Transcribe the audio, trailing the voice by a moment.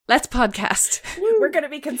Let's podcast. We're going to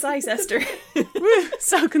be concise, Esther.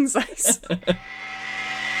 So concise.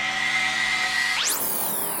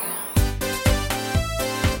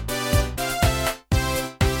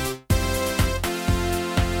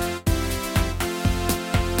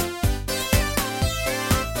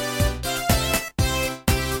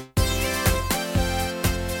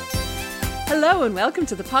 Hello and welcome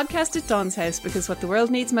to the podcast at Dawn's house, because what the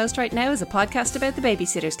world needs most right now is a podcast about the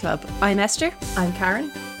Babysitters Club. I'm Esther. I'm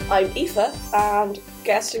Karen. I'm Aoife, and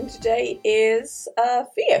guesting today is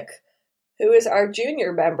Fiach, who is our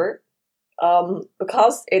junior member.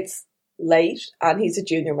 Because it's late and he's a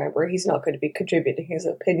junior member, he's not going to be contributing his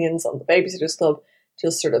opinions on the Babysitters Club,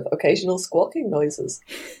 just sort of occasional squawking noises.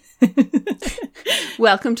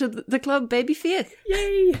 Welcome to the club, baby Fiach.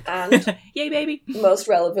 Yay! And yay, baby! Most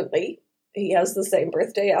relevantly, he has the same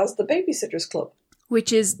birthday as the Babysitters Club.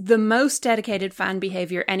 Which is the most dedicated fan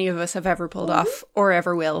behaviour any of us have ever pulled off, or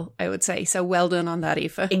ever will, I would say. So well done on that,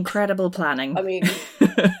 Aoife. Incredible planning. I mean,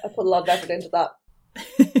 I put a lot of effort into that.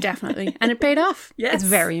 Definitely. And it paid off. Yes. It's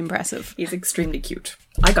very impressive. He's extremely cute.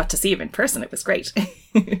 I got to see him in person. It was great.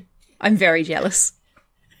 I'm very jealous.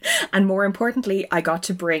 And more importantly, I got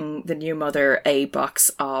to bring the new mother a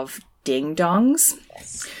box of ding-dongs.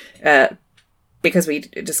 Yes. Because we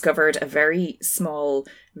discovered a very small,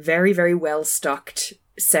 very, very well-stocked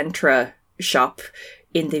Centra shop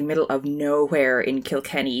in the middle of nowhere in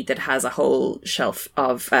Kilkenny that has a whole shelf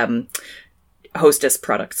of Hostess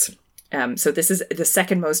products. So this is the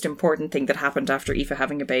second most important thing that happened after Aoife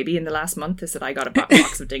having a baby in the last month, is that I got a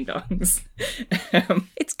box of ding-dongs.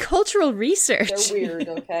 It's cultural research. They're weird,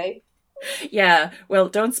 okay? Yeah, well,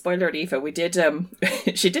 don't spoil it, Aoife. We did,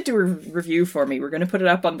 she did do a review for me. We're going to put it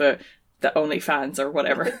up on the OnlyFans or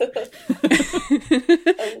whatever.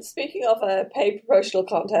 And speaking of paid promotional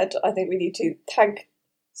content, I think we need to thank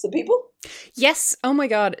some people. Yes. Oh my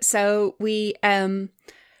God. So we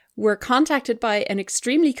were contacted by an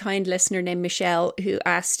extremely kind listener named Michelle, who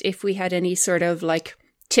asked if we had any sort of like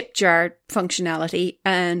tip jar functionality,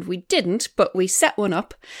 and we didn't, but we set one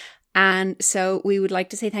up. And so we would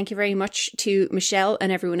like to say thank you very much to Michelle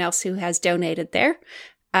and everyone else who has donated there.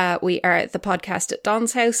 We are the podcast at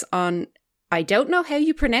Dawn's house on, I don't know how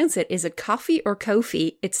you pronounce it. Is it coffee or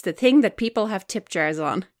Ko-fi? It's the thing that people have tip jars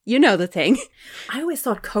on. You know the thing. I always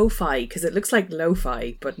thought Ko-fi because it looks like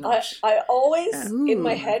lo-fi, but not. I always, in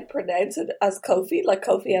my head, pronounce it as Kofi, like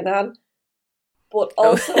Kofi Annan. But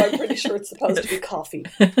also, I'm pretty sure it's supposed to be coffee.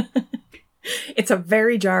 It's a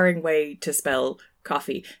very jarring way to spell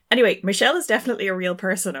coffee. Anyway, Michelle is definitely a real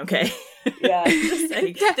person, okay? Yeah. Just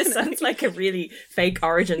saying, this sounds like a really fake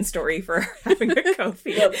origin story for her having a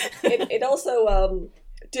coffee. No, it also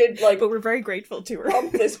did, like... But we're very grateful to her.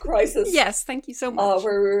 Prompt this crisis. Yes, thank you so much.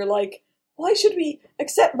 Where we were like, why should we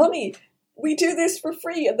accept money? We do this for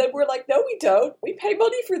free. And then we're like, no, we don't. We pay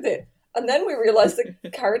money for this. And then we realised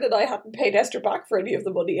that Karen and I hadn't paid Esther back for any of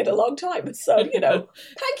the money in a long time. So, thank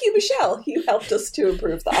you, Michelle. You helped us to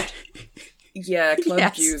improve that. Yeah,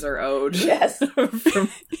 club dues are owed. Yes.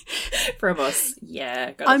 from us.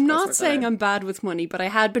 Yeah. I'm not saying I'm bad with money, but I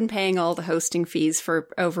had been paying all the hosting fees for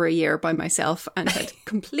over a year by myself and had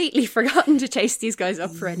completely forgotten to chase these guys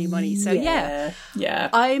up for any money. So yeah.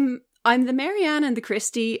 I'm the Marianne and the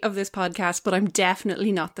Christy of this podcast, but I'm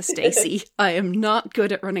definitely not the Stacey. I am not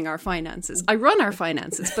good at running our finances. I run our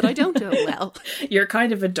finances, but I don't do it well. You're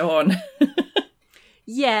kind of a Dawn.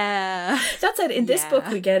 Yeah. That said, in this book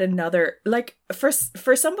we get another, like, for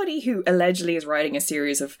somebody who allegedly is writing a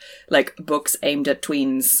series of like books aimed at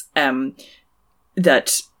tweens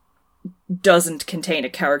that doesn't contain a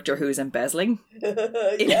character who's embezzling.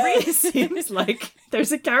 It really seems like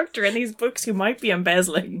there's a character in these books who might be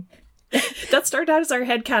embezzling. That started out as our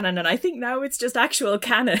headcanon, and I think now it's just actual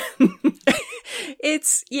canon.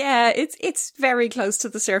 It's very close to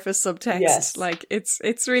the surface subtext. Yes. Like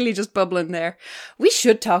it's really just bubbling there. We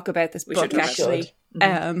should talk about this book actually.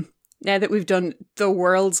 Mm-hmm. Now that we've done the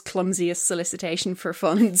world's clumsiest solicitation for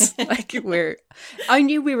funds, I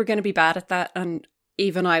knew we were going to be bad at that, and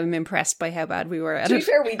even I'm impressed by how bad we were at it. To be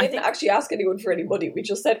fair, we didn't actually ask anyone for any money. We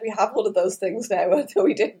just said we have one of those things now. So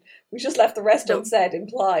we didn't. We just left the rest unsaid,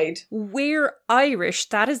 implied. We're Irish.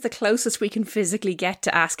 That is the closest we can physically get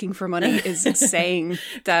to asking for money, is saying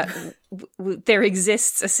that there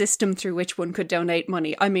exists a system through which one could donate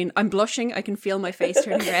money. I mean, I'm blushing. I can feel my face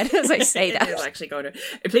turning red as I say that. It's actually going to.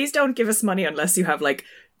 Please don't give us money unless you have like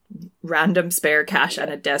random spare cash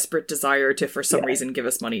and a desperate desire to, for some reason, give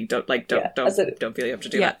us money. Don't feel you have to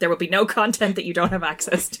do that. There will be no content that you don't have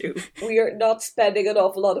access to. We are not spending an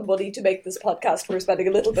awful lot of money to make this podcast. We're spending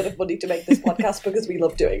a little bit of money to make this podcast because we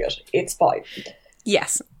love doing it. It's fine.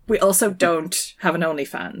 Yes. We also don't have an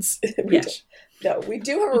OnlyFans We yet. No, we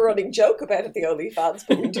do have a running joke about it, the OnlyFans,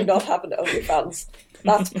 but we do not have an OnlyFans.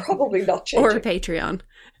 That's probably not changing. Or a Patreon.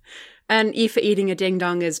 And Aoife eating a ding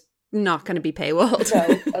dong is not going to be paywalled.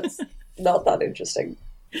 No, that's not that interesting.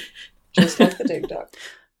 Just like the ding dong.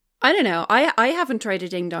 I don't know. I haven't tried a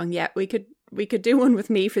ding dong yet. We could do one with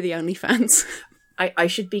me for the OnlyFans. I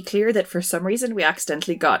should be clear that for some reason we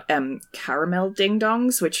accidentally got caramel ding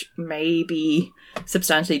dongs, which may be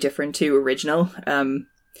substantially different to original.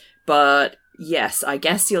 But yes, I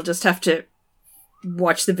guess you'll just have to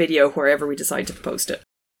watch the video wherever we decide to post it.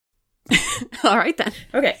 All right then.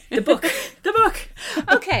 Okay, the book. The book.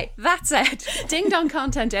 Okay, that's it. Ding dong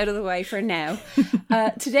content out of the way for now.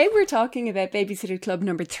 Today we're talking about Babysitter Club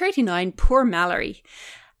number 39, Poor Mallory.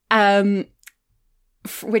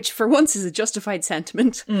 Which for once is a justified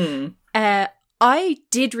sentiment. I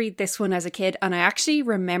did read this one as a kid and I actually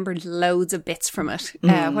remembered loads of bits from it.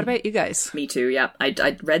 What about you guys? Me too, yeah.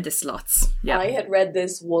 I'd read this lots. Yeah. I had read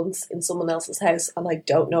this once in someone else's house and I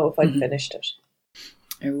don't know if I'd finished it.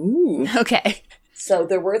 Ooh. Okay. So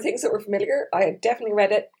there were things that were familiar. I had definitely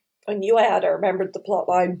read it. I knew I remembered the plot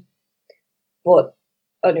line, but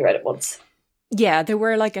I only read it once. Yeah, there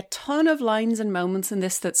were like a ton of lines and moments in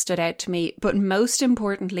this that stood out to me, but most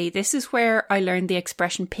importantly, this is where I learned the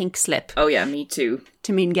expression pink slip. Oh yeah, me too.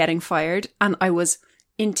 To mean getting fired, and I was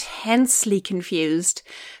intensely confused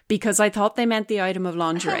because I thought they meant the item of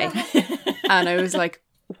lingerie. And I was like,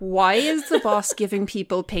 why is the boss giving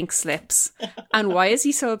people pink slips? And why is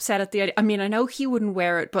he so upset at the idea? I mean, I know he wouldn't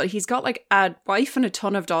wear it, but he's got like a wife and a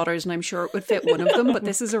ton of daughters, and I'm sure it would fit one of them. But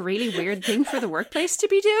this is a really weird thing for the workplace to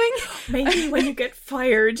be doing. Maybe when you get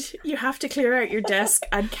fired, you have to clear out your desk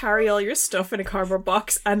and carry all your stuff in a cardboard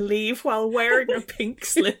box and leave while wearing a pink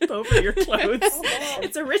slip over your clothes.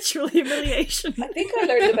 It's a ritual humiliation. I think I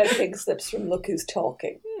learned about pink slips from Look Who's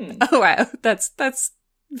Talking. Oh wow, that's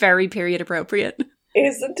very period appropriate.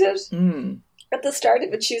 Isn't it? At the start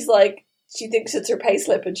of it, she's like, she thinks it's her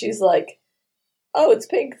payslip, and she's like, "Oh, it's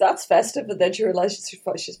pink. That's festive." And then she realizes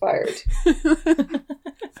she's fired.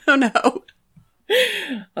 Oh no!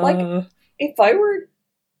 Like, if I were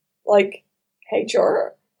like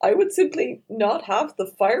HR, I would simply not have the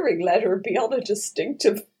firing letter be on a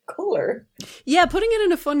distinctive color. Yeah, putting it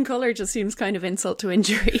in a fun color just seems kind of insult to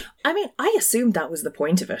injury. I mean, I assumed that was the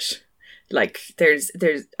point of it. Like, there's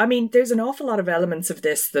an awful lot of elements of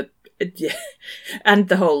this that, yeah, and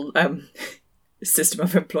the whole system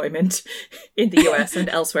of employment in the US and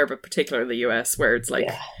elsewhere, but particularly the US, where it's like,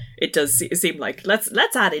 it does seem like, let's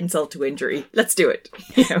add insult to injury. Let's do it.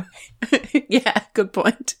 You know? Yeah, good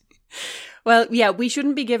point. Well, yeah, we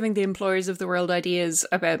shouldn't be giving the employers of the world ideas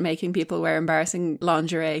about making people wear embarrassing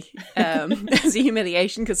lingerie as a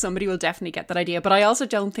humiliation, because somebody will definitely get that idea. But I also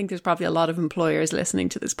don't think there's probably a lot of employers listening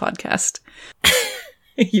to this podcast.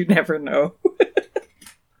 You never know.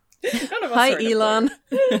 Hi, Elon.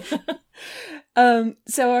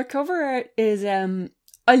 So our cover art is,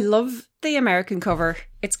 I love the American cover.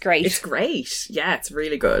 It's great. It's great. Yeah, it's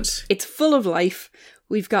really good. It's full of life.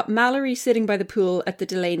 We've got Mallory sitting by the pool at the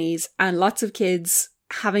Delaney's and lots of kids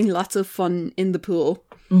having lots of fun in the pool.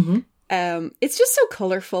 It's just so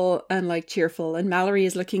colourful and like cheerful, and Mallory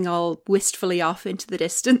is looking all wistfully off into the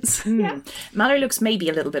distance. Yeah. Mallory looks maybe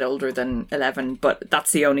a little bit older than 11, but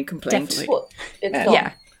that's the only complaint. Definitely. Well,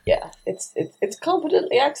 it's not, it's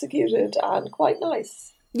competently executed and quite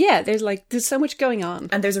nice. Yeah, there's so much going on.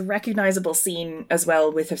 And there's a recognisable scene as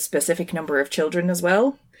well with a specific number of children as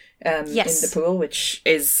well. Yes. In the pool, which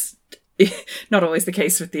is not always the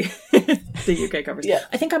case with the the UK covers. Yeah.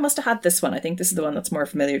 I think I must have had this one. I think this is the one that's more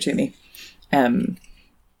familiar to me.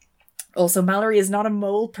 Also, Mallory is not a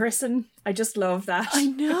mole person. I just love that. I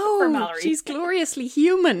know. For Mallory. She's gloriously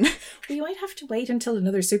human. We might have to wait until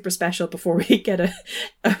another super special before we get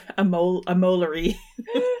a molery.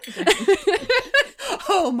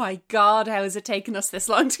 Oh my god, how has it taken us this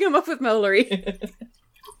long to come up with Mallory?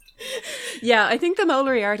 Yeah, I think the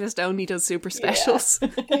Mallory artist only does super specials. Yeah.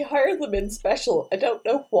 They hire them in special. I don't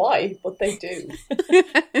know why, but they do.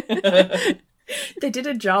 They did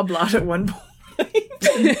a job lot at one point.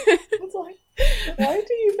 It's like, why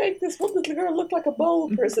do you make this one little girl look like a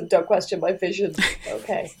mole person? Don't question my vision.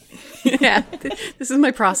 Okay. Yeah, this is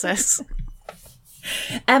my process.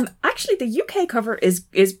 Actually, the UK cover is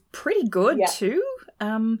pretty good too.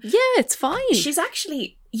 Yeah, it's fine. She's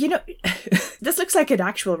actually, you know, this looks like an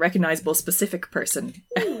actual recognizable specific person.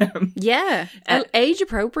 Yeah, age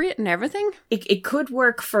appropriate and everything. It could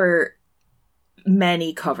work for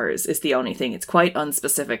many covers is the only thing. It's quite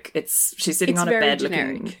unspecific. She's sitting on a bed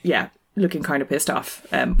generic. looking kind of pissed off,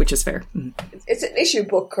 which is fair. It's an issue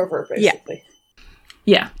book cover, basically.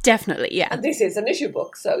 Yeah. Definitely, yeah. And this is an issue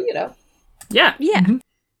book, so, you know. Yeah. Yeah.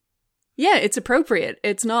 Yeah, it's appropriate.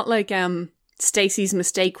 It's not like Stacey's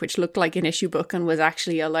Mistake, which looked like an issue book and was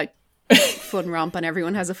actually a like fun romp and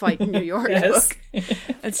everyone has a fight in New York book.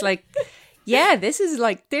 It's like, yeah, this is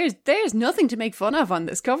like, there's nothing to make fun of on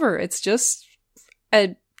this cover. It's just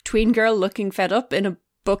a tween girl looking fed up in a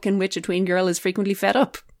book in which a tween girl is frequently fed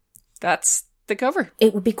up. That's the cover.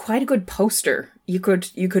 It would be quite a good poster. You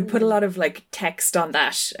could put a lot of like text on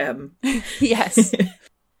that. Yes.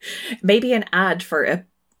 Maybe an ad for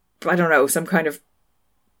I don't know, some kind of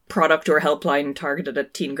product or helpline targeted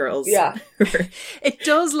at teen girls. Yeah. It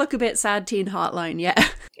does look a bit sad teen hotline, yeah.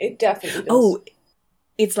 It definitely does. Oh,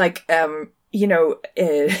 it's like,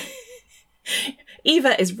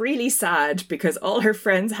 Eva is really sad because all her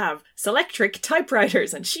friends have Selectric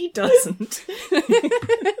typewriters and she doesn't.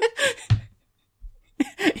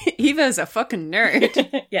 Eva's a fucking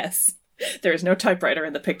nerd. Yes. There is no typewriter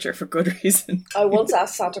in the picture for good reason. I once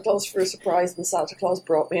asked Santa Claus for a surprise and Santa Claus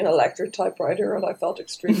brought me an electric typewriter and I felt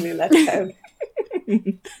extremely let down.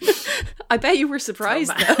 I bet you were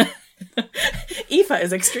surprised though. Eva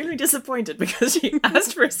is extremely disappointed because she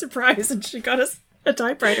asked for a surprise and she got a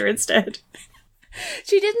typewriter instead.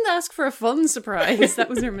 She didn't ask for a fun surprise. That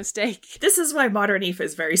was her mistake. This is why modern Eva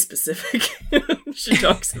is very specific. She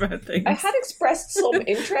talks about things. I had expressed some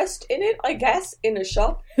interest in it, I guess, in a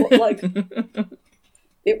shop, but like,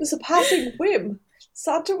 it was a passing whim.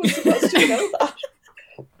 Santa was supposed to know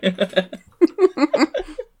that.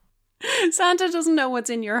 Santa doesn't know what's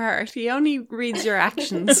in your heart. He only reads your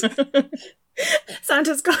actions.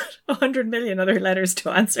 Santa's got 100 million other letters to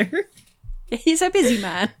answer. He's a busy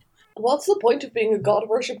man. What's the point of being a god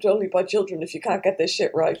worshipped only by children if you can't get this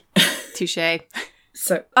shit right? Touché.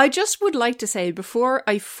 So I just would like to say, before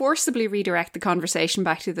I forcibly redirect the conversation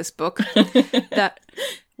back to this book, that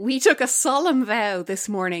we took a solemn vow this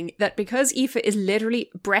morning that because Aoife is literally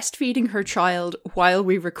breastfeeding her child while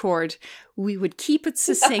we record, we would keep it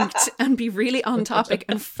succinct and be really on topic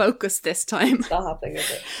and focused this time. It's not happening, is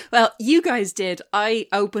it? Well, you guys did. I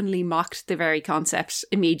openly mocked the very concept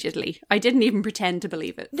immediately. I didn't even pretend to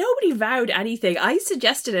believe it. nobody vowed anything. I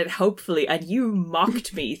suggested it hopefully and you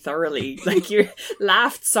mocked me thoroughly. Like you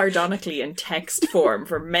laughed sardonically in text form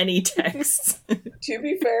for many texts. To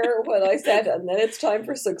be fair, when I said, and then it's time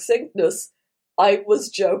for succinctness, I was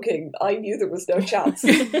joking. I knew there was no chance.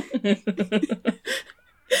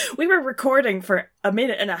 We were recording for a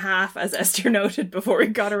minute and a half, as Esther noted, before we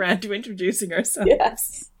got around to introducing ourselves.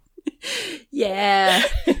 Yes. Yeah.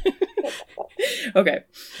 Okay,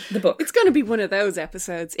 the book. It's going to be one of those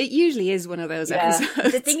episodes. It usually is one of those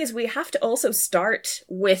episodes. The thing is, we have to also start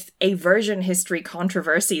with a version history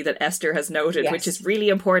controversy that Esther has noted, Yes. which is really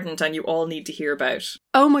important and you all need to hear about.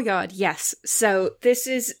 Oh my god, yes. So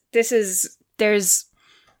there's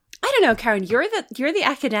I don't know, Karen, you're the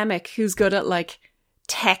academic who's good at like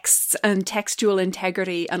texts and textual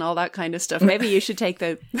integrity and all that kind of stuff. Maybe you should take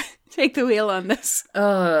the wheel on this.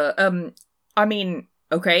 I mean,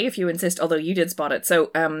 okay, if you insist, although you did spot it.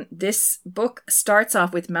 So, this book starts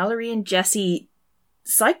off with Mallory and Jessie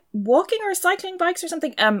walking or cycling bikes or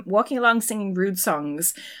something, walking along singing rude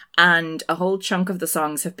songs, and a whole chunk of the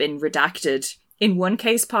songs have been redacted. In one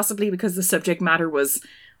case, possibly because the subject matter was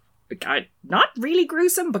not really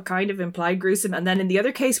gruesome, but kind of implied gruesome. And then in the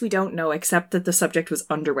other case, we don't know, except that the subject was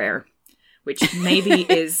underwear, which maybe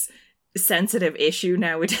is a sensitive issue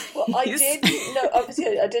nowadays. Well, I did know,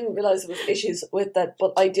 obviously I didn't realise there was issues with that,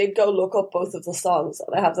 but I did go look up both of the songs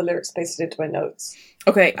and I have the lyrics pasted into my notes.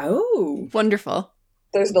 Okay. Oh. Wonderful.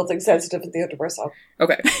 There's nothing sensitive in the underwear song.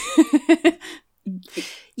 Okay.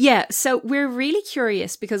 Yeah, so we're really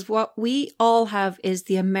curious because what we all have is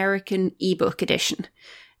the American ebook edition,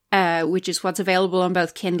 which is what's available on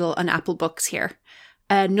both Kindle and Apple Books here.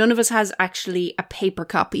 None of us has actually a paper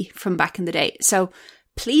copy from back in the day. So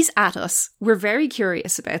please at us. We're very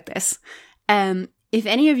curious about this. If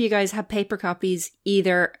any of you guys have paper copies,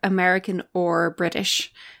 either American or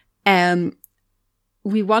British,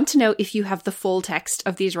 we want to know if you have the full text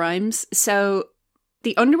of these rhymes. So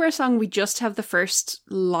the underwear song, we just have the first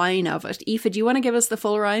line of it. Aoife, do you want to give us the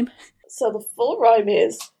full rhyme? So the full rhyme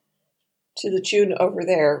is to the tune over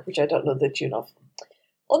there, which I don't know the tune of.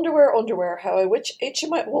 Underwear, underwear, how I wish itch in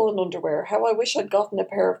my woolen underwear, how I wish I'd gotten a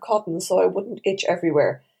pair of cotton so I wouldn't itch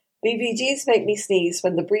everywhere. BVGs make me sneeze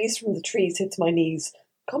when the breeze from the trees hits my knees.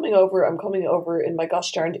 I'm coming over in my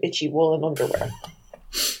gosh darned itchy woolen underwear.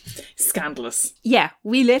 Scandalous. Yeah,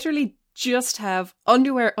 we literally just have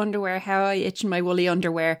underwear, underwear, how I itch in my woolly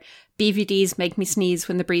underwear. BVDs make me sneeze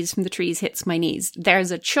when the breeze from the trees hits my knees.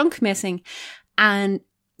 There's a chunk missing, and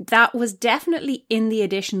that was definitely in the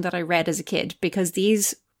edition that I read as a kid, because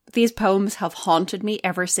these poems have haunted me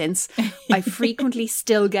ever since. I frequently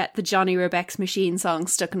still get the Johnny Rebecca's Machine song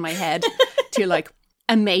stuck in my head to like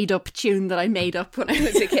a made up tune that I made up when I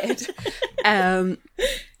was a kid.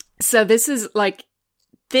 So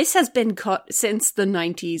this has been cut since the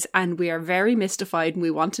 90s, and we are very mystified, and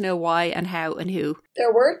we want to know why and how and who.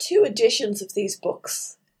 There were 2 editions of these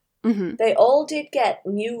books. Mm-hmm. They all did get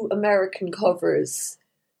new American covers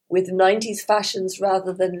with 90s fashions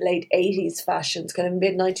rather than late 80s fashions, kind of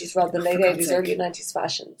mid-90s rather than late 80s, early 90s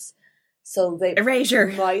fashions. So they Erasure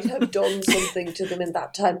might have done something to them in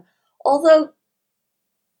that time. Although,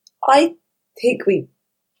 I think we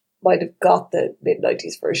might have got the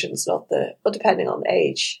mid-90s versions, but depending on the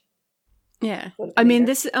age. Yeah. I mean,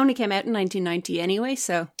 this only came out in 1990 anyway,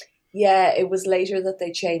 so... Yeah, it was later that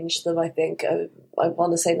they changed them, I think. I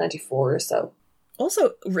want to say 94 or so.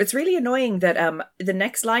 Also, it's really annoying that the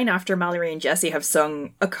next line after Mallory and Jesse have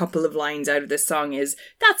sung a couple of lines out of this song is,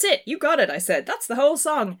 "That's it, you got it," I said. That's the whole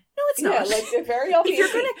song. No, it's not. Yeah, like they're very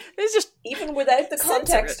obviously, it's just even without the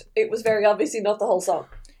context, it was very obviously not the whole song.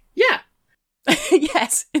 Yeah.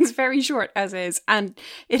 Yes, it's very short as is, and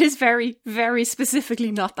it is very, very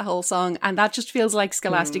specifically not the whole song, and that just feels like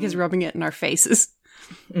Scholastic is rubbing it in our faces.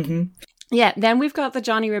 Mm-hmm. Yeah, then we've got the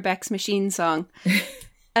Johnny Rebecca's Machine song.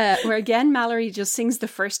 Where again Mallory just sings the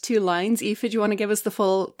first 2 lines. Aoife, do you want to give us the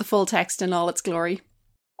full text in all its glory?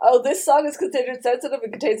 Oh, this song is considered sensitive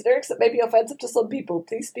and contains lyrics that may be offensive to some people.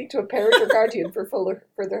 Please speak to a parent or guardian for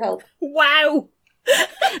further help. Wow.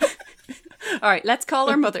 All right, let's call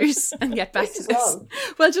our mothers and get back to this.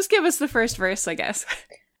 Well, just give us the first verse, I guess.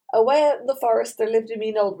 Away out in the forest there lived a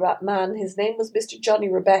mean old rat man. His name was Mr. Johnny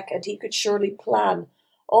Rebecca, and he could surely plan.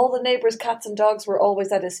 All the neighbours' cats and dogs were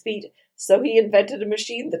always at his feet, so he invented a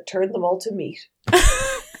machine that turned them all to meat.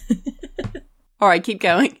 All right, keep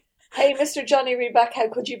going. Hey, Mr. Johnny Rebecca, how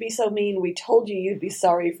could you be so mean? We told you you'd be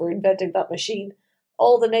sorry for inventing that machine.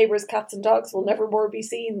 All the neighbours' cats and dogs will never more be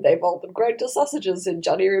seen. They've all been ground to sausages in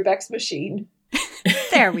Johnny Rebecca's machine.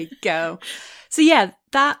 There we go. So yeah,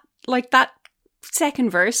 that second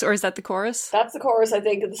verse, or is that the chorus? That's the chorus, I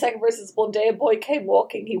think. And the second verse is, one day a boy came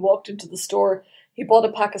walking. He walked into the store. He bought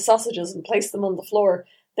a pack of sausages and placed them on the floor.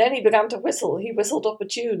 Then he began to whistle. He whistled up a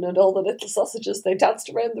tune, and all the little sausages, they danced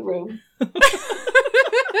around the room.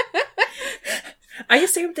 I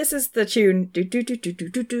assume this is the tune. Could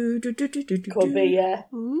be, yeah.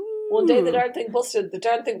 Ooh. One day the darn thing busted. The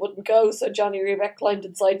darn thing wouldn't go, so Johnny Rebecca climbed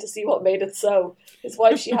inside to see what made it so. His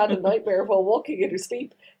wife, she had a nightmare while walking in her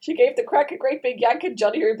sleep. She gave the crack a great big yank, and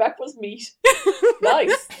Johnny Rebecca was meat.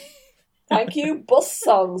 Nice. Thank you,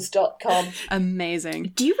 bussongs.com.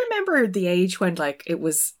 Amazing. Do you remember the age when, like, it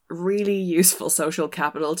was really useful social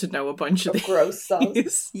capital to know a bunch of gross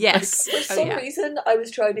songs? Yes. For some reason, I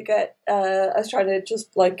was trying to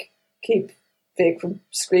just, like, keep Vic from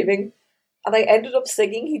screaming. And I ended up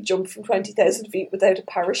singing He Jumped from 20,000 Feet Without a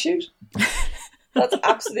Parachute. That's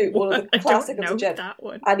absolute one of the classic of the gen. That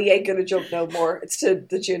one. And he ain't gonna jump no more. It's to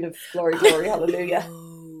the tune of Glory, Glory, Hallelujah.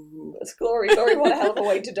 It's Glory, Glory, what a hell of a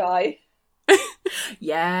way to die.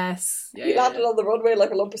 Yes. He landed on the runway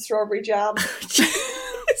like a lump of strawberry jam.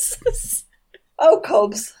 Jesus. Oh,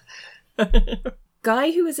 Cubs.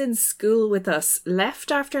 Guy who was in school with us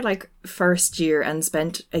left after like first year and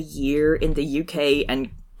spent a year in the UK and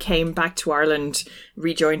came back to Ireland,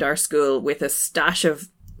 rejoined our school with a stash of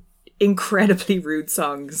incredibly rude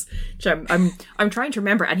songs, which I'm trying to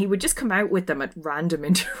remember, and he would just come out with them at random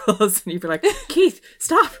intervals, and he'd be like, "Keith,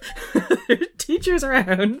 stop! Teachers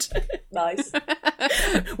around." Nice.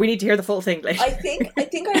 We need to hear the full thing later. I think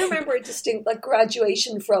I remember a distinct like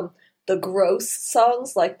graduation from the gross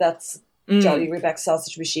songs, like that's Johnny Rebecca's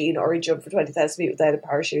Sausage Machine or He Jumped for 20,000 Feet Without a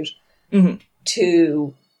Parachute,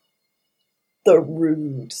 to the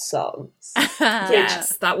rude songs.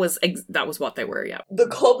 Yes, that was what they were. Yeah, the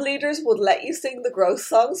club leaders would let you sing the gross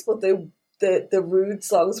songs, but the rude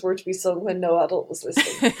songs were to be sung when no adult was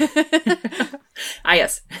listening.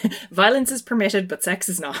 Yes, violence is permitted, but sex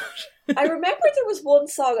is not. I remember there was one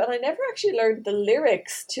song, and I never actually learned the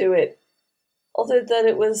lyrics to it, other than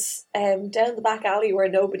it was down the back alley where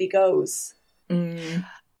nobody goes.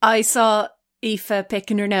 I saw Aoife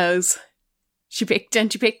picking her nose. She picked and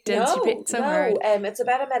she picked and she picked so hard. It's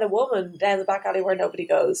about I met a woman down the back alley where nobody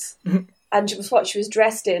goes. And she was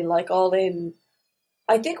dressed in, like all in,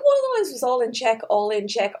 I think one of the lines was all in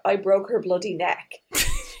check, I broke her bloody neck.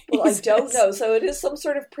 Well, I don't know. So it is some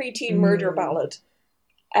sort of preteen murder ballad.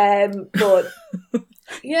 But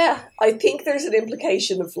yeah, I think there's an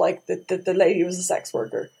implication of like the lady was a sex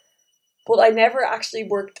worker. But I never actually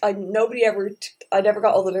worked. I never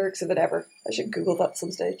got all the lyrics of it ever. I should Google that at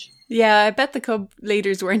some stage. Yeah, I bet the Cub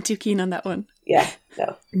leaders weren't too keen on that one. Yeah,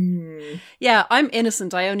 no. Yeah, I'm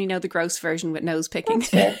innocent. I only know the gross version with nose picking.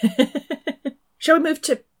 Shall we move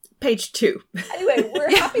to page 2? Anyway,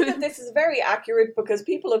 we're happy that this is very accurate because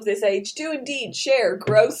people of this age do indeed share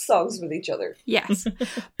gross songs with each other. Yes.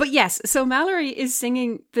 But yes, so Mallory is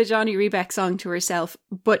singing the Johnny Rebeck song to herself,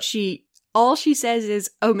 but all she says is,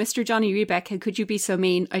 "Oh, Mr. Johnny Rebeck, how could you be so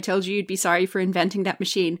mean? I told you you'd be sorry for inventing that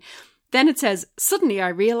machine." Then it says, "Suddenly I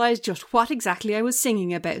realised just what exactly I was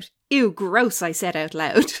singing about. Ew, gross," I said out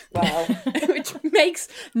loud. Wow. Which makes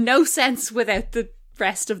no sense without the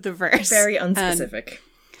rest of the verse. Very unspecific.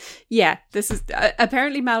 Yeah, this is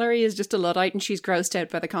apparently Mallory is just a Luddite and she's grossed out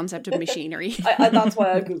by the concept of machinery. That's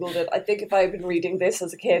why I Googled it. I think if I had been reading this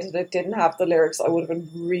as a kid and it didn't have the lyrics, I would have been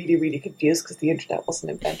really, really confused because the internet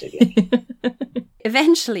wasn't invented yet.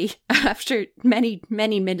 Eventually, after many,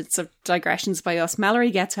 many minutes of digressions by us, Mallory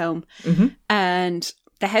gets home and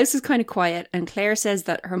the house is kind of quiet, and Claire says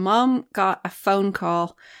that her mom got a phone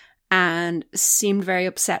call and seemed very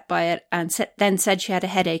upset by it, and then said she had a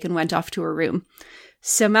headache and went off to her room.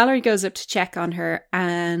 So Mallory goes up to check on her,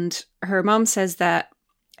 and her mom says that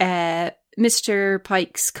Mr.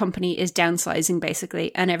 Pike's company is downsizing,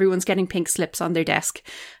 basically, and everyone's getting pink slips on their desk,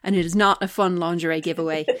 and it is not a fun lingerie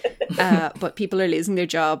giveaway, but people are losing their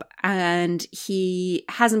job, and he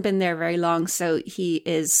hasn't been there very long, so he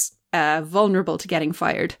is vulnerable to getting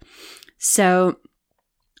fired. So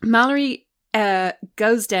Mallory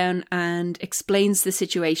goes down and explains the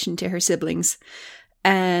situation to her siblings,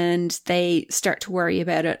 and they start to worry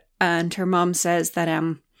about it. And her mom says that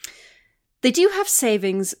they do have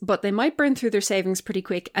savings, but they might burn through their savings pretty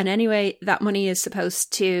quick. And anyway, that money is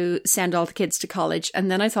supposed to send all the kids to college. And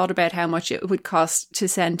then I thought about how much it would cost to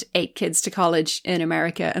send 8 kids to college in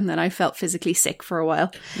America, and then I felt physically sick for a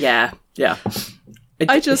while. Yeah.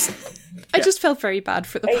 I just felt very bad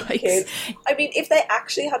for the 8 Pikes. kids. I mean, if they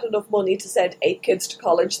actually had enough money to send 8 kids to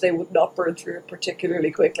college, they would not burn through it particularly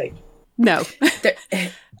quickly. No.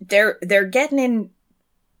 they're getting in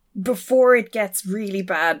before it gets really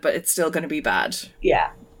bad, but it's still going to be bad.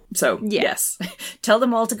 Yeah. So, yes. Tell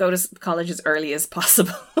them all to go to college as early as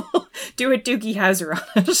possible. Do a Doogie Howser on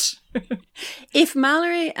it. If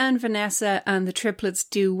Mallory and Vanessa and the triplets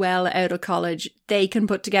do well out of college, they can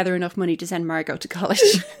put together enough money to send Margot to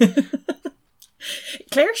college.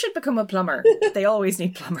 Claire should become a plumber. They always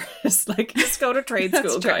need plumbers. Like, just go to trade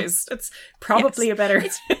school, guys. It's probably a better...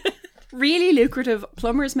 It's really lucrative.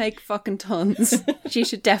 Plumbers make fucking tons. She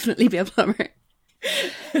should definitely be a plumber.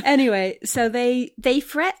 Anyway, so they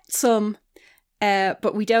fret some,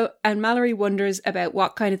 but we don't. And Mallory wonders about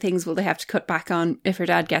what kind of things will they have to cut back on if her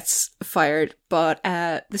dad gets fired. But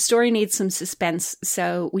the story needs some suspense,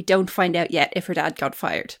 so we don't find out yet if her dad got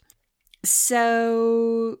fired.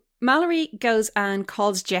 So Mallory goes and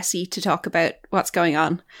calls Jessie to talk about what's going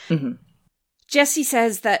on. Mm-hmm. Jessie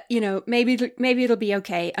says that, maybe it'll be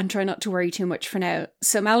okay and try not to worry too much for now.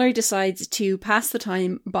 So Mallory decides to pass the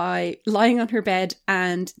time by lying on her bed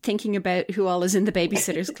and thinking about who all is in the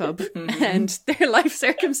Babysitters Club and their life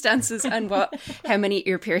circumstances and how many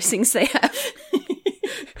ear piercings they have.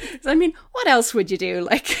 I mean, what else would you do?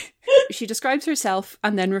 Like, she describes herself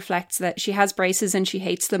and then reflects that she has braces and she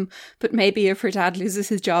hates them, but maybe if her dad loses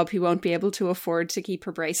his job, he won't be able to afford to keep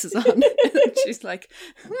her braces on. She's like,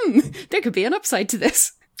 there could be an upside to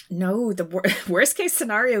this. No, the worst case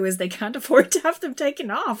scenario is they can't afford to have them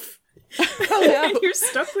taken off. Oh, no. You're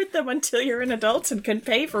stuck with them until you're an adult and can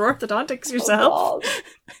pay for orthodontics yourself.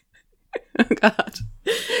 Oh, God.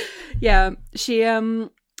 Yeah, she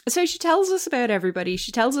so she tells us about everybody.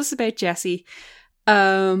 She tells us about Jessie.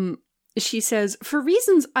 She says, for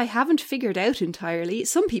reasons I haven't figured out entirely,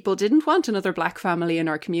 some people didn't want another black family in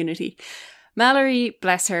our community. Mallory,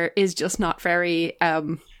 bless her, is just not very...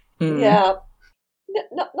 Yeah.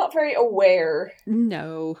 Not very aware.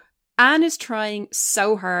 No. Anne is trying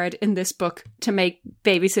so hard in this book to make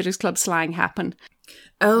Babysitters Club slang happen.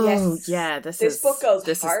 Oh, yes. Yeah, this book goes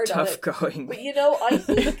this hard is tough going. But I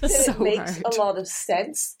think that So it makes hard. a lot of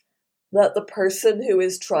sense that the person who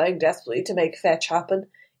is trying desperately to make fetch happen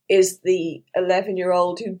is the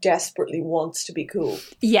 11-year-old who desperately wants to be cool.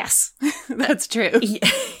 Yes, that's true.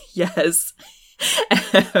 Yes.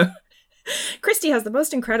 Christy has the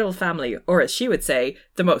most incredible family, or as she would say,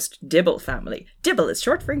 the most dibble family. Dibble is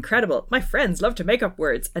short for incredible. My friends love to make up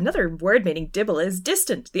words. Another word meaning dibble is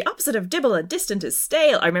distant. The opposite of dibble and distant is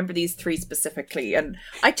stale. I remember these three specifically, and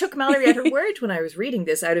I took Mallory at her word when I was reading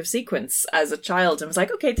this out of sequence as a child and was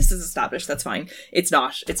like, okay, this is established, that's fine. It's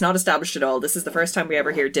not established at all. This is the first time we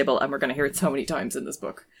ever hear dibble, and we're going to hear it so many times in this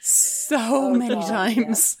book. So many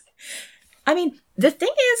times. Yeah. I mean, the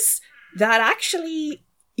thing is that actually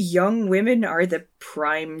young women are the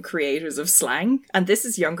prime creators of slang, and this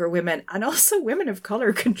is younger women, and also women of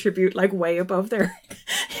color contribute like way above their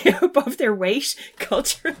weight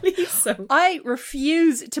culturally. So I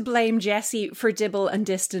refuse to blame Jessie for dibble and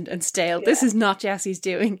distant and stale. This is not Jessie's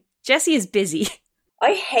doing. Jessie is busy.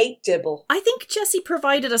 I hate dibble. I think Jessie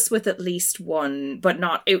provided us with at least one, but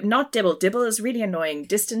not dibble. Dibble is really annoying.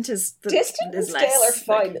 Distant and stale are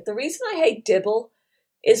fine. The reason I hate dibble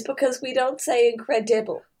is because we don't say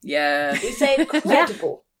incredible. Yeah. We say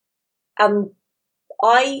incredible. And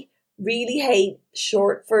I really hate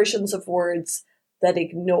short versions of words that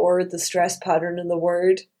ignore the stress pattern in the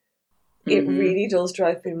word. It really does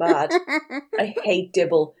drive me mad. I hate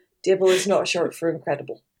dibble. Dibble is not short for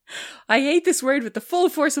incredible. I hate this word with the full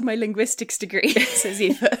force of my linguistics degree, says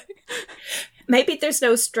Eva. Maybe there's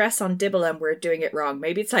no stress on dibble and we're doing it wrong.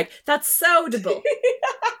 Maybe it's like, that's so dibble.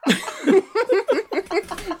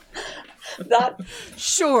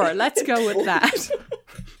 Sure, let's go with that.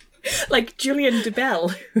 Like Julian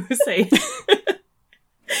DeBell, who's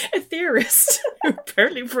a theorist who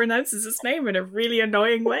apparently pronounces his name in a really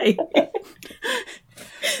annoying way.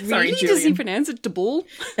 Sorry, really? Julian. Does he pronounce it DeBull?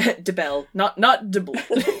 DeBell, not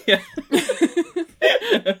DeBull. Yeah.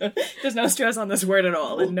 There's no stress on this word at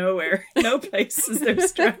all. In nowhere, no place is there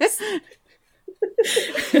stress.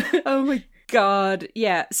 Oh my God,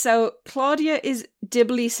 yeah. So Claudia is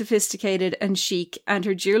dibbly sophisticated and chic, and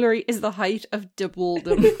her jewellery is the height of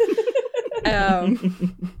dibballdom.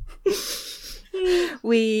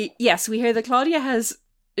 We hear that Claudia has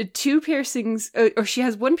two piercings, or she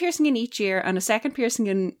has one piercing in each ear and a second piercing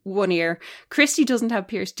in one ear. Christy doesn't have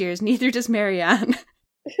pierced ears, neither does Marianne.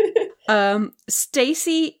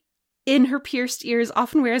 Stacey, in her pierced ears,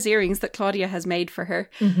 often wears earrings that Claudia has made for her.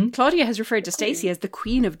 Mm-hmm. Claudia has referred to Stacey as the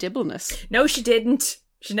queen of dibbleness. No, she didn't.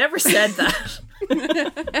 She never said that.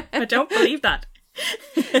 I don't believe that.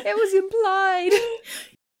 It was implied.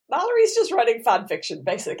 Mallory's just writing fan fiction,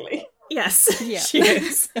 basically. Yes, yeah. She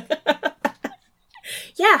is.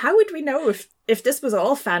 Yeah, how would we know if this was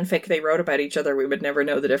all fanfic they wrote about each other? We would never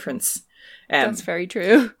know the difference. That's very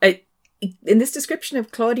true. In this description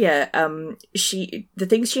of Claudia, the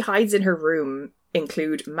things she hides in her room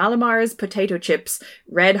include Malamars, potato chips,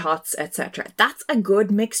 Red Hots, etc. That's a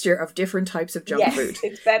good mixture of different types of junk food.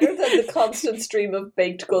 It's better than the constant stream of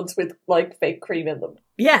baked goods with like fake cream in them.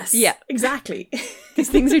 Yes, yeah, exactly. These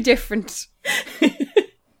things are different.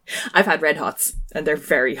 I've had Red Hots, and they're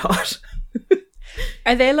very hot.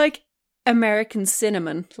 Are they like American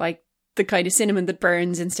cinnamon, like the kind of cinnamon that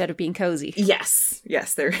burns instead of being cozy? Yes,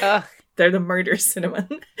 they're the murder cinnamon.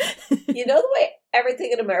 You know the way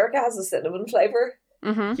everything in America has a cinnamon flavour?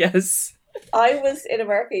 Mm-hmm. Yes. I was in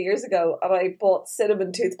America years ago and I bought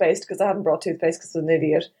cinnamon toothpaste because I hadn't brought toothpaste because I was an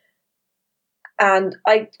idiot. And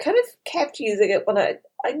I kind of kept using it when I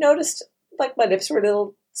noticed like my lips were a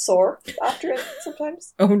little sore after it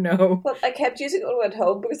sometimes. Oh no. But I kept using it when I went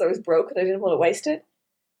home because I was broke and I didn't want to waste it.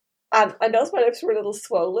 And I noticed my lips were a little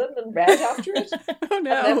swollen and red after it. Oh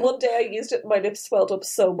no. And then one day I used it and my lips swelled up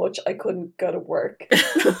so much I couldn't go to work.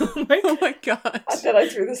 Oh my God. And then I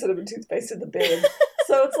threw the cinnamon toothpaste in the bin.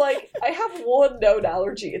 So it's like, I have one known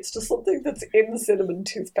allergy. It's just something that's in cinnamon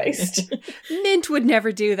toothpaste. Mint would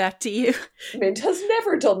never do that to you. Mint has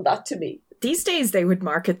never done that to me. These days they would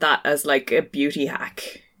market that as like a beauty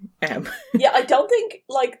hack. Yeah, I don't think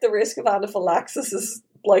like the risk of anaphylaxis is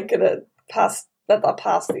like gonna pass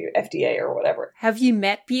the FDA or whatever. Have you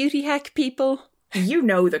met beauty hack people? You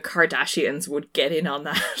know the Kardashians would get in on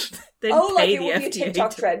that. They'd like pay it the would be a FDA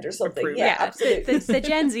TikTok trend or something. approve Yeah, it. absolutely. The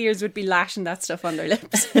Gen Zers would be lashing that stuff on their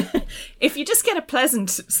lips. If you just get a pleasant,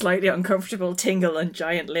 slightly uncomfortable tingle and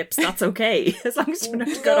giant lips, that's okay. As long as you don't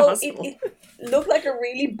have to go to hospital. It looked like a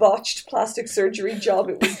really botched plastic surgery job.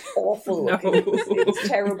 It was awful. No. It was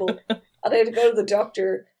terrible. And I had to go to the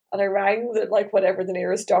doctor. And I rang whatever the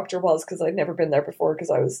nearest doctor was because I'd never been there before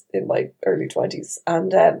because I was in my early 20s.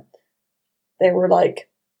 And they were like,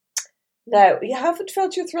 "Now, you haven't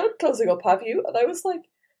felt your throat closing up, have you?" And I was like,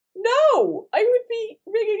 "No, I would be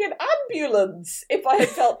ringing an ambulance if I had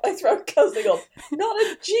felt my throat closing up, not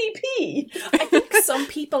a GP." I think some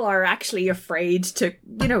people are actually afraid to,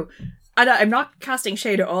 I'm not casting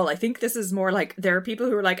shade at all. I think this is more like there are people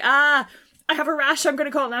who are like, I have a rash, I'm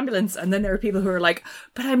going to call an ambulance. And then there are people who are like,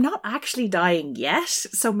 but I'm not actually dying yet,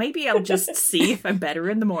 so maybe I'll just see if I'm better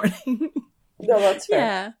in the morning. No, that's fair.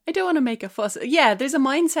 Yeah, I don't want to make a fuss. Yeah, there's a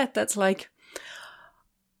mindset that's like,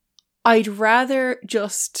 I'd rather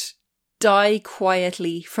just die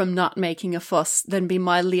quietly from not making a fuss than be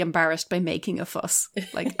mildly embarrassed by making a fuss.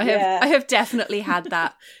 Like, I have definitely had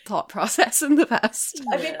that thought process in the past.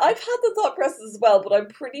 I mean, I've had the thought process as well, but I'm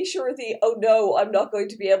pretty sure the, oh no, I'm not going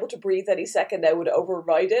to be able to breathe any second now would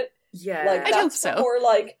override it. Yeah. Like, I hope so. More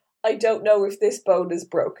like, I don't know if this bone is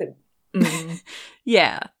broken. Mm-hmm.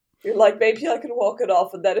 Yeah. You're like, maybe I can walk it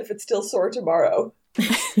off, and then if it's still sore tomorrow.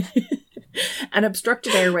 An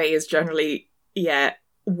obstructed airway is generally,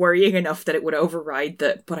 worrying enough that it would override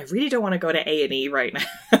the, but I really don't want to go to A&E right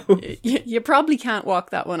now. You probably can't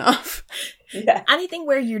walk that one off. Yeah. Anything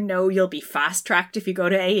where you know you'll be fast-tracked if you go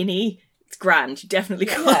to A&E, it's grand. You definitely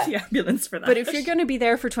call the ambulance for that. But if you're going to be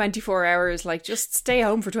there for 24 hours, like, just stay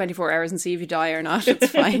home for 24 hours and see if you die or not.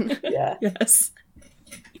 It's fine. Yeah. Yes.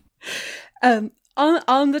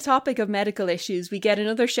 On the topic of medical issues, we get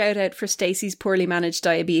another shout out for Stacey's poorly managed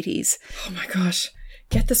diabetes. Oh my gosh.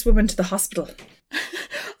 Get this woman to the hospital.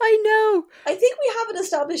 I know. I think we haven't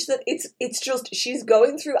established that it's just she's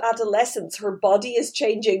going through adolescence. Her body is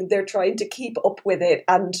changing. They're trying to keep up with it,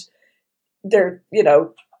 and they're,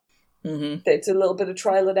 it's a little bit of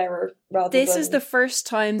trial and error. This is the first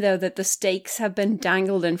time, though, that the stakes have been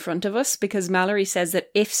dangled in front of us, because Mallory says that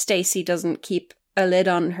if Stacey doesn't keep a lid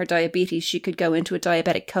on her diabetes, she could go into a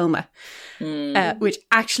diabetic coma, which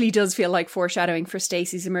actually does feel like foreshadowing for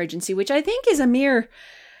Stacey's emergency, which I think is a mere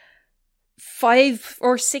 5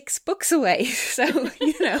 or 6 books away. So,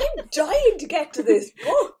 I'm dying to get to this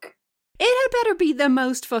book. It had better be the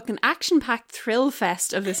most fucking action-packed thrill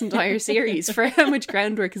fest of this entire series for how much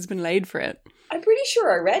groundwork has been laid for it. I'm pretty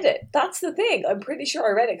sure I read it. That's the thing. I'm pretty sure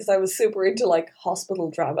I read it because I was super into, like,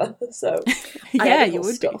 hospital drama. So, yeah, you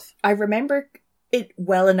would stuff. be. I remember it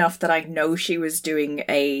well enough that I know she was doing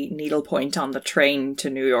a needlepoint on the train to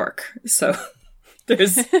New York. So,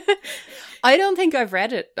 there's... I don't think I've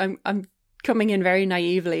read it. I'm coming in very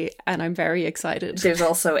naively, and I'm very excited. There's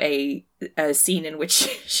also a scene in which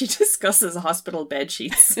she discusses hospital bed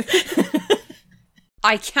sheets.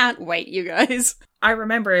 I can't wait, you guys. I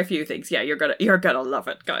remember a few things. Yeah, you're gonna love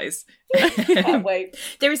it, guys. Can't wait.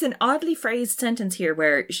 There's an oddly phrased sentence here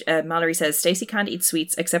where Mallory says Stacey can't eat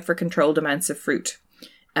sweets except for controlled amounts of fruit.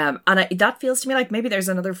 That feels to me like maybe there's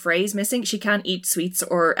another phrase missing. She can't eat sweets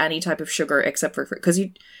or any type of sugar except for fruit. Because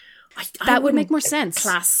that would make more sense.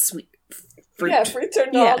 Class sweet fruit. Yeah, fruits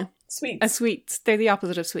are not sweets. Sweets. They're the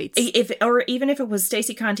opposite of sweets. Even if it was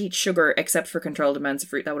Stacey can't eat sugar except for controlled amounts of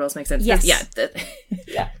fruit, that would also make sense. Yes.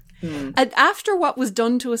 Yeah. And after what was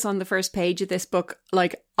done to us on the first page of this book,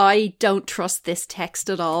 like, I don't trust this text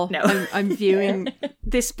at all. No. I'm viewing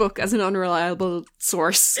this book as an unreliable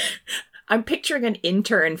source. I'm picturing an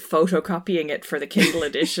intern photocopying it for the Kindle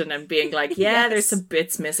edition and being like, there's some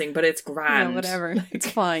bits missing, but it's grand. Yeah, whatever. It's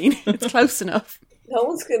fine. It's close enough. No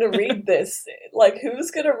one's going to read this. Like,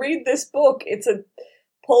 who's going to read this book? It's a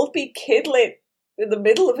pulpy kidlit in the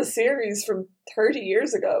middle of a series from 30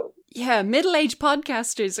 years ago. Yeah, middle-aged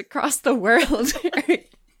podcasters across the world.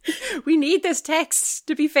 We need this text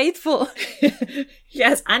to be faithful.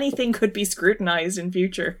 Yes, anything could be scrutinized in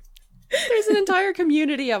future. There's an entire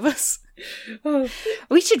community of us. Oh.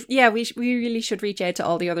 We really should reach out to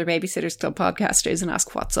all the other Babysitters Club podcasters and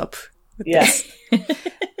ask what's up with Yes.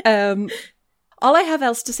 All I have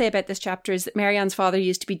else to say about this chapter is that Marianne's father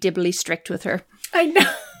used to be dibbly strict with her. I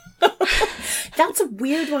know. That's a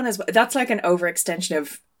weird one as well. That's like an overextension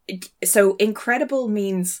of... So incredible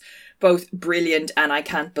means both brilliant and I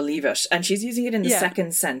can't believe it. And she's using it in the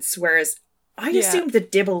second sense, whereas I assumed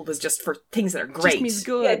that dibble was just for things that are great. Just means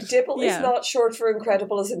good. Yeah, dibble is not short for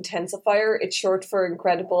incredible as intensifier. It's short for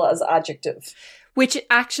incredible as adjective. Which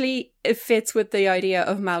actually fits with the idea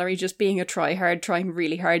of Mallory just being a try-hard, trying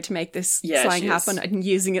really hard to make this slang happen and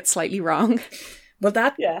using it slightly wrong. Well,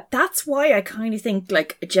 that's why I kind of think,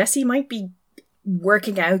 like, Jessie might be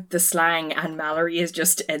working out the slang and Mallory is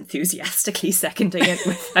just enthusiastically seconding it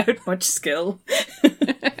without much skill.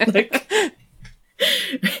 Like,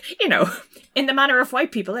 in the manner of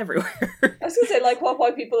white people everywhere. I was going to say, like what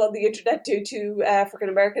white people on the internet do to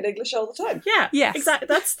African-American English all the time. Yeah, yes. Exactly.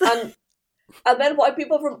 That's and then white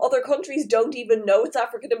people from other countries don't even know it's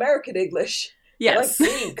African-American English. Yes. Like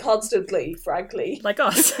me, constantly, frankly. Like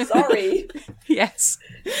us. Sorry. Yes.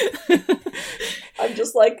 I'm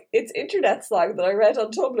just like, it's internet slang that I read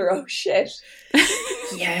on Tumblr. Oh, shit.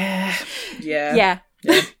 Yeah.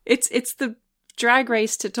 It's the Drag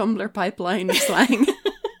Race to Tumblr pipeline slang.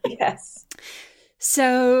 Yes.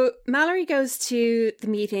 So Mallory goes to the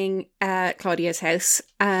meeting at Claudia's house,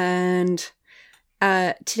 and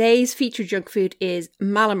today's featured junk food is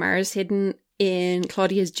Mallomars hidden in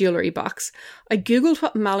Claudia's jewellery box. I googled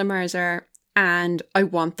what Mallomars are, and I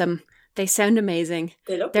want them. They sound amazing.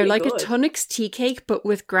 They're really like good. A Tunnocks tea cake, but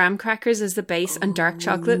with graham crackers as the base and dark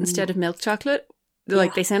chocolate instead of milk chocolate.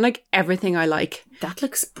 Like, they sound like everything I like. That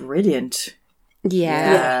looks brilliant.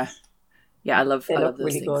 Yeah. Yeah, I love those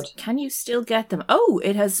really things. good. Can you still get them? Oh,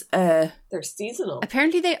 it has They're seasonal.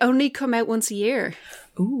 Apparently they only come out once a year.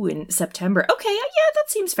 ooh, in September. Okay, yeah, that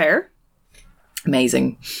seems fair.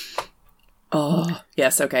 Amazing. Oh,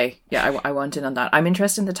 yes, okay. Yeah, I want in on that. I'm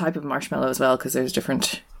interested in the type of marshmallow as well, because there's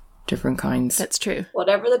different kinds. That's true.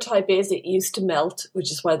 Whatever the type is, it used to melt,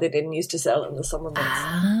 which is why they didn't used to sell it in the summer months.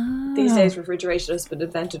 Ah. These days, refrigeration has been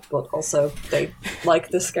invented, but also they like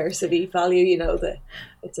the scarcity value. You know,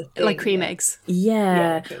 it's a thing. Like cream eggs.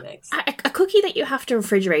 Yeah. Cream eggs. A cookie that you have to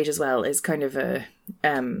refrigerate as well is kind of a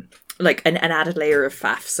like an added layer of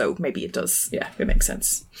faff, so maybe it does. Yeah, it makes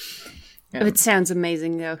sense. It sounds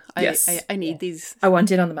amazing, though. Yes. I need these. I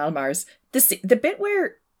want in on the Mallomars. The bit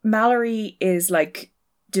where Mallory is like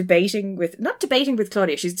not debating with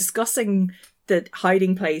Claudia, she's discussing the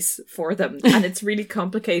hiding place for them, and it's really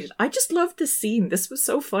complicated. I just loved this scene. This was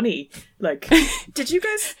so funny. Like, did you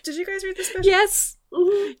guys read this bit? Yes.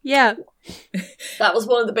 Mm-hmm. Yeah. That was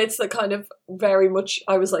one of the bits that kind of very much,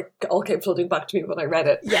 I was like, all came flooding back to me when I read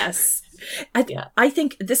it. Yes. I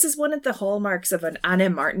think this is one of the hallmarks of an Anna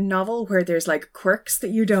Martin novel where there's like quirks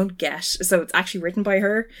that you don't get. So it's actually written by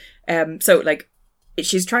her. So like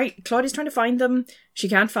Claudia's trying to find them. She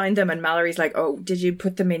can't find them. And Mallory's like, oh, did you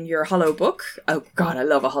put them in your hollow book? Oh God, I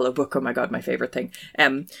love a hollow book. Oh my God, my favorite thing.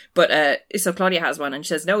 So Claudia has one and she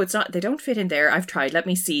says, no, it's not. They don't fit in there. I've tried. Let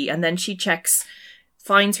me see. And then she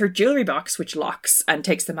finds her jewellery box, which locks, and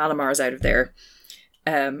takes the Mallomars out of there.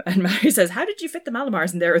 And Mallory says, how did you fit the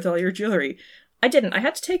Mallomars in there with all your jewellery? I didn't. I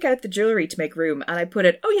had to take out the jewellery to make room, and I put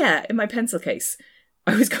it, in my pencil case.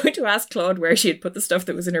 I was going to ask Claude where she had put the stuff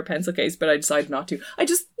that was in her pencil case, but I decided not to. I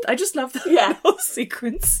just love that whole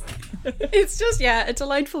sequence. It's just, a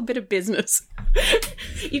delightful bit of business.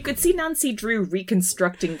 You could see Nancy Drew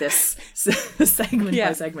reconstructing this segment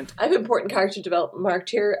by segment. I have important character development marked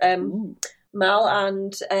here. Mal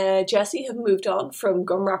and Jessie have moved on from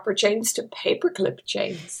gum wrapper chains to paperclip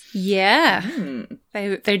chains. Yeah.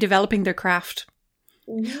 They're developing their craft.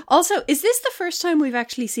 Mm-hmm. Also, is this the first time we've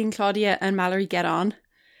actually seen Claudia and Mallory get on?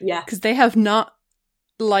 Yeah. Because they have not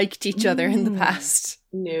liked each other in the past.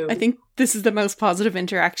 No. I think this is the most positive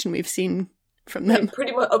interaction we've seen from them.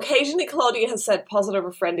 Pretty much. Occasionally Claudia has said positive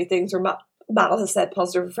or friendly things, or Mal has said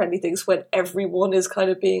positive or friendly things when everyone is kind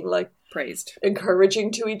of being like praised,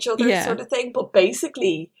 encouraging to each other sort of thing. But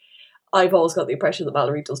basically, I've always got the impression that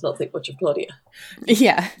Mallory does not think much of Claudia.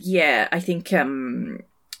 Yeah. Yeah, I think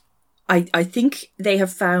I think they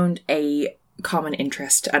have found a common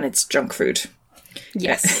interest, and it's junk food.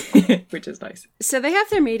 Yes. Which is nice. So they have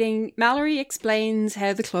their meeting. Mallory explains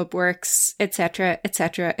how the club works, etc.,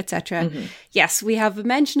 etc., etc. Yes, we have a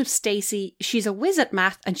mention of Stacey. She's a whiz at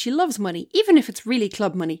math and she loves money, even if it's really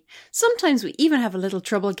club money. Sometimes we even have a little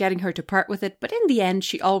trouble getting her to part with it, but in the end,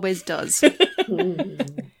 she always does.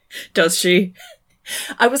 Does she?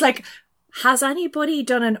 I was like, has anybody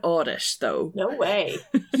done an audit, though? No way.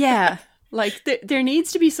 Yeah. Like, there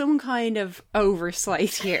needs to be some kind of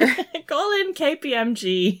oversight here. Call in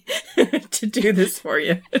KPMG to do this for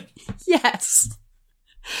you. Yes.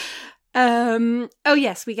 Oh,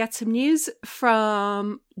 yes, we get some news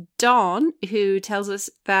from Dawn, who tells us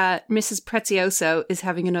that Mrs. Prezioso is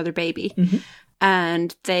having another baby.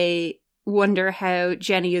 And they wonder how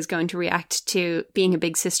Jenny is going to react to being a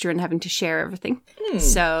big sister and having to share everything.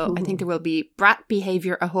 So I think there will be brat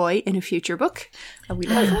behaviour ahoy in a future book. And we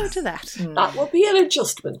look forward to that. That will be an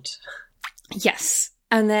adjustment. Yes.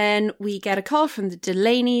 And then we get a call from the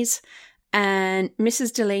Delaney's, and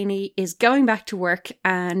Mrs. Delaney is going back to work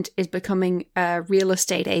and is becoming a real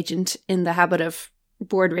estate agent in the habit of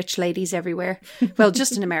bored rich ladies everywhere. Well,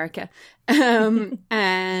 just in America.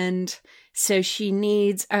 And so she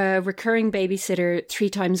needs a recurring babysitter 3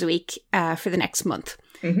 times a week for the next month.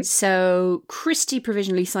 So Christy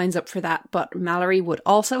provisionally signs up for that, but Mallory would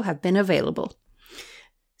also have been available.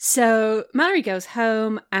 So Mallory goes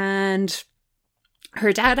home and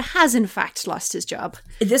her dad has in fact lost his job.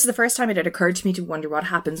 This is the first time it had occurred to me to wonder what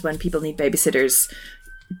happens when people need babysitters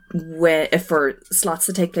for slots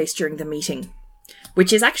to take place during the meeting.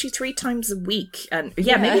 Which is actually 3 times a week. And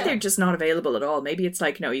maybe they're just not available at all. Maybe it's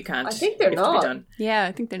like, no, you can't. I think they're not. Yeah,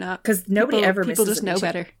 I think they're not. Because nobody ever misses people just know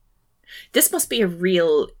better. This must be a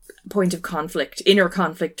real point of conflict, inner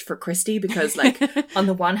conflict for Christy, because like on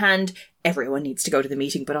the one hand, everyone needs to go to the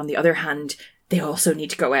meeting, but on the other hand, they also need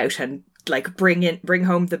to go out and like bring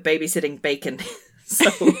home the babysitting bacon. So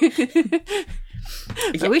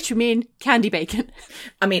by which you mean candy bacon.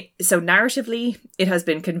 I mean, so narratively, it has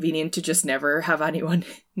been convenient to just never have anyone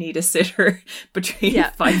need a sitter between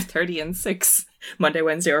 5:30 and 6, Monday,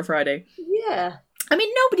 Wednesday or Friday. Yeah. I mean,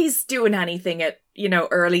 nobody's doing anything at,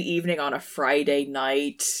 early evening on a Friday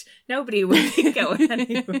night. Nobody would be going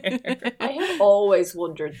anywhere. I have always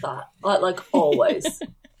wondered that. Like, always.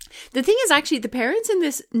 The thing is, actually, the parents in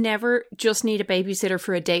this never just need a babysitter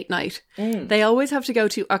for a date night. They always have to go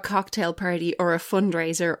to a cocktail party or a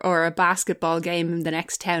fundraiser or a basketball game in the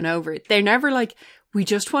next town over. They're never like, we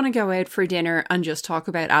just want to go out for dinner and just talk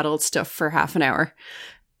about adult stuff for half an hour.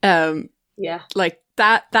 Yeah. Like,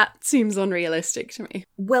 that seems unrealistic to me.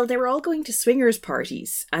 Well, they were all going to swingers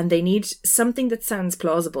parties and they need something that sounds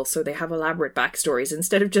plausible, so they have elaborate backstories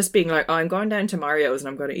instead of just being like, oh, I'm going down to Mario's and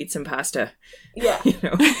I'm going to eat some pasta. Yeah.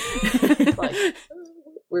 Like,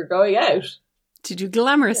 we're going out to do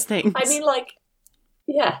glamorous things. I mean, like,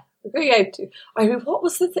 yeah, we're going out to. I mean, what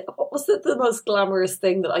was the most glamorous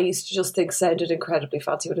thing that I used to just think sounded incredibly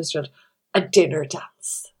fancy when it was just a dinner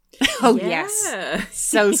dance? Oh, yes.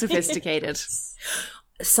 So sophisticated.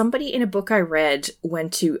 Somebody in a book I read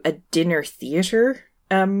went to a dinner theatre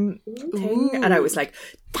thing, and I was like,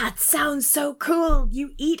 that sounds so cool.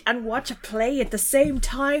 You eat and watch a play at the same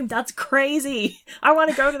time. That's crazy. I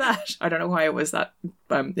want to go to that. I don't know why I was that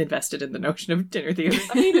invested in the notion of dinner theatre.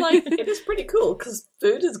 I mean, like, it is pretty cool because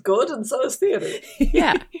food is good and so is theatre.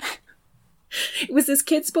 Yeah. It was this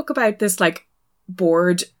kid's book about this, like,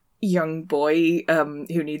 bored young boy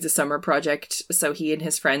who needs a summer project, so he and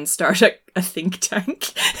his friends start a think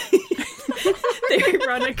tank. They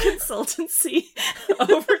run a consultancy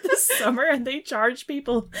over the summer and they charge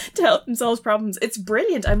people to help them solve problems. It's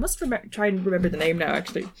brilliant. I must try and remember the name now,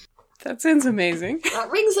 actually. That sounds amazing. That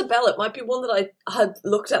rings a bell. It might be one that I had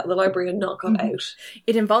looked at in the library and not got out.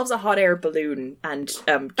 It involves a hot air balloon and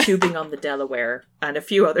tubing on the Delaware and a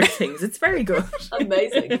few other things. It's very good.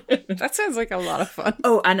 Amazing. That sounds like a lot of fun.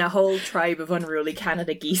 Oh, and a whole tribe of unruly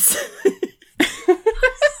Canada geese.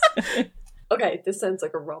 Okay, this sounds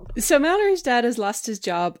like a romp. So Mallory's dad has lost his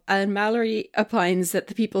job and Mallory opines that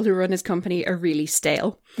the people who run his company are really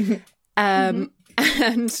stale.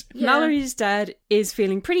 And Mallory's dad is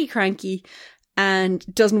feeling pretty cranky and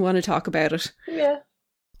doesn't want to talk about it. Yeah.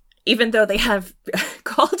 Even though they have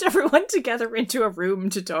called everyone together into a room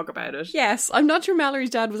to talk about it. Yes, I'm not sure Mallory's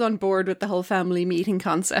dad was on board with the whole family meeting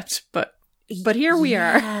concept, but here we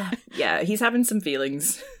are. Yeah, he's having some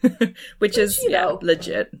feelings, which is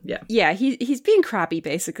legit. Yeah, he's being crabby,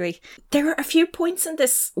 basically. There are a few points in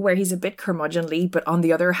this where he's a bit curmudgeonly, but on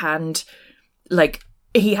the other hand, like,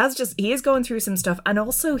 he is going through some stuff, and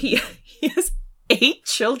also he has 8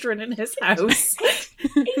 children in his house.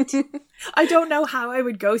 8. I don't know how I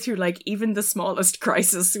would go through, like, even the smallest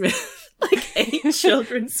crisis with, like, 8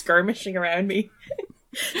 children skirmishing around me.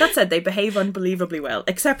 That said, they behave unbelievably well,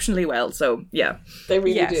 exceptionally well, so, yeah. They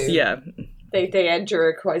really do. Yeah. They enter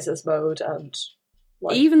a crisis mode, and...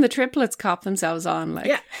 like, even the triplets cop themselves on, like...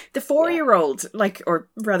 Yeah, the 4-year-old, like, or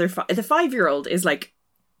rather, the 5-year-old is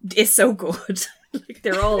so good. Like,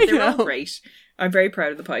 they're all great. I'm very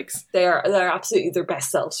proud of the Pikes. They're absolutely their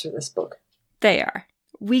best selves for this book. They are.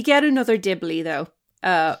 We get another Dibley though,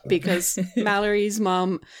 because Mallory's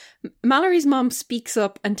mom speaks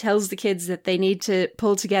up and tells the kids that they need to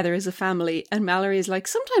pull together as a family, and Mallory is like,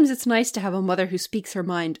 sometimes it's nice to have a mother who speaks her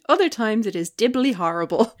mind, other times it is Dibley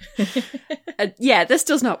horrible. Yeah, this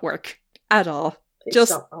does not work at all. Please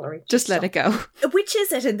stop, Mallory. Just let it go. Which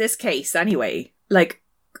is it in this case anyway? Like,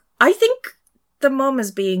 I think the mum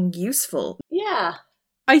is being useful. Yeah.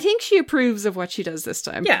 I think she approves of what she does this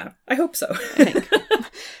time. Yeah, I hope so. I think.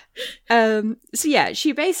 So yeah,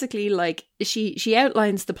 she basically, like, she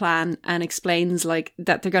outlines the plan and explains, like,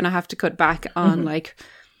 that they're going to have to cut back on like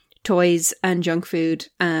toys and junk food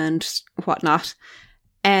and whatnot.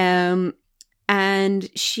 And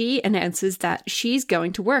she announces that she's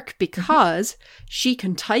going to work because she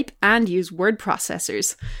can type and use word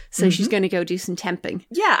processors. So she's going to go do some temping.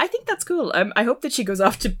 Yeah, I think that's cool. I hope that she goes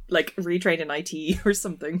off to, like, retrain in IT or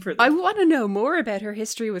something for that. I want to know more about her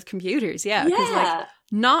history with computers. Yeah, because, like,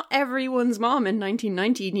 not everyone's mom in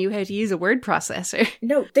 1990 knew how to use a word processor.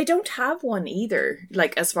 No, they don't have one either.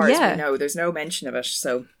 Like, as far as we know, there's no mention of it.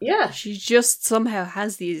 So yeah, she just somehow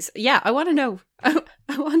has these. Yeah, I want to know.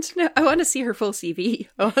 I want to know. I want to see her full CV.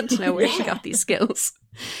 I want to know where she got these skills.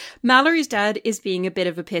 Mallory's dad is being a bit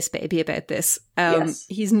of a piss baby about this. Yes.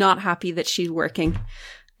 He's not happy that she's working.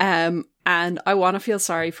 And I want to feel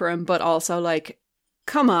sorry for him, but also like,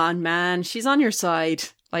 come on, man, she's on your side.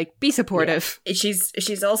 Like, be supportive. Yeah.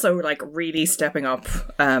 She's also like really stepping up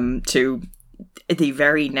to the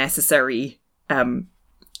very necessary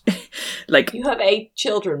like, you have 8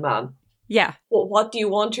 children, man. Yeah. Well, what do you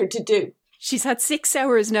want her to do? She's had 6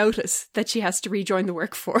 hours notice that she has to rejoin the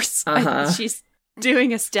workforce. She's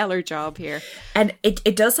doing a stellar job here. And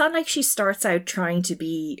it does sound like she starts out trying to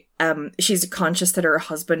be, she's conscious that her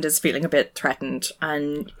husband is feeling a bit threatened,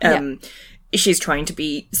 and she's trying to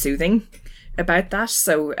be soothing about that.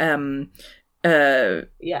 So,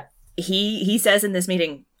 he says in this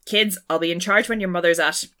meeting, "Kids, I'll be in charge when your mother's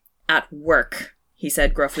at work," he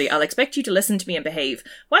said gruffly. "I'll expect you to listen to me and behave."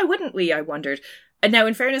 Why wouldn't we, I wondered. And now,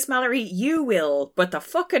 in fairness, Mallory, you will, but the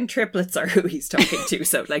fucking triplets are who he's talking to,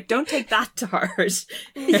 so, like, don't take that to heart.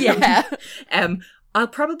 Yeah. I'll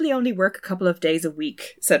probably only work a couple of days a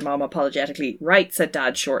week, said Mom apologetically. Right, said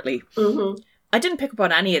Dad shortly. Mm-hmm. I didn't pick up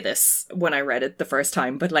on any of this when I read it the first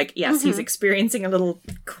time, but, like, yes, he's experiencing a little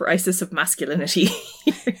crisis of masculinity.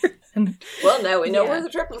 Well, now we know where the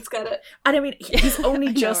triplets get it. And I mean, he's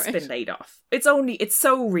only just been laid off. It's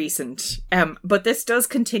so recent. But this does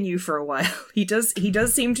continue for a while. He does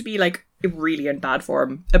seem to be like really in bad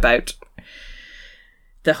form about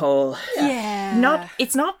the whole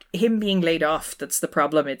it's not him being laid off that's the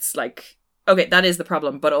problem. It's like, okay, that is the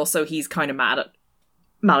problem, but also he's kind of mad at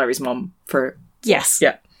Mallory's mum for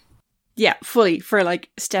Yeah, fully, for like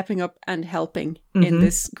stepping up and helping in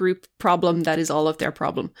this group problem that is all of their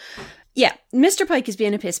problem. Yeah, Mr. Pike is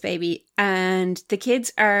being a piss baby, and the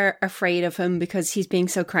kids are afraid of him because he's being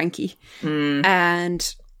so cranky.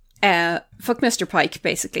 And fuck Mr. Pike,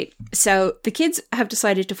 basically. So the kids have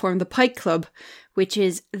decided to form the Pike Club, which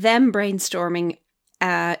is them brainstorming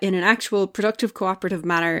in an actual productive cooperative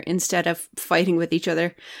manner instead of fighting with each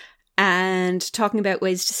other, and talking about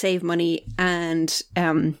ways to save money and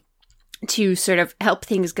to sort of help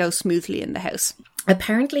things go smoothly in the house.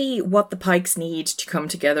 Apparently what the Pikes need to come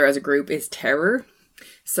together as a group is terror.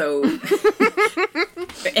 So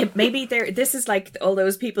maybe this is like all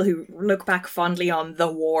those people who look back fondly on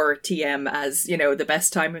the war TM as, you know, the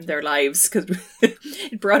best time in their lives because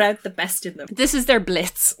it brought out the best in them. This is their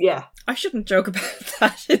blitz. Yeah. I shouldn't joke about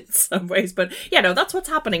that in some ways, but yeah, no, that's what's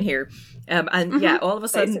happening here. Yeah, all of a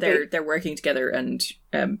sudden they're working together and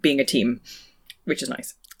being a team, which is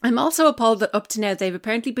nice. I'm also appalled that up to now they've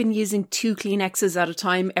apparently been using 2 Kleenexes at a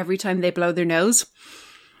time every time they blow their nose.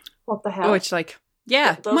 What the hell? Which, like,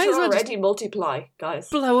 yeah, those might are as well already multiply, guys.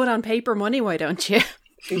 Blow it on paper money, why don't you?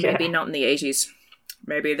 Maybe not in the 80s.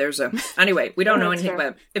 Maybe there's a... Anyway, we don't know anything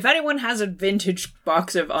about it. If anyone has a vintage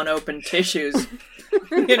box of unopened tissues,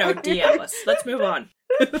 you know, DM us. Let's move on.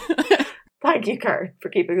 Thank you, Karen, for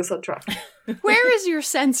keeping us on track. Where is your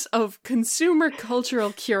sense of consumer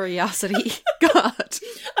cultural curiosity? God.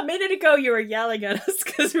 A minute ago you were yelling at us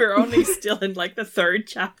because we were only still in like the 3rd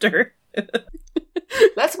chapter.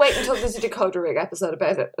 Let's wait until there's a Decoder Ring episode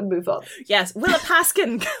about it and move on. Yes, Willa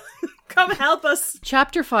Paskin, come help us.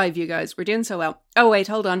 Chapter 5, you guys. We're doing so well. Oh, wait,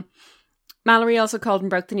 hold on. Mallory also called and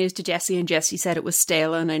broke the news to Jessie, and Jessie said it was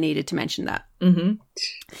stale, and I needed to mention that.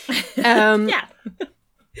 Yeah.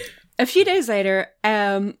 A few days later,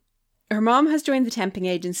 her mom has joined the temping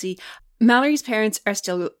agency. Mallory's parents are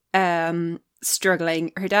still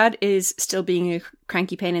struggling. Her dad is still being a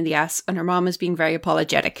cranky pain in the ass, and her mom is being very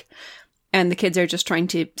apologetic. And the kids are just trying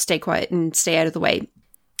to stay quiet and stay out of the way.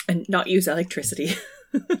 And not use electricity.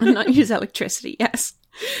 Yes.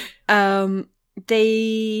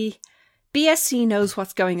 BSC knows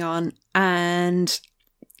what's going on, and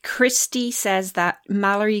Christy says that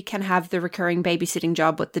Mallory can have the recurring babysitting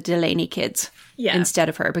job with the Delaney kids instead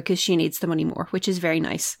of her because she needs the money more, which is very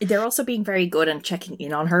nice. They're also being very good and checking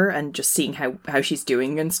in on her and just seeing how she's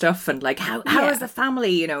doing and stuff, and like how is the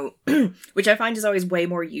family, you know, which I find is always way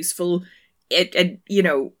more useful. You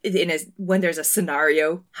know, when there's a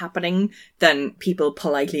scenario happening than people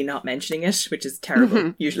politely not mentioning it, which is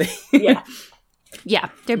terrible usually. Yeah,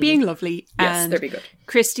 they're being lovely. Yes, and they're being good.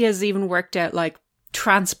 Christy has even worked out like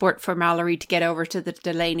transport for Mallory to get over to the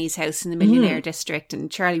Delaney's house in the Millionaire District,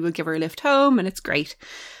 and Charlie will give her a lift home, and it's great.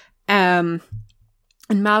 And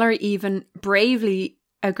Mallory even bravely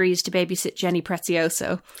agrees to babysit Jenny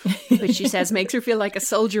Prezioso, which she says makes her feel like a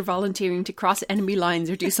soldier volunteering to cross enemy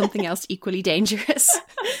lines or do something else equally dangerous.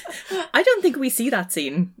 I don't think we see that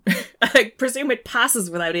scene. I presume it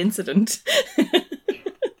passes without incident.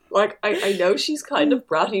 Like, I know she's kind of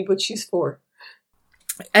bratty, but she's 4.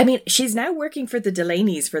 I mean, she's now working for the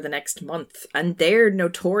Delaneys for the next month, and they're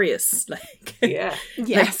notorious. Like, yeah,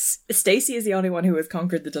 yes. Like, Stacey is the only one who has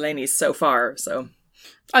conquered the Delaneys so far. So,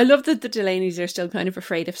 I love that the Delaney's are still kind of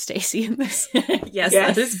afraid of Stacey in this. Yes,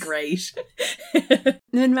 that is great. And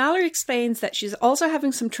then Mallory explains that she's also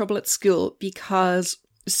having some trouble at school because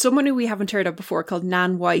someone who we haven't heard of before called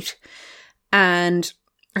Nan White and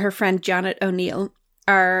her friend Janet O'Neill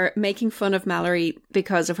are making fun of Mallory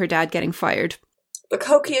because of her dad getting fired. The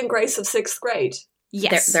Cokie and Grace of 6th grade.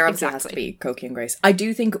 Yes, there obviously has to be Cokie and Grace. I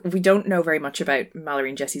do think we don't know very much about Mallory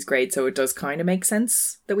and Jessie's grade, so it does kind of make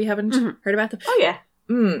sense that we haven't heard about them. Oh, yeah.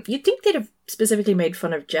 You'd think they'd have specifically made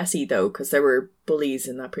fun of Jessie, though, because there were bullies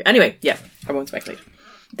in that Anyway, yeah, I won't speculate.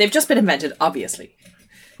 They've just been invented, obviously.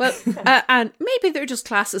 Well, and maybe they're just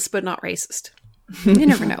classist, but not racist. You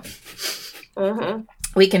never know.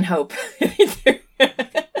 We can hope.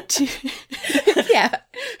 Yeah.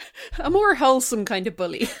 A more wholesome kind of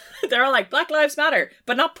bully. They're all like, Black Lives Matter,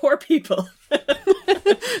 but not poor people.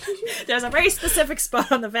 There's a very specific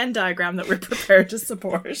spot on the Venn diagram that we're prepared to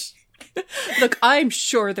support. Look, I'm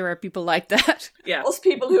sure there are people like that. Yeah. Most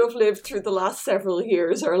people who have lived through the last several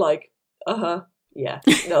years are like, yeah.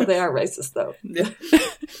 No, they are racist, though.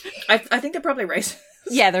 I think they're probably racist.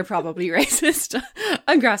 Yeah, they're probably racist.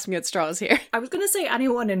 I'm grasping at straws here. I was going to say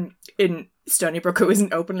anyone in Stony Brook who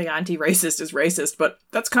isn't openly anti-racist is racist, but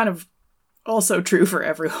that's kind of also true for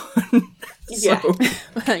everyone. Yeah.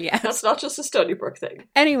 Well, yeah. That's not just a Stony Brook thing.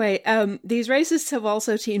 Anyway, these racists have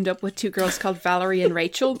also teamed up with two girls called Valerie and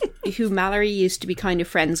Rachel, who Mallory used to be kind of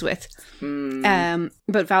friends with.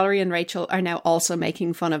 But Valerie and Rachel are now also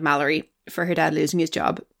making fun of Mallory for her dad losing his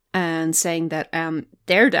job and saying that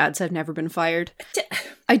their dads have never been fired.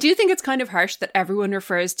 I do think it's kind of harsh that everyone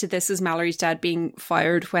refers to this as Mallory's dad being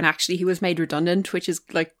fired when actually he was made redundant, which is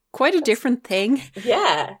like quite a different thing.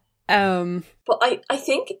 Yeah. But I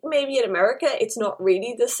think maybe in America it's not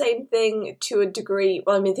really the same thing to a degree.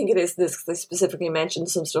 Well, I mean, I think it is this because they specifically mentioned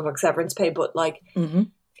some stuff like severance pay, but like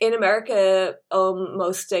in America,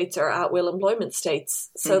 most states are at-will employment states,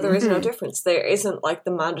 so there is no difference. There isn't like the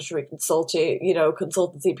mandatory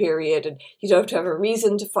consultancy period, and you don't have to have a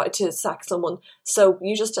reason to sack someone. So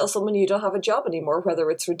you just tell someone you don't have a job anymore, whether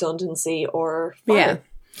it's redundancy or fire.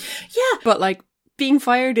 Yeah. But like being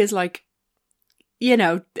fired is like, you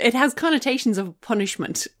know, it has connotations of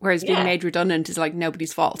punishment, whereas being made redundant is like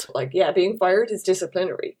nobody's fault. Like, yeah, being fired is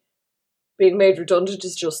disciplinary. Being made redundant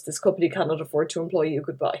is just this company cannot afford to employ you,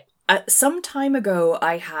 goodbye. Some time ago,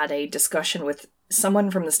 I had a discussion with someone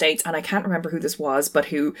from the States, and I can't remember who this was, but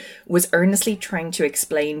who was earnestly trying to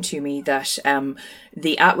explain to me that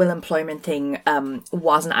the at-will employment thing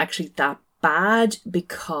wasn't actually that bad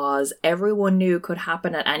because everyone knew it could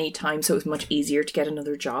happen at any time, so it was much easier to get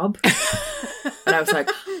another job. And I was like,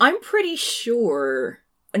 I'm pretty sure.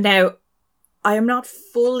 Now, I am not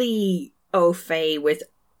fully au fait with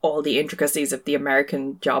all the intricacies of the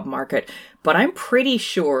American job market, but I'm pretty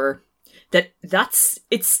sure that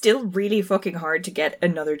it's still really fucking hard to get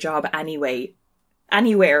another job anyway.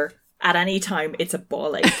 Anywhere, at any time, it's a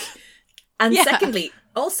ball ache. And secondly,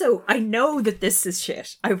 also, I know that this is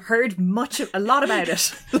shit. I've heard a lot about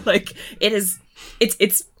it. Like, it's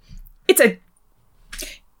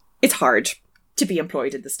hard to be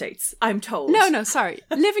employed in the States, I'm told. No, sorry.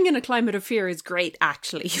 Living in a climate of fear is great,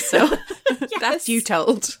 actually. So that's you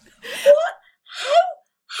told. What?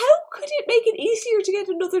 How could it make it easier to get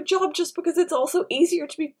another job just because it's also easier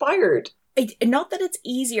to be fired? Not that it's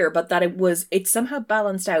easier, but that it's somehow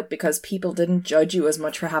balanced out because people didn't judge you as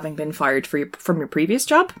much for having been fired from your previous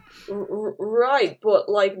job. Right, but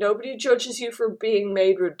like nobody judges you for being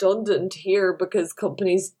made redundant here because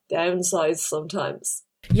companies downsize sometimes.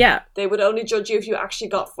 Yeah. They would only judge you if you actually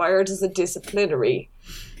got fired as a disciplinary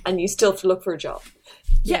and you still have to look for a job.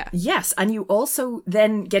 Yeah. Yes, and you also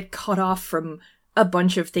then get cut off from a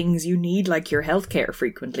bunch of things you need, like your healthcare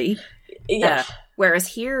frequently. Yeah. Whereas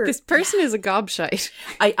here... This person is a gobshite.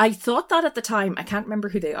 I thought that at the time. I can't remember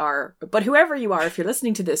who they are. But whoever you are, if you're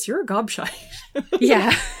listening to this, you're a gobshite.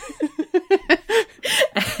 Yeah.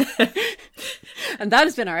 And that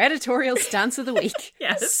has been our editorial stance of the week.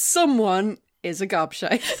 Yes. Someone is a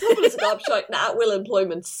gobshite. Someone is a gobshite and at-will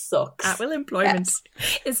employment sucks. At-will employment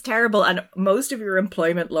is terrible, and most of your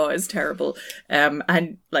employment law is terrible.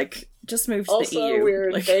 And, like, just move to the EU. Also, we're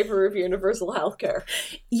in favour of universal healthcare.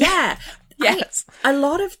 Yeah. Yes. A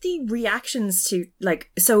lot of the reactions to,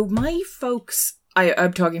 like, so my folks,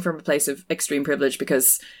 I'm talking from a place of extreme privilege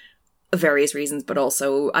because of various reasons, but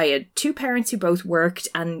also I had two parents who both worked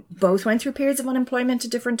and both went through periods of unemployment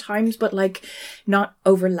at different times, but like not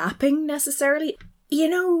overlapping necessarily. You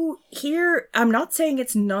know, here, I'm not saying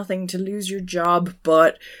it's nothing to lose your job,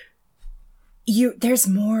 but there's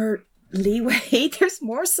more leeway. There's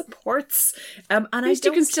more supports. And At least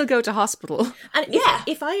you can still go to hospital. And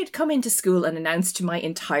if I had come into school and announced to my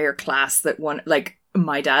entire class that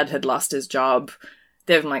my dad had lost his job,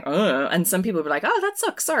 they'd be like, oh, and some people would be like, oh, that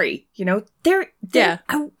sucks, sorry. There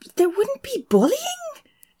wouldn't be bullying?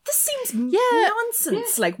 This seems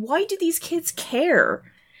nonsense. Yeah. Like, why do these kids care?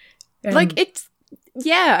 I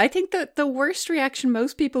think that the worst reaction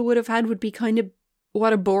most people would have had would be kind of,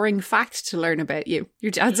 what a boring fact to learn about you.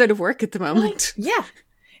 Your dad's out of work at the moment. Yeah.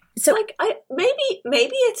 So, maybe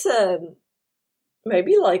it's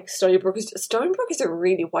maybe Stony Brook is a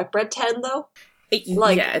really white bread town, though.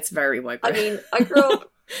 It's very white bread. I mean, I grew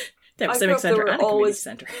up. They have a civic centre and a community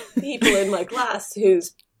centre. People in my class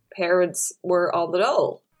whose parents were on the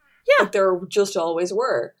dole. Yeah, there just always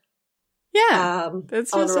were. Yeah,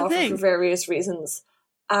 that's on just or a off thing for various reasons,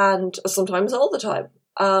 and sometimes all the time.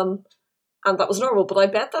 And that was normal, but I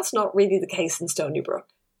bet that's not really the case in Stony Brook.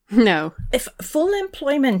 No, if full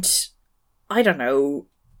employment, I don't know,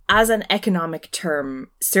 as an economic term,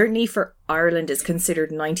 certainly for Ireland, is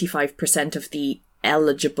considered 95% of the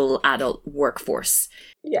eligible adult workforce.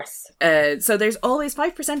 Yes. So there's always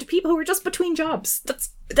 5% of people who are just between jobs.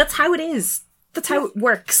 That's how it is. That's how it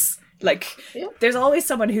works. There's always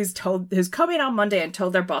someone who's come in on Monday and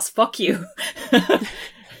told their boss, fuck you.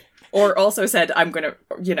 Or also said, I'm going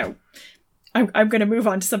to move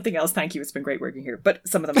on to something else. Thank you. It's been great working here. But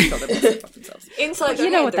some of them have told their bosses to fuck themselves. Inside you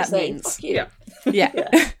know what that saying, means. Fuck you. Yeah.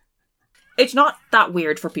 It's not that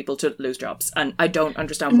weird for people to lose jobs, and I don't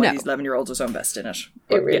understand why these 11-year-olds are so invested in it.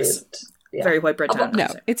 But it really isn't. Yeah. Very white bread town. No,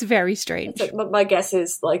 it's very strange. My guess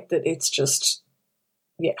is that it's just,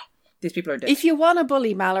 these people are dead. If you want to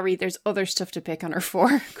bully Mallory, there's other stuff to pick on her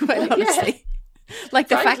for, quite honestly. Like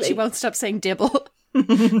the fact she won't stop saying dibble.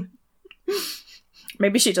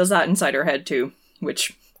 Maybe she does that inside her head too,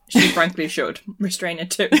 which she frankly should restrain it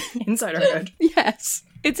to inside her head. Yes,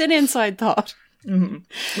 it's an inside thought.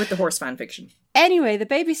 Mm-hmm. With the horse fan fiction. Anyway, the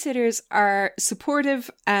babysitters are supportive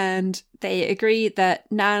and they agree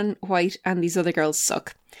that Nan, White and these other girls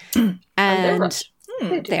suck. And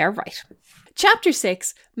they're right. Chapter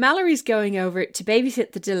 6, Mallory's going over to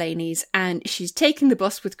babysit the Delaney's and she's taking the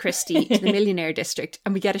bus with Christy to the Millionaire District,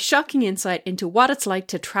 and we get a shocking insight into what it's like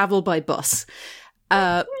to travel by bus.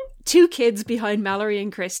 Two kids behind Mallory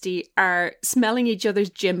and Christy are smelling each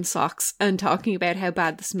other's gym socks and talking about how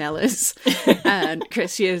bad the smell is. And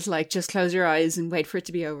Christy is like, just close your eyes and wait for it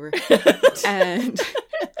to be over. And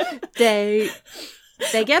they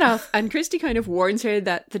get off and Christy kind of warns her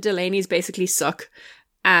that the Delaney's basically suck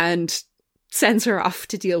and sends her off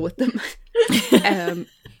to deal with them.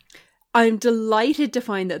 I'm delighted to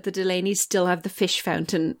find that the Delaney's still have the fish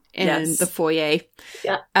fountain in the foyer.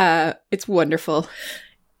 Yeah. It's wonderful.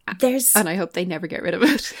 And I hope they never get rid of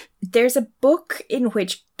it. There's a book in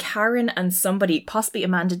which Karen and somebody, possibly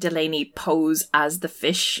Amanda Delaney, pose as the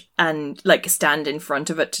fish and stand in front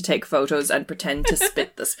of it to take photos and pretend to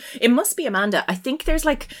spit this. It must be Amanda. I think there's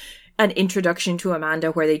an introduction to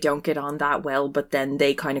Amanda where they don't get on that well, but then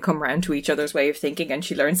they kind of come around to each other's way of thinking, and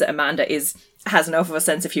she learns that Amanda has enough of a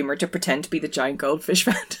sense of humour to pretend to be the giant goldfish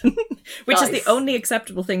fountain, which is the only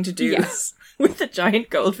acceptable thing to do with the giant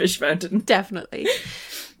goldfish fountain. Definitely.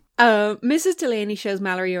 Mrs. Delaney shows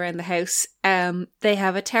Mallory around the house. They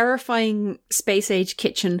have a terrifying space-age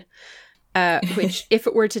kitchen, which, if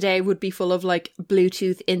it were today, would be full of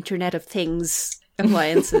Bluetooth Internet of Things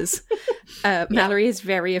appliances. Mallory is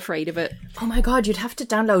very afraid of it. Oh my god, you'd have to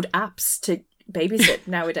download apps to babysit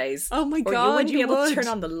nowadays. Oh my god, or you wouldn't be able to turn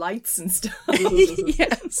on the lights and stuff.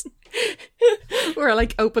 Yes. Or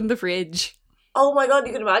open the fridge. Oh my god,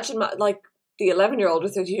 you can imagine the 11-year-old or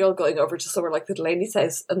 13-year-old going over to somewhere like the Delaney's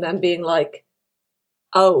house and then being like,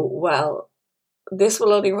 oh, well, this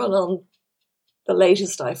will only run on the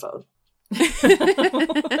latest iPhone.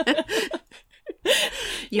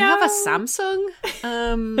 You have a Samsung?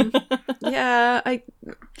 Yeah, I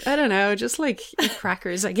don't know, just eat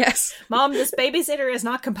crackers, I guess. Mom, this babysitter is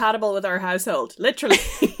not compatible with our household. Literally.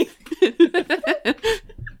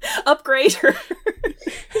 Upgrade her.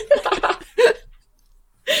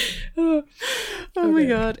 Oh my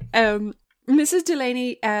god. Mrs.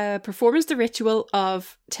 Delaney performs the ritual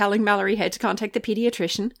of telling Mallory how to contact the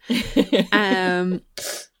pediatrician.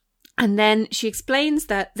 And then she explains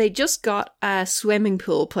that they just got a swimming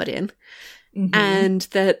pool put in, and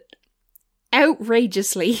that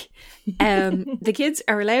outrageously, the kids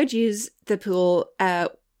are allowed to use the pool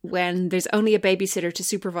when there's only a babysitter to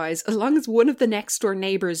supervise, as long as one of the next door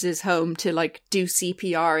neighbours is home to do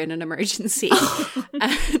CPR in an emergency.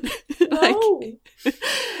 And, No.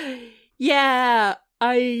 yeah,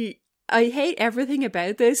 I hate everything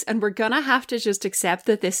about this, and we're gonna have to just accept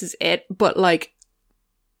that this is it, but like,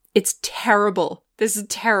 it's terrible. This is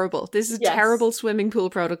terrible. This is terrible swimming pool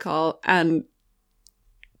protocol, and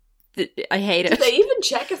I hate it. Did they even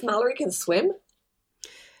check if Mallory can swim?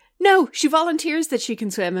 No, she volunteers that she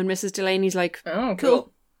can swim, and Mrs. Delaney's like, oh,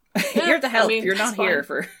 cool. You're the help. You're not fine. here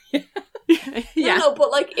for... yeah. No,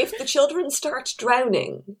 but like, if the children start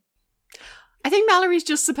drowning... I think Mallory's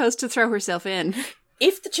just supposed to throw herself in.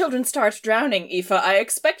 If the children start drowning, Aoife, I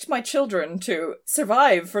expect my children to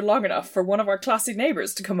survive for long enough for one of our classy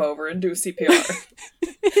neighbours to come over and do CPR.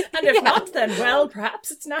 And if not, then, well,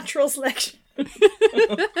 perhaps it's natural selection.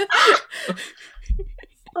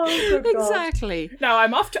 Oh, good God. Exactly. Now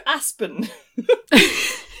I'm off to Aspen.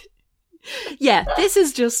 Yeah, this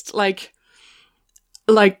is just like,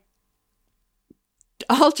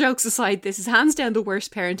 all jokes aside, this is hands down the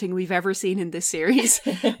worst parenting we've ever seen in this series.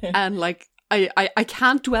 And like, I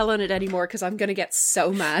can't dwell on it anymore because I'm going to get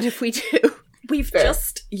so mad if we do.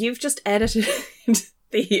 You've just edited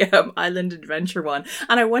the Island Adventure one,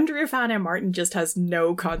 and I wonder if Anna Martin just has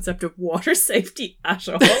no concept of water safety at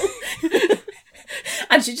all.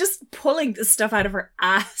 And she's just pulling this stuff out of her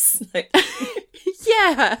ass. Like,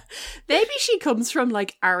 yeah, maybe she comes from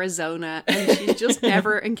like Arizona and she's just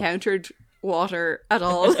never encountered water at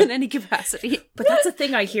all in any capacity. But that's a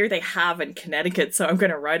thing I hear they have in Connecticut, so I'm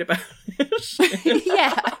going to write about it.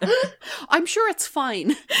 Yeah, I'm sure it's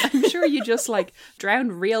fine. I'm sure you just like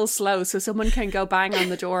drown real slow so someone can go bang on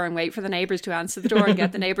the door and wait for the neighbours to answer the door and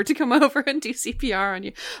get the neighbour to come over and do CPR on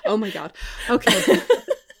you. Oh my God. Okay.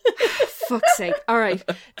 Fuck's sake. All right.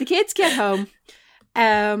 The kids get home,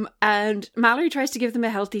 and Mallory tries to give them a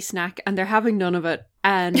healthy snack, and they're having none of it.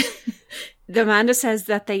 And Amanda says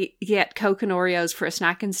that they get Coke and Oreos for a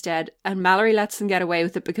snack instead, and Mallory lets them get away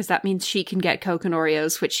with it because that means she can get Coke and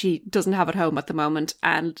Oreos, which she doesn't have at home at the moment.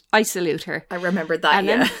 And I salute her. I remembered that. And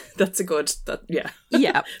then, that's a good.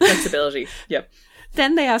 Yeah. Flexibility. Yep.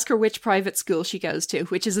 Then they ask her which private school she goes to,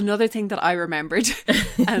 which is another thing that I remembered.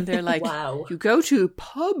 And they're like, wow, you go to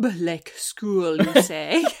public school, you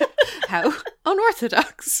say? How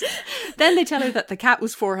unorthodox. Then they tell her that the cat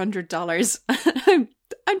was $400.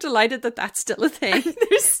 I'm delighted that that's still a thing.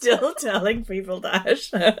 They're still telling people that.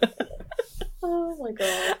 Oh my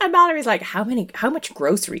God. And Mallory's like, how much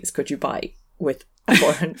groceries could you buy with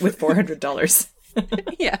 $400?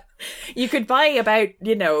 Yeah. You could buy about,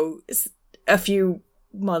 a few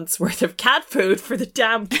months worth of cat food for the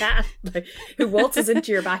damn cat who waltzes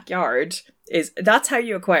into your backyard. That's how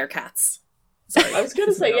you acquire cats. Sorry, I was going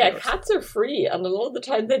to say, cats are free, and a lot of the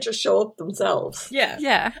time they just show up themselves.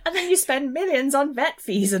 Yeah. And then you spend millions on vet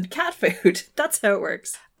fees and cat food. That's how it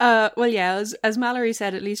works. Well, yeah, as Mallory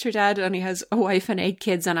said, at least her dad only has a wife and 8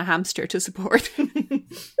 kids and a hamster to support.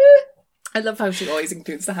 I love how she always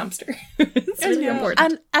includes the hamster. It's really important.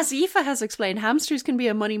 And as Aoife has explained, hamsters can be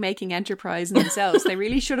a money-making enterprise in themselves. They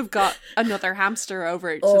really should have got another hamster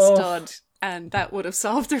over to stud, and that would have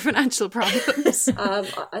solved their financial problems.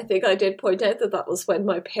 I think I did point out that was when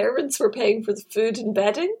my parents were paying for the food and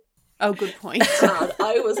bedding. Oh, good point. And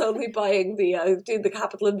I was only buying doing the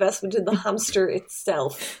capital investment in the hamster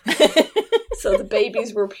itself. So the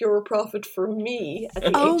babies were pure profit for me at the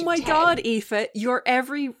age of 10. Oh my God, Aoife, you're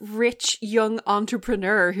every rich young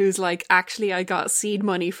entrepreneur who's like, actually, I got seed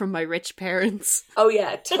money from my rich parents. Oh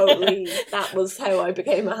yeah, totally. That was how I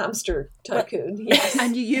became a hamster tycoon. Yes.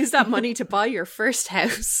 And you used that money to buy your first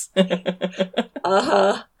house.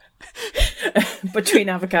 Uh-huh. Between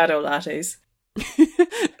avocado lattes.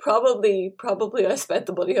 Probably I spent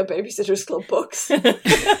the money on Babysitter's Club books.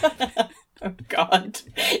 Oh God,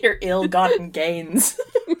 your ill-gotten gains.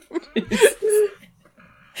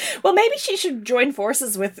 Well, maybe she should join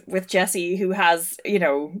forces with Jessie, who has,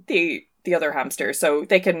 the other hamster, so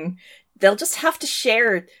they'll just have to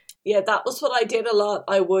share. Yeah, that was what I did a lot.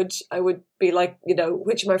 I would be like,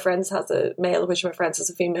 which of my friends has a male, which of my friends has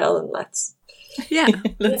a female, and let's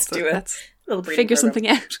do it. Figure something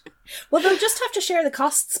out. Well, they'll just have to share the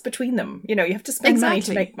costs between them. You have to spend money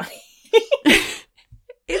to make money.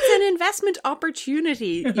 It's an investment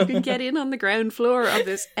opportunity. You can get in on the ground floor of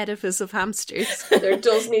this edifice of hamsters. There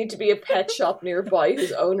does need to be a pet shop nearby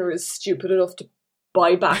whose owner is stupid enough to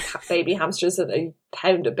buy back baby hamsters at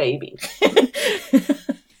 £1 a baby.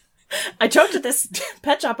 I talked to this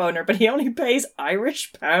pet shop owner, but he only pays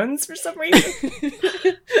Irish pounds for some reason.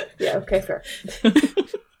 Yeah, okay, fair.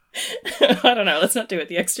 I don't know. Let's not do it.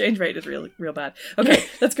 The exchange rate is real bad. Okay,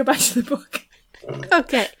 let's go back to the book.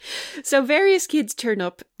 Okay, so various kids turn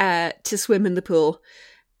up to swim in the pool,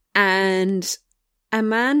 and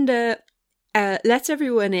Amanda lets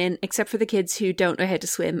everyone in except for the kids who don't know how to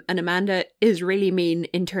swim, and Amanda is really mean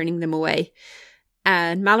in turning them away.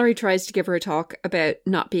 And Mallory tries to give her a talk about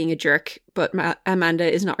not being a jerk, but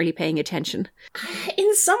Amanda is not really paying attention.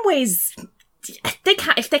 In some ways,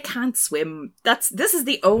 if they can't swim, this is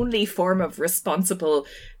the only form of responsible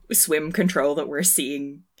swim control that we're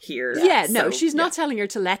seeing here. Yeah, no, she's not telling her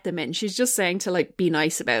to let them in. She's just saying to like be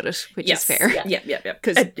nice about it, which is fair. Yeah.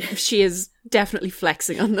 Because she is definitely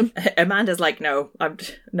flexing on them. Amanda's like, no,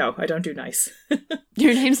 I don't do nice.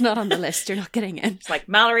 Your name's not on the list. You're not getting in. It's like,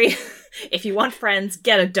 Mallory, if you want friends,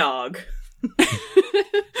 get a dog.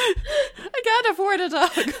 I can't afford a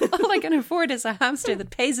dog. All I can afford is a hamster that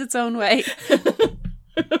pays its own way.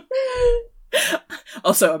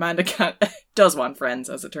 Also, Amanda does want friends,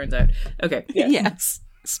 as it turns out. Okay. Yes.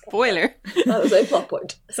 Spoiler. That was a plot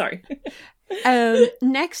point. Sorry.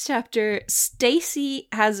 Next chapter, Stacey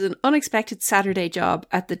has an unexpected Saturday job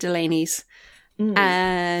at the Delaney's.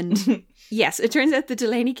 And yes, it turns out the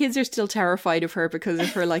Delaney kids are still terrified of her because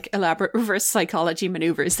of her like elaborate reverse psychology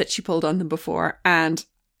maneuvers that she pulled on them before. And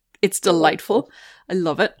it's delightful. I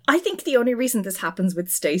love it. I think the only reason this happens with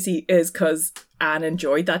Stacey is because Anne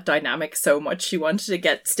enjoyed that dynamic so much. She wanted to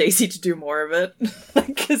get Stacey to do more of it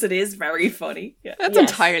because it is very funny. Yeah. That's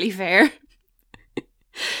entirely fair.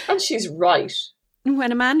 And she's right.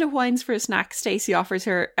 When Amanda whines for a snack, Stacey offers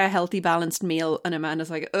her a healthy, balanced meal, and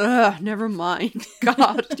Amanda's like, ugh, never mind.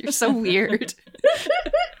 God, you're so weird.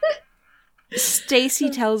 Stacey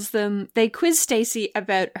tells them, they quiz Stacey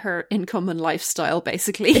about her income and lifestyle,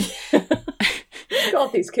 basically.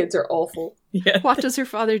 God, these kids are awful. Yeah. What does her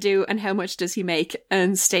father do and how much does he make?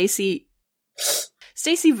 And Stacey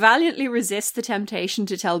valiantly resists the temptation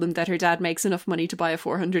to tell them that her dad makes enough money to buy a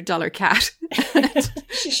 $400 cat.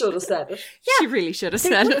 She should have said it. Yeah, she really should have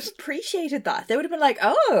said They would it. have appreciated that. They would have been like,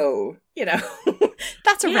 oh,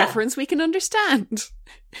 That's a reference we can understand.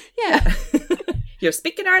 Yeah. You're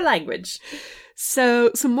speaking our language.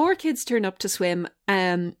 So some more kids turn up to swim,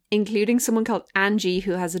 including someone called Angie,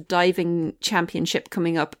 who has a diving championship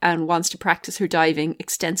coming up and wants to practice her diving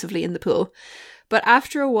extensively in the pool. But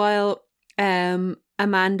after a while,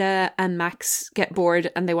 Amanda and Max get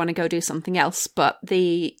bored and they want to go do something else. But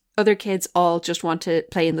the other kids all just want to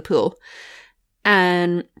play in the pool.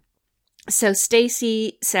 And so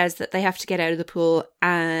Stacey says that they have to get out of the pool,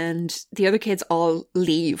 and the other kids all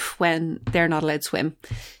leave when they're not allowed to swim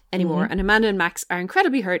anymore. And Amanda and Max are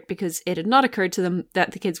incredibly hurt because it had not occurred to them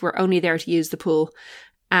that the kids were only there to use the pool,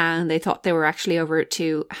 and they thought they were actually over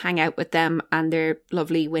to hang out with them and their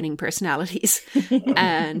lovely winning personalities.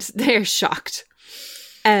 And they're shocked.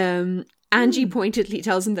 Angie pointedly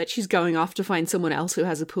tells them that she's going off to find someone else who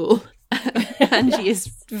has a pool. Angie is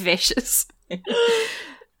vicious.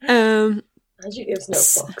 Angie gives no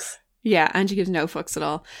fucks. Yeah, Angie gives no fucks at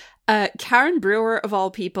all. Karen Brewer, of all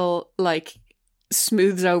people, like,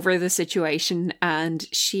 smooths over the situation, and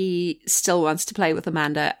she still wants to play with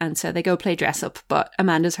Amanda, and so they go play dress up, but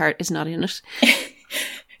Amanda's heart is not in it.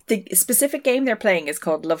 The specific game they're playing is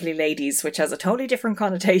called Lovely Ladies, which has a totally different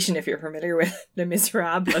connotation if you're familiar with Les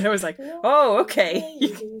Miserables. And I was like, oh, okay.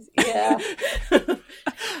 Yeah.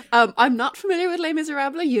 I'm not familiar with Les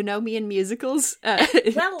Miserables. You know me in musicals.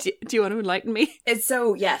 Well, do you want to enlighten me?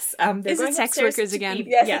 So, yes. Is it sex workers again?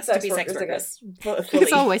 Yes, to be sex workers.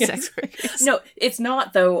 It's always sex workers. No, it's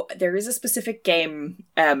not, though. There is a specific game.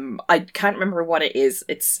 I can't remember what it is.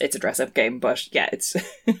 It's a dress-up game, but yeah, it's...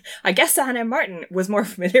 I guess Anna Martin was more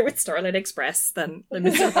familiar with Starlight Express than Les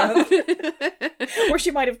Miserables. Or she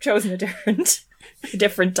might have chosen a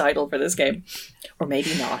different title for this game. Or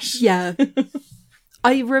maybe not. Yeah.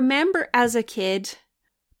 I remember as a kid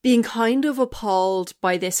being kind of appalled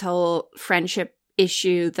by this whole friendship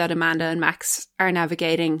issue that Amanda and Max are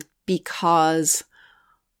navigating, because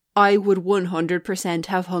I would 100%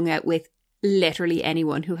 have hung out with literally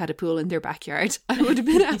anyone who had a pool in their backyard. I would have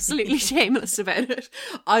been absolutely shameless about it.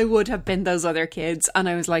 I would have been those other kids, and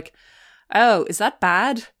I was like, oh, is that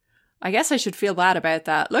bad? I guess I should feel bad about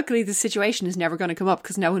that. Luckily, the situation is never going to come up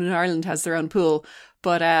because no one in Ireland has their own pool.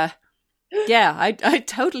 But yeah, I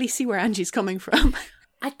totally see where Angie's coming from.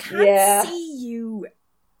 I can't see you,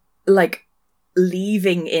 like,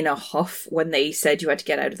 leaving in a huff when they said you had to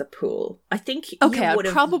get out of the pool. I think okay, you I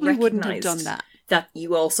probably wouldn't have done that. That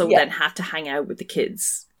you also then had to hang out with the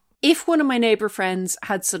kids. If one of my neighbour friends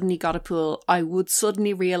had suddenly got a pool, I would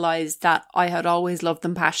suddenly realise that I had always loved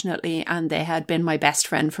them passionately and they had been my best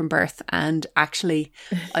friend from birth, and actually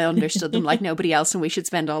I understood them like nobody else, and we should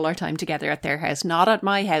spend all our time together at their house. Not at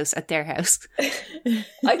my house, at their house.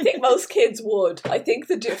 I think most kids would. I think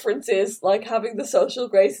the difference is like having the social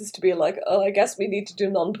graces to be like, oh, I guess we need to do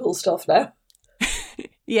non-pool stuff now.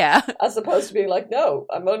 Yeah. As opposed to being like, no,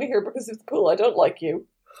 I'm only here because of the pool. I don't like you.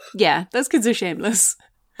 Yeah, those kids are shameless.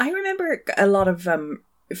 I remember a lot of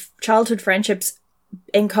childhood friendships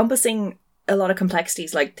encompassing a lot of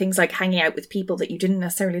complexities, like things like hanging out with people that you didn't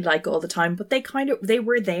necessarily like all the time, but they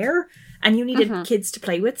were there and you needed kids to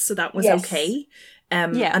play with, so that was okay.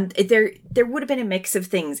 And there would have been a mix of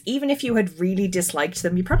things. Even if you had really disliked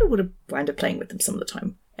them, you probably would have wound up playing with them some of the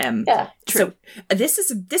time. True. So this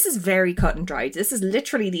is very cut and dried. This is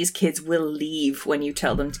literally, these kids will leave when you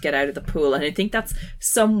tell them to get out of the pool, and I think that's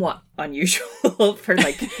somewhat unusual for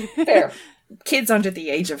like Fair. kids under the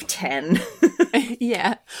age of 10.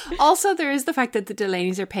 Yeah. Also, there is the fact that the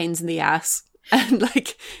Delaney's are pains in the ass. And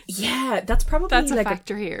like, yeah, that's probably that's a like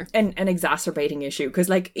factor here. An exacerbating issue. Because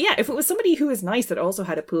like, yeah, if it was somebody who was nice that also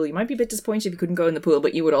had a pool, you might be a bit disappointed if you couldn't go in the pool,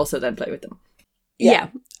 but you would also then play with them. Yeah.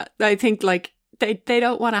 I think like they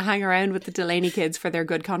don't want to hang around with the Delaney kids for their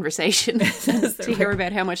good conversation to hear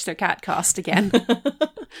about how much their cat cost again.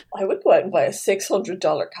 I would go out and buy a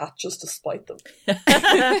 $600 cat just to spite them.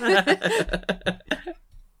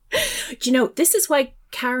 Do you know, this is why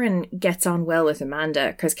Karen gets on well with Amanda,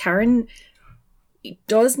 because Karen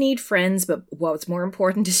does need friends, but what's more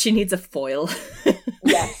important is she needs a foil.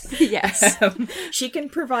 Yes. Yes. She can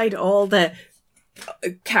provide all the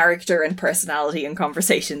character and personality and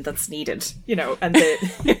conversation that's needed, you know, and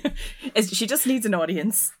she just needs an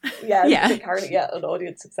audience. Yeah. Yeah. An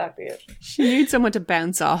audience, exactly it. She needs someone to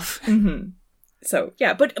bounce off. Mm-hmm. So,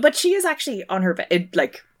 yeah, but she is actually on her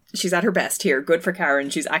like, she's at her best here. Good for Karen.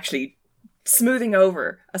 She's actually smoothing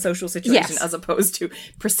over a social situation as opposed to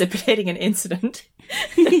precipitating an incident.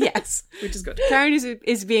 Yes. Which is good. Karen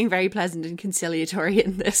is being very pleasant and conciliatory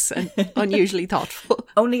in this and unusually thoughtful.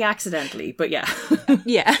 Only accidentally, but yeah.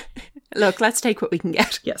 Yeah. Look, let's take what we can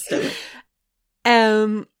get. Yes,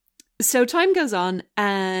 definitely. So time goes on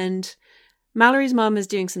and Mallory's mom is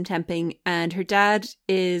doing some temping and her dad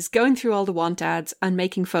is going through all the want ads and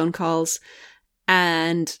making phone calls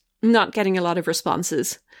and not getting a lot of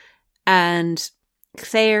responses. And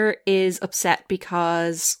Claire is upset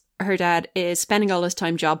because her dad is spending all his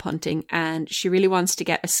time job hunting and she really wants to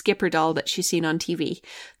get a Skipper doll that she's seen on TV.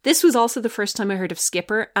 This was also the first time I heard of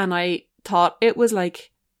Skipper and I thought it was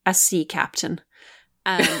like a sea captain.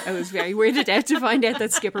 And I was very weirded out to find out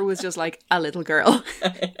that Skipper was just like a little girl.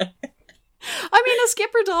 I mean, a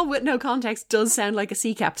Skipper doll with no context does sound like a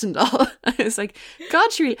sea captain doll. I was like,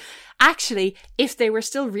 God, she really... Actually, if they were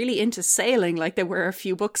still really into sailing like they were a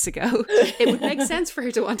few books ago, it would make sense for her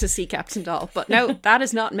to want a sea captain doll. But no, that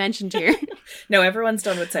is not mentioned here. No, everyone's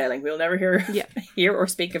done with sailing. We'll never hear or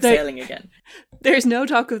speak of sailing again. There's no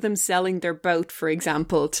talk of them selling their boat, for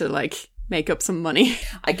example, to like make up some money.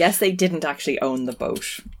 I guess they didn't actually own the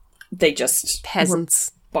boat. They just...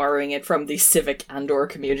 Peasants. Borrowing it from the civic and/or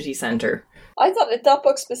community centre. I thought that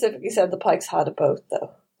book specifically said the Pikes had a boat,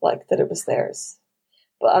 though. Like, that it was theirs.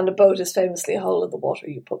 And a boat is famously a hole in the water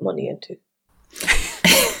you put money into.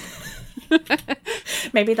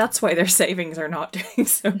 Maybe that's why their savings are not doing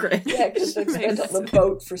so great. Yeah, because they spent on a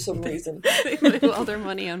boat for some reason. They blew all their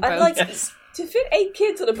money on boats. And like, to fit 8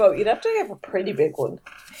 kids on a boat, you'd have to have a pretty big one.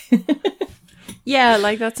 Yeah,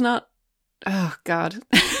 like that's not... Oh, God.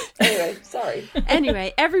 Anyway, sorry.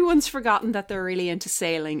 Anyway, everyone's forgotten that they're really into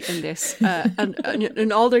sailing in this. And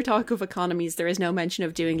in all their talk of economies, there is no mention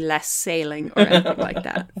of doing less sailing or anything like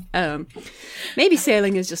that. Maybe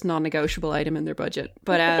sailing is just non-negotiable item in their budget.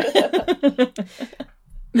 But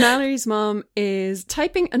Mallory's mom is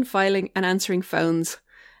typing and filing and answering phones.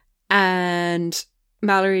 And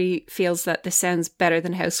Mallory feels that this sounds better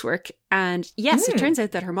than housework. And yes, it turns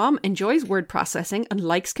out that her mom enjoys word processing and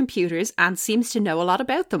likes computers and seems to know a lot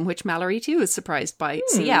about them, which Mallory too is surprised by.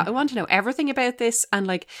 So yeah, I want to know everything about this. And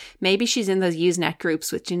like, maybe she's in those Usenet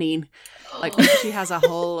groups with Janine. Like, she has a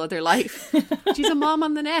whole other life. She's a mom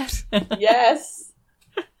on the net. Yes.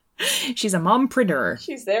 She's a mompreneur.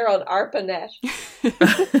 She's there on ARPANET.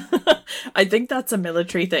 I think that's a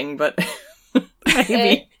military thing, but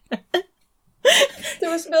maybe.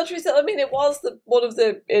 There was military stuff. I mean, it was one of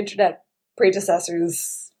the internet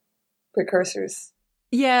precursors.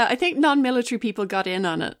 Yeah, I think non-military people got in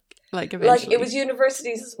on it. Like, eventually. Like, it was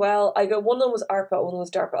universities as well. One of them was ARPA, one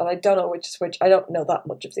was DARPA, and I don't know which is which. I don't know that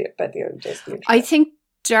much about the internet. I think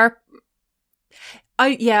DARPA...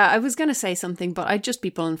 I was going to say something, but I'd just be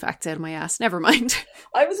pulling facts out of my ass. Never mind.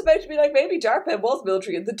 I was about to be like, maybe DARPA was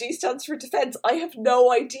military and the D stands for defense. I have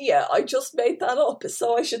no idea. I just made that up,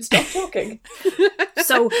 so I should stop talking.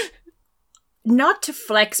 So, not to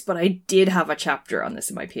flex, but I did have a chapter on this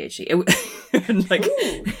in my PhD.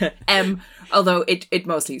 Although it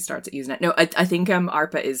mostly starts at Usenet. No, I think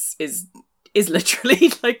ARPA is is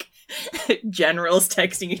literally like generals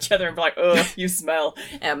texting each other and be like, "Oh, you smell."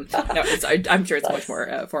 No, I'm sure it's much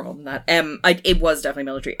more formal than that. It was definitely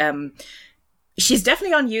military. She's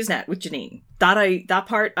definitely on Usenet with Janine. That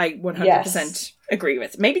part I 100% agree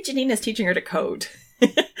with. Maybe Janine is teaching her to code,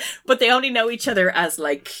 but they only know each other as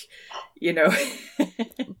like, you know,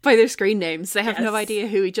 by their screen names. They have no idea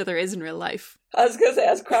who each other is in real life. I was going to say,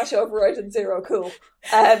 as Crash Override and Zero Cool.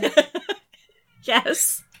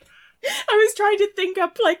 Yes. I was trying to think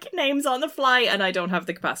up like names on the fly and I don't have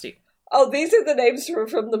the capacity. Oh, these are the names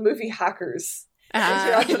from the movie Hackers. These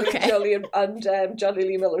are actually Jolie and Johnny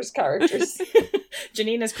Lee Miller's characters.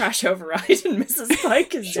 Janine is Crash Override and Mrs.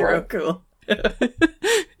 Pike is Zero Cool.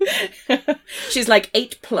 She's like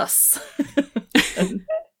 8+.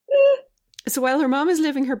 So while her mom is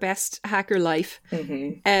living her best hacker life,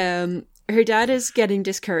 her dad is getting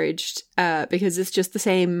discouraged because it's just the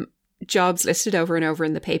same jobs listed over and over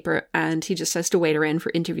in the paper, and he just has to wait around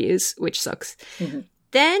for interviews, which sucks.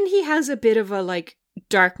 Then he has a bit of a like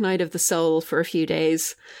dark night of the soul for a few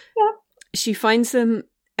days. Yeah. She finds them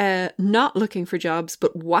not looking for jobs,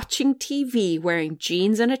 but watching TV, wearing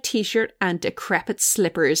jeans and a t-shirt and decrepit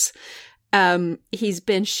slippers. He's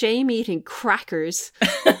been shame eating crackers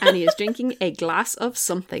and he is drinking a glass of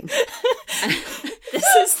something.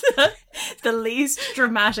 This is the least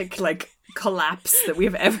dramatic like collapse that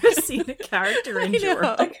we've ever seen a character endure.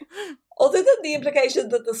 Like, other than the implication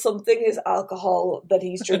that the something is alcohol that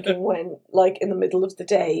he's drinking when, like, in the middle of the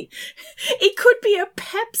day. It could be a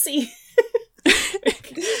Pepsi.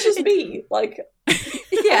 This is just me, like,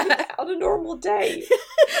 on a normal day.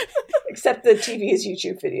 Except the TV is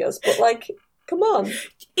YouTube videos, but, like, come on.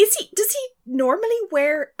 Does he normally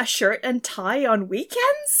wear a shirt and tie on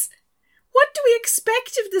weekends? What do we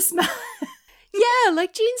expect of this man? Yeah,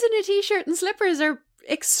 like jeans and a t-shirt and slippers are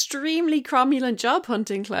extremely cromulent job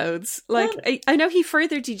hunting clothes. Like, I know he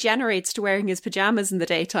further degenerates to wearing his pajamas in the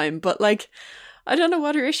daytime, but like, I don't know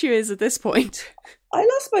what her issue is at this point. I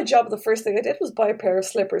lost my job. The first thing I did was buy a pair of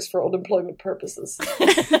slippers for unemployment purposes.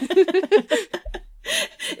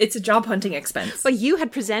 It's a job hunting expense. But you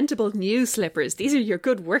had presentable new slippers. These are your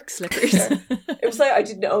good work slippers. It was like I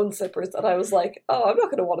didn't own slippers, and I was like, oh, I'm not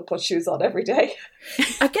going to want to put shoes on every day.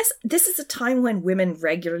 I guess this is a time when women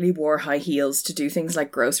regularly wore high heels to do things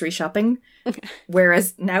like grocery shopping.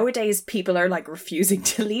 Whereas nowadays people are like refusing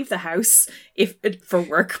to leave the house for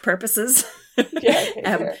work purposes.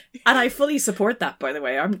 And I fully support that, by the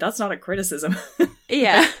way. That's not a criticism.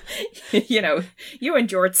 Yeah. You know, you and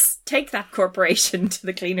Jorts, take that corporation to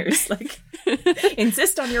the cleaners. Like,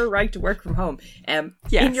 insist on your right to work from home. In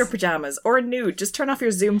your pajamas or nude. Just turn off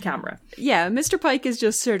your Zoom camera. Yeah, Mr. Pike is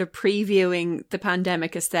just sort of previewing the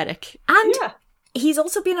pandemic aesthetic. And he's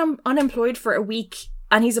also been unemployed for a week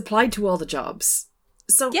and he's applied to all the jobs.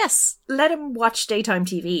 So yes, let him watch daytime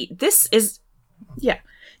TV. This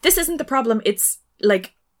isn't the problem. It's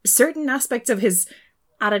like certain aspects of his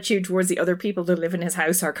attitude towards the other people that live in his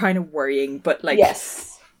house are kind of worrying, but like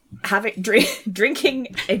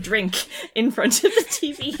drinking a drink in front of the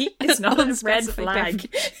TV is not a red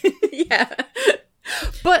flag. Yeah.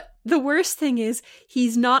 But the worst thing is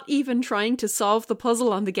he's not even trying to solve the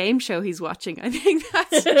puzzle on the game show he's watching. I think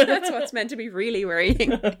that's what's meant to be really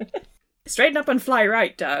worrying. Straighten up and fly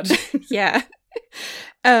right, Dad. Yeah.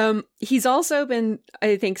 He's also been,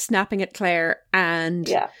 I think, snapping at Claire and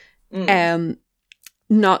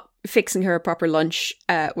not fixing her a proper lunch,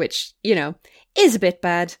 which, you know, is a bit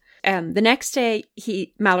bad. The next day,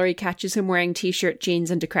 Mallory catches him wearing t-shirt,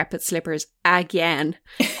 jeans, and decrepit slippers again.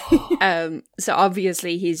 So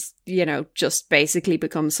obviously he's, you know, just basically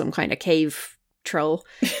become some kind of cave troll.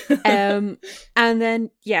 And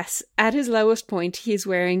then, yes, at his lowest point, he's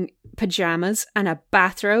wearing pajamas and a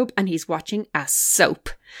bathrobe, and he's watching a soap,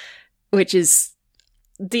 which is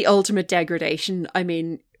the ultimate degradation. I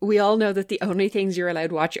mean, we all know that the only things you're allowed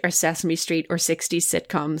to watch are Sesame Street or 60s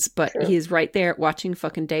sitcoms, but he's right there watching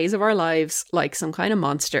fucking Days of Our Lives like some kind of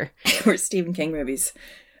monster. Or Stephen King movies.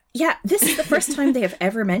 Yeah, this is the first time they have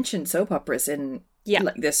ever mentioned soap operas in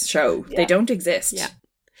like this show. Yeah. They don't exist.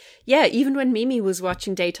 Yeah, even when Mimi was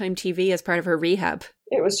watching daytime TV as part of her rehab.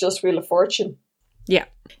 It was just Wheel of Fortune. Yeah.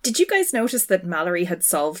 Did you guys notice that Mallory had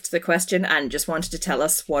solved the question and just wanted to tell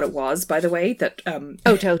us what it was, by the way? That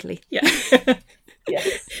Oh, totally. Yeah.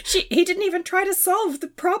 Yes. He didn't even try to solve the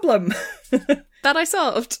problem. That I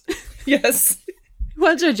solved. Yes.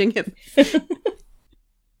 While judging him.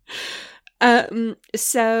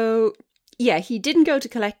 So, yeah, he didn't go to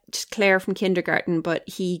collect Claire from kindergarten, but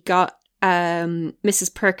he got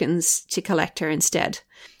Mrs. Perkins to collect her instead.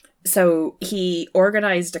 So he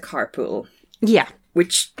organised a carpool. Yeah.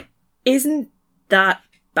 Which isn't that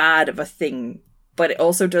bad of a thing, but it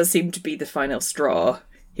also does seem to be the final straw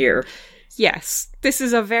here. Yes, this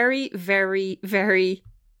is a very, very, very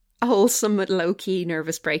wholesome but low-key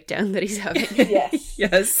nervous breakdown that he's having. Yes.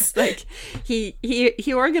 Yes. Like,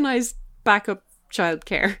 he organised backup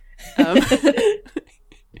childcare.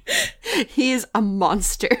 He is a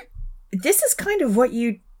monster. This is kind of what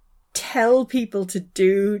you tell people to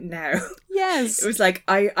do now. Yes. It was like,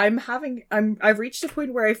 I've reached a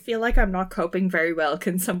point where I feel like I'm not coping very well.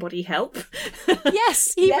 Can somebody help?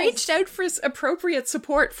 Yes, he reached out for appropriate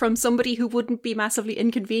support from somebody who wouldn't be massively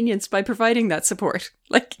inconvenienced by providing that support.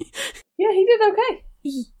 Like, yeah, he did okay.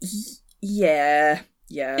 Yeah.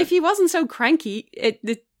 If he wasn't so cranky,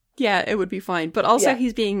 it would be fine. But also,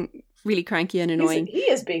 he's being really cranky and annoying. He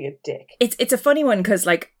is being a dick. It's a funny one because,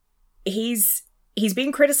 like, he's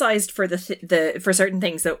being criticized for for certain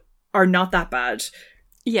things that are not that bad.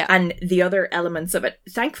 Yeah. And the other elements of it.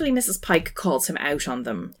 Thankfully, Mrs. Pike calls him out on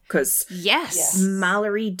them because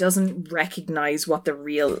Mallory doesn't recognize what the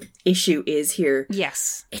real issue is here.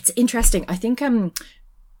 Yes. It's interesting. I think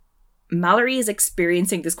Mallory is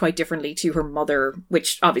experiencing this quite differently to her mother,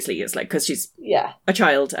 which obviously is like because she's a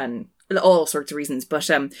child and all sorts of reasons. But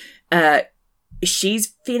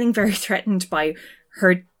she's feeling very threatened by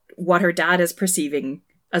what her dad is perceiving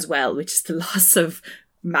as well, which is the loss of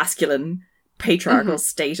masculine patriarchal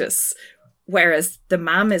status. Whereas the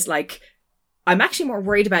mom is like, I'm actually more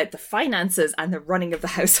worried about the finances and the running of the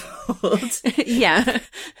household. Yeah.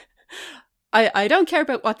 I don't care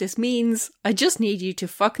about what this means. I just need you to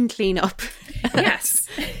fucking clean up. Yes.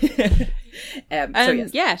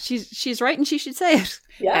 She's right and she should say it.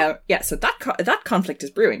 Yeah. So that conflict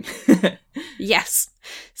is brewing. Yes.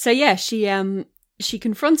 So yeah, she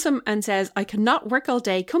confronts him and says, I cannot work all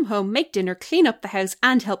day, come home, make dinner, clean up the house,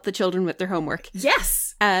 and help the children with their homework.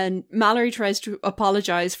 Yes. And Mallory tries to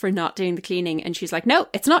apologise for not doing the cleaning, and she's like, no,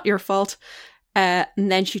 it's not your fault. And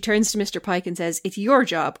then she turns to Mr. Pike and says, it's your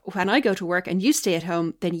job. When I go to work and you stay at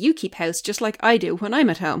home, then you keep house just like I do when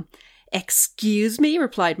I'm at home. Excuse me,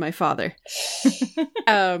 replied my father.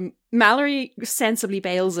 Mallory sensibly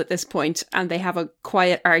bails at this point, and they have a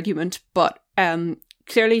quiet argument, but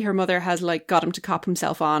clearly her mother has like got him to cop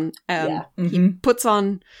himself on. He puts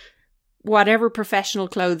on whatever professional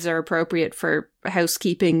clothes are appropriate for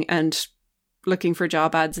housekeeping and looking for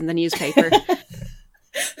job ads in the newspaper.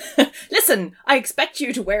 Listen, I expect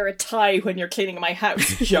you to wear a tie when you're cleaning my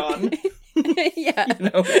house, John. Yeah. You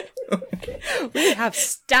know. We have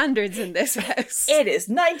standards in this house. It is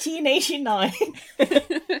 1989.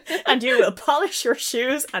 And you will polish your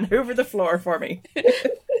shoes and hoover the floor for me.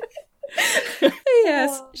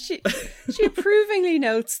 Yes, she approvingly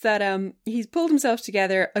notes that he's pulled himself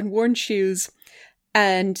together and worn shoes,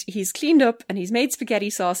 and he's cleaned up and he's made spaghetti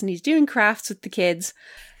sauce and he's doing crafts with the kids.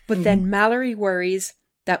 But then Mallory worries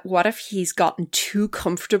that what if he's gotten too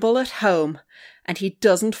comfortable at home and he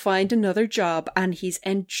doesn't find another job and he's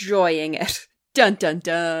enjoying it. Dun dun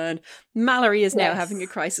dun. Mallory is now having a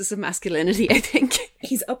crisis of masculinity, I think.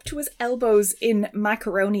 He's up to his elbows in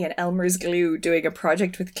macaroni and Elmer's glue doing a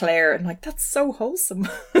project with Claire, and like, that's so wholesome.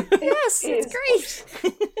 Yes, it's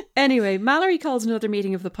great. Anyway, Mallory calls another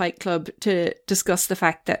meeting of the Pike Club to discuss the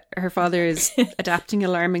fact that her father is adapting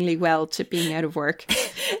alarmingly well to being out of work.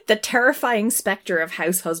 The terrifying spectre of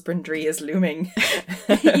house husbandry is looming.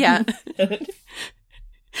 Yeah.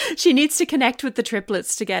 She needs to connect with the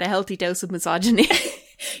triplets to get a healthy dose of misogyny.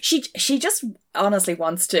 She just honestly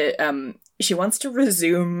wants to she wants to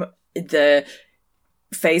resume the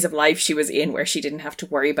phase of life she was in where she didn't have to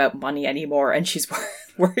worry about money anymore, and she's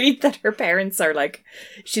worried that her parents are like,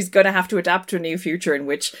 she's going to have to adapt to a new future in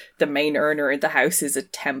which the main earner in the house is a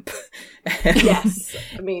temp. Yes.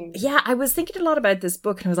 I mean, yeah, I was thinking a lot about this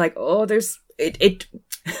book and I was like, oh,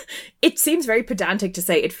 it seems very pedantic to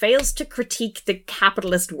say it fails to critique the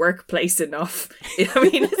capitalist workplace enough. I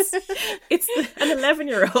mean, it's an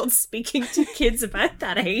 11-year-old speaking to kids about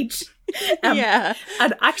that age. Yeah.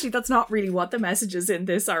 And actually, that's not really what the messages in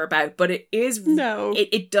this are about, but it is. No.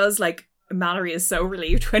 It does, like, Mallory is so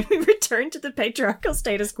relieved when we return to the patriarchal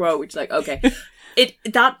status quo, which, like, okay.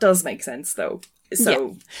 That does make sense, though. So,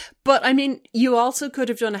 yeah. But I mean, you also could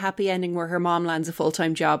have done a happy ending where her mom lands a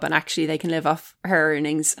full-time job and actually they can live off her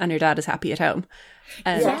earnings and her dad is happy at home.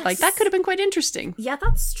 And like, that could have been quite interesting. Yeah,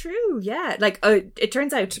 that's true. Yeah. Like, it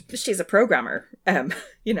turns out she's a programmer,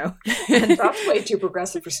 you know. And that's way too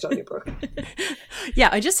progressive for Stoneybrook. Yeah,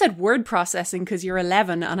 I just said word processing because you're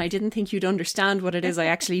 11 and I didn't think you'd understand what it is I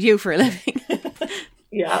actually do for a living.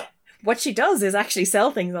 Yeah. What she does is actually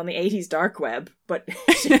sell things on the 80s dark web, but...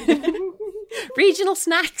 Regional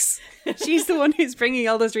snacks. She's the one who's bringing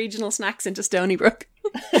all those regional snacks into Stoneybrook.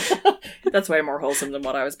 That's way more wholesome than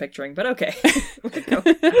what I was picturing, but okay.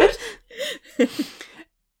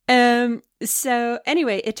 So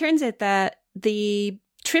anyway, it turns out that the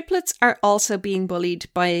triplets are also being bullied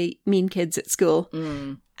by mean kids at school.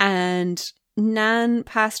 And Nan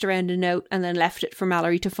passed around a note and then left it for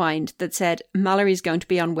Mallory to find that said, Mallory's going to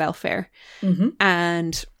be on welfare.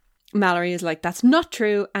 And Mallory is like, that's not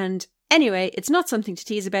true. And anyway, it's not something to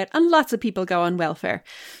tease about. And lots of people go on welfare.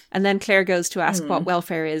 And then Claire goes to ask what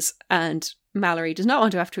welfare is. And Mallory does not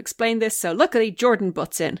want to have to explain this. So luckily, Jordan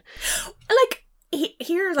butts in. Like,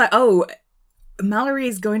 here's like, oh, Mallory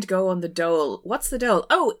is going to go on the dole. What's the dole?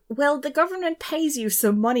 Oh, well, the government pays you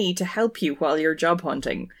some money to help you while you're job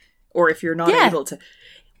hunting. Or if you're not able to.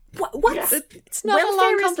 What's It's not a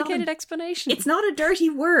long, complicated explanation. It's not a dirty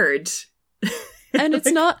word. And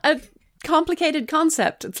it's not a complicated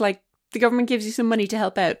concept. It's like the government gives you some money to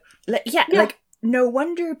help out. Like, no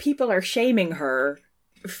wonder people are shaming her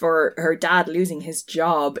for her dad losing his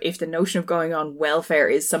job if the notion of going on welfare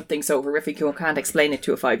is something so horrific you can't explain it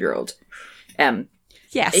to a 5-year-old.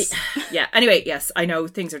 Yes. Anyway, yes, I know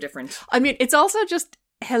things are different. I mean, it's also just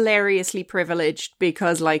hilariously privileged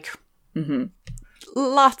because, like,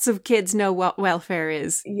 lots of kids know what welfare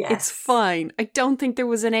is. Yes. It's fine. I don't think there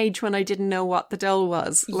was an age when I didn't know what the dole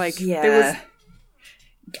was. Like, there was...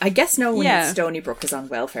 I guess no one in Stony Brook is on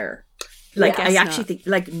welfare. Like, I actually think,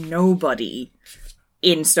 like, nobody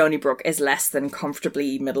in Stony Brook is less than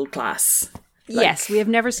comfortably middle class. Like, yes, we have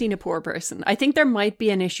never seen a poor person. I think there might be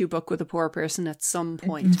an issue book with a poor person at some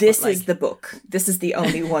point. This is the book. This is the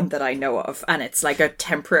only one that I know of. And it's like a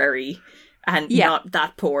temporary and not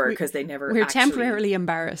that poor because they never We're temporarily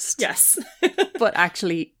embarrassed. Yes. But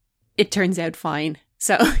actually, it turns out fine.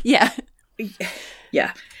 So, yeah.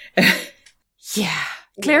 Yeah. Yeah.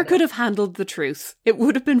 Claire could have handled the truth. It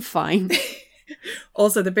would have been fine.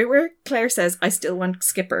 Also, the bit where Claire says, I still want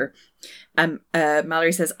Skipper.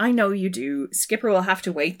 Mallory says, I know you do. Skipper will have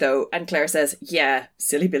to wait, though. And Claire says, yeah,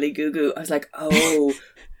 silly Billy Goo Goo. I was like, oh,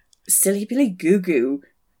 silly Billy Goo Goo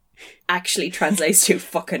actually translates to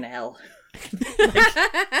fucking hell. Like,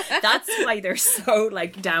 that's why they're so,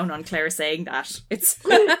 like, down on Claire saying that. It's...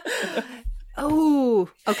 Oh,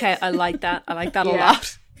 okay, I like that. I like that a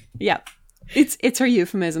lot. Yeah. It's her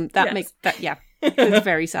euphemism. That makes that it's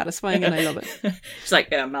very satisfying and I love it. She's like,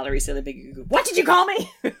 Mallory, silly big goo goo. What did you call me?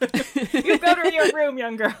 You go to your room,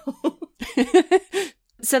 young girl.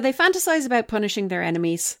 So they fantasize about punishing their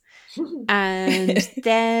enemies. And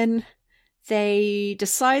then they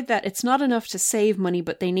decide that it's not enough to save money,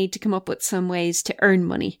 but they need to come up with some ways to earn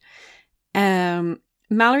money.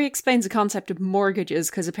 Mallory explains the concept of mortgages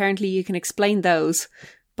because apparently you can explain those,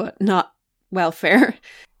 but not welfare.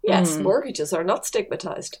 Yes, mortgages are not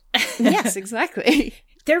stigmatized. Yes, exactly.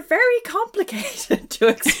 They're very complicated to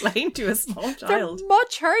explain to a small child. They're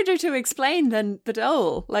much harder to explain than the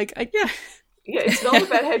dole. Like, yeah, it's not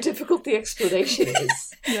about how difficult the explanation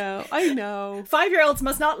is. No, I know. 5-year-olds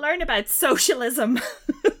must not learn about socialism.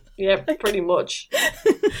 Yeah, pretty much.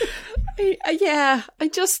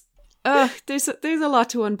 There's a lot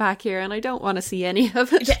to unpack here, and I don't want to see any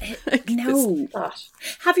of it. No.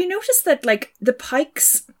 Have you noticed that, like, the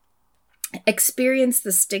Pikes experience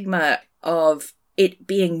the stigma of it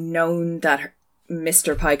being known that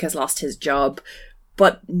Mr. Pike has lost his job,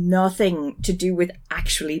 but nothing to do with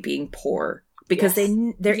actually being poor? Because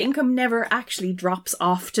their income never actually drops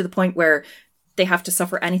off to the point where they have to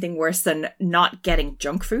suffer anything worse than not getting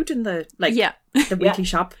junk food in the weekly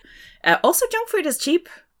shop. Also, junk food is cheap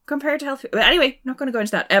compared to health food. But anyway, not going to go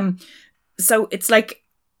into that. So it's like...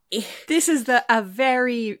 This is a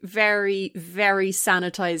very, very, very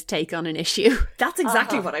sanitized take on an issue. That's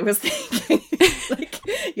exactly what I was thinking. Like,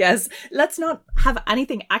 yes, let's not have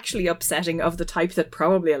anything actually upsetting of the type that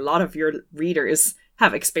probably a lot of your readers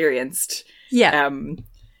have experienced. Yeah.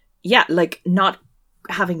 Like not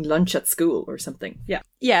having lunch at school or something. Yeah.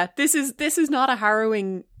 Yeah, this is not a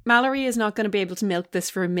harrowing... Mallory is not going to be able to milk this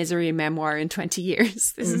for a misery memoir in 20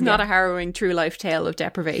 years. This is not a harrowing true life tale of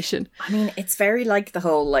deprivation. I mean, it's very like the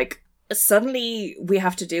whole, like, suddenly we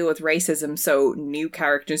have to deal with racism, so new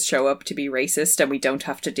characters show up to be racist and we don't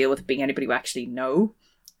have to deal with being anybody we actually know.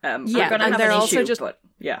 And they're also just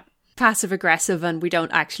passive aggressive and we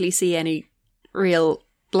don't actually see any real,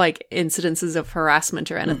 like, incidences of harassment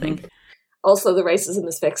or anything. Mm-hmm. Also, the racism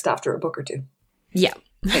is fixed after a book or two. Yeah.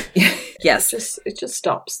 Yes. It just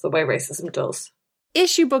stops the way racism does.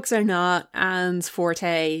 Issue books are not Anne's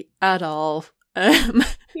forte at all.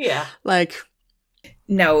 Yeah. Like...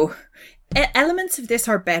 No. Elements of this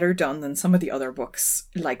are better done than some of the other books.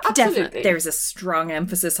 Like, definitely. There's a strong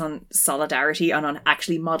emphasis on solidarity and on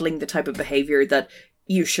actually modelling the type of behaviour that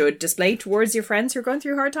you should display towards your friends who are going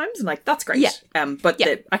through hard times. And like, that's great. Yeah. But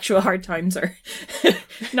the actual hard times are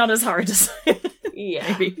not as hard as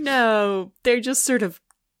maybe. No, they're just sort of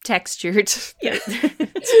textured. Yeah.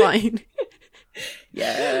 It's fine.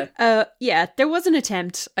 Yeah. Yeah, there was an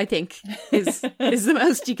attempt, I think, is the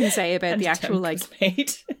most you can say about the actual, like,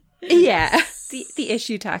 made. Yeah, the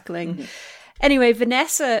issue tackling. Mm-hmm. Anyway,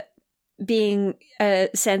 Vanessa, being a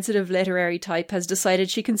sensitive literary type, has decided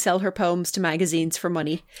she can sell her poems to magazines for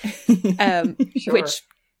money, Sure. which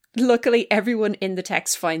luckily everyone in the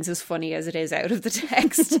text finds as funny as it is out of the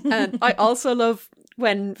text. And I also love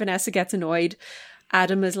when Vanessa gets annoyed,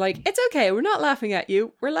 Adam is like, it's okay, we're not laughing at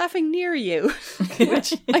you, we're laughing near you,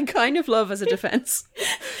 which I kind of love as a defense.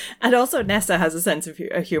 And also Nessa has a sense of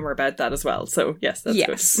humor about that as well. So yes,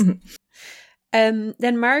 that's good.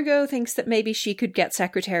 Then Margot thinks that maybe she could get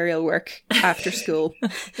secretarial work after school.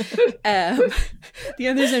 The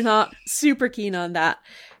others are not super keen on that.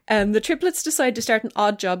 The triplets decide to start an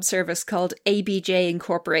odd job service called ABJ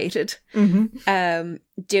Incorporated,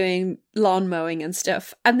 doing lawn mowing and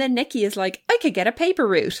stuff. And then Nikki is like, I could get a paper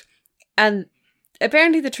route. And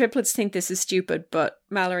apparently the triplets think this is stupid, but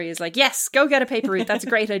Mallory is like, yes, go get a paper route. That's a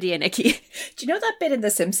great idea, Nikki. Do you know that bit in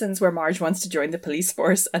The Simpsons where Marge wants to join the police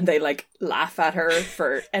force and they like laugh at her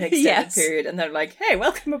for an extended period and they're like, hey,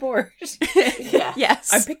 welcome aboard. Yeah.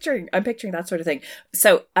 Yes. I'm picturing that sort of thing.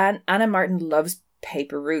 So Anna Martin loves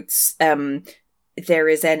paper routes. There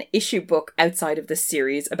is an issue book outside of this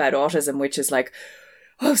series about autism, which is like,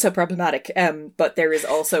 oh, so problematic. But there is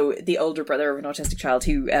also the older brother of an autistic child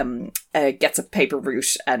who gets a paper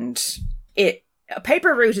route, and a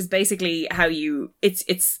paper route is basically how you. It's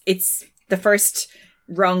the first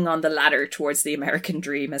rung on the ladder towards the American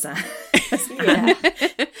dream, as Anne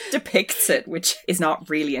depicts it, which is not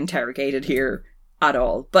really interrogated here at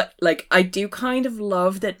all. But like, I do kind of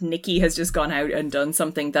love that Nikki has just gone out and done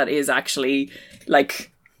something that is actually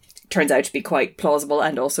like turns out to be quite plausible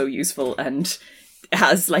and also useful and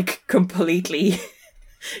has like completely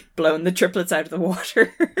blown the triplets out of the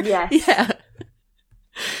water. Yes. Yeah.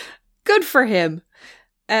 Good for him.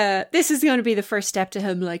 This is going to be the first step to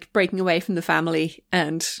him, like, breaking away from the family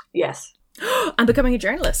and... Yes. And becoming a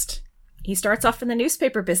journalist. He starts off in the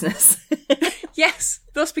newspaper business. Yes.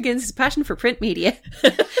 Thus begins his passion for print media.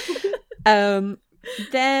 Then,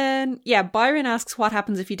 Byron asks what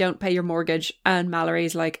happens if you don't pay your mortgage, and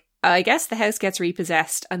Mallory's like, I guess the house gets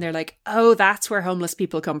repossessed, and they're like, oh, that's where homeless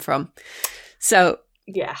people come from. So,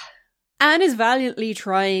 yeah. Anne is valiantly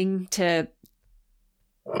trying to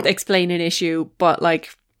explain an issue, but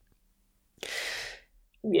like,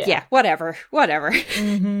 yeah, whatever.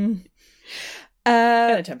 Mm-hmm.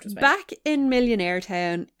 An attempt was made. Back in Millionaire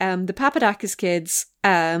Town, the Papadakis kids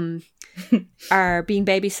are being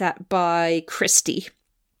babysat by Christy,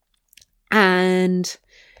 and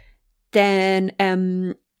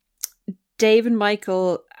then Dave and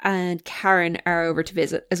Michael and Karen are over to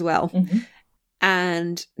visit as well. Mm-hmm.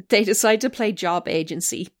 And they decide to play job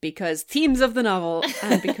agency because themes of the novel,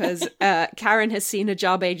 and because Karen has seen a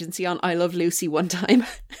job agency on I Love Lucy one time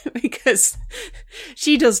because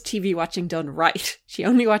she does TV watching done right. She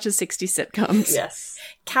only watches 60s sitcoms. Yes.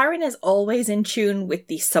 Karen is always in tune with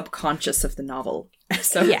the subconscious of the novel.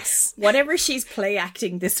 So yes, whatever she's play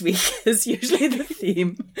acting this week is usually the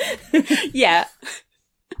theme. Yeah.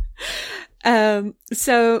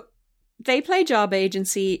 So they play job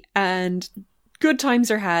agency and good times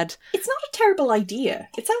are had. It's not a terrible idea.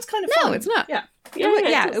 It sounds kind of fun. No, it's not. Yeah.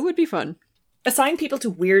 It would be fun. Assign people to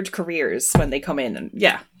weird careers when they come in, and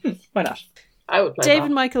why not? I would play Dave that.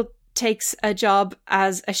 and Michael takes a job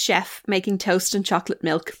as a chef making toast and chocolate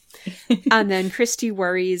milk. And then Christy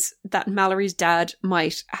worries that Mallory's dad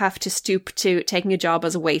might have to stoop to taking a job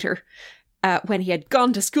as a waiter when he had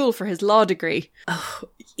gone to school for his law degree. Oh,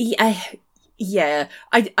 yeah.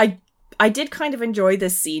 I did kind of enjoy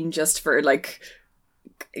this scene just for like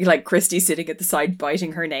Christy sitting at the side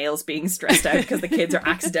biting her nails, being stressed out because the kids are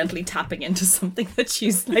accidentally tapping into something that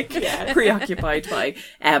she's like preoccupied by.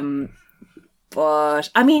 But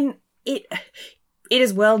I mean, it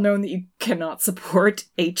is well known that you cannot support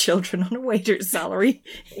 8 children on a waiter's salary.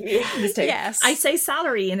 Yes. I say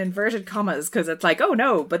salary in inverted commas because it's like, oh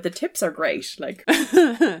no, but the tips are great. Like,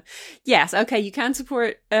 yes, okay, you can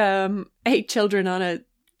support 8 children on a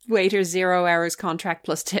waiter's 0 hours contract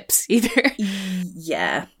plus tips either.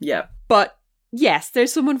 Yeah. But yes,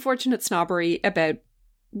 there's some unfortunate snobbery about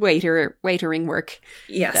waitering work.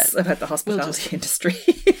 Yes, about the hospitality industry.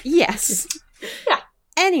 Yes. Yeah.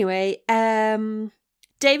 Anyway,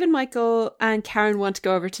 Dave and Michael and Karen want to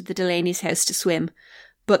go over to the Delaney's house to swim,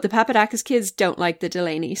 But the Papadakis kids don't like the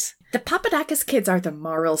Delaney's. The Papadakis kids are the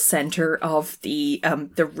moral center of the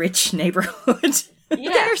rich neighborhood.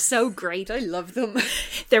 Yeah. They're so great. I love them.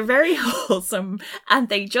 They're very wholesome, and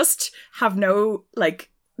they just have no, like,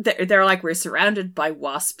 they're like, we're surrounded by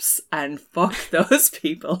wasps and fuck those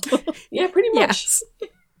people. Yeah, pretty much.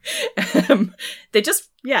 Yes. They just,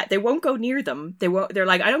 they won't go near them. They're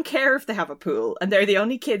like, I don't care if they have a pool. And they're the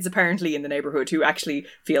only kids apparently in the neighborhood who actually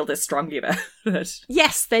feel this strongly about it.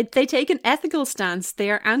 Yes, they take an ethical stance. They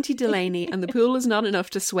are anti-Delaney, and the pool is not enough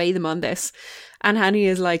to sway them on this. And Hanny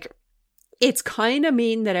is like, it's kind of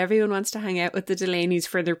mean that everyone wants to hang out with the Delaney's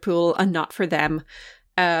for their pool and not for them.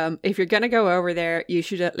 If you're going to go over there, you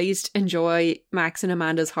should at least enjoy Max and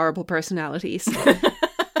Amanda's horrible personalities.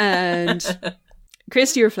 And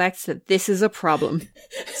Christy reflects that this is a problem.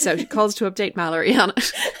 So she calls to update Mallory on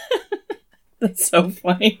it. That's so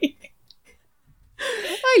funny.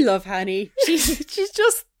 I love Hanny. There's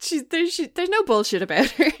no bullshit about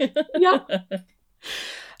her. Yeah.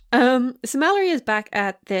 So Mallory is back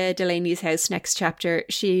at the Delaney's house next chapter.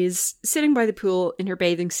 She's sitting by the pool in her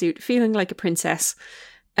bathing suit, feeling like a princess.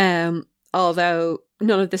 Although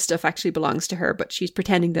none of this stuff actually belongs to her, but she's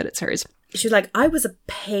pretending that it's hers. She's like, I was a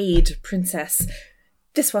paid princess.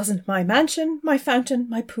 This wasn't my mansion, my fountain,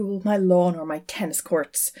 my pool, my lawn, or my tennis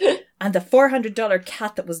courts. And the $400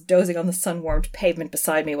 cat that was dozing on the sun-warmed pavement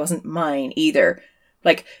beside me wasn't mine either.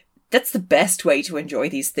 Like, that's the best way to enjoy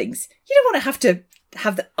these things. You don't want to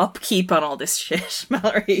have the upkeep on all this shit,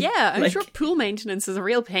 Mallory. Yeah, I'm sure pool maintenance is a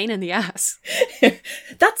real pain in the ass.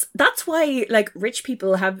 That's why, like, rich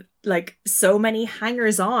people have, like, so many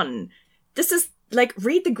hangers-on. This is, like,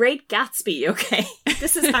 read The Great Gatsby, okay?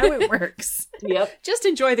 This is how it works. Yep. Just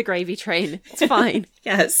enjoy the gravy train. It's fine.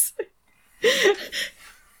 Yes.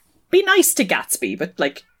 Be nice to Gatsby, but,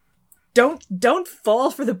 like, don't fall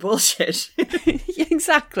for the bullshit.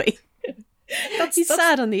 Exactly. He's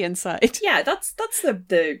sad on the inside. Yeah, that's the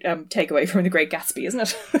takeaway from The Great Gatsby, isn't it?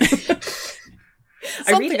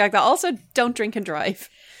 Something like that. Also, don't drink and drive.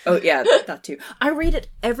 Oh, yeah, that too. I read it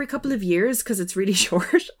every couple of years because it's really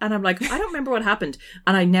short, and I'm like, I don't remember what happened,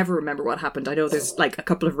 and I never remember what happened. I know there's, like, a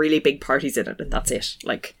couple of really big parties in it, and that's it.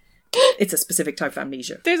 Like, it's a specific type of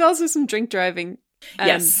amnesia. There's also some drink driving.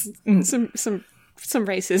 Yes. Some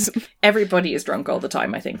racism. Everybody is drunk all the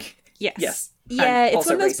time, I think. Yes. Yeah, it's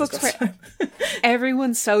one of those books where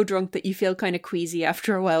everyone's so drunk that you feel kind of queasy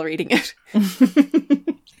after a while reading it.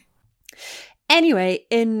 Anyway,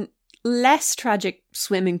 in less tragic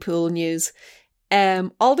swimming pool news,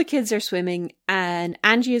 all the kids are swimming and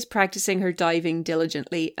Angie is practicing her diving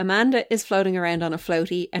diligently. Amanda is floating around on a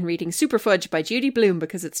floaty and reading Super Fudge by Judy Blume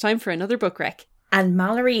because it's time for another book rec. And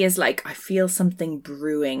Mallory is like, I feel something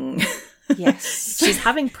brewing. Yes. She's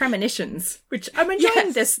having premonitions, which I'm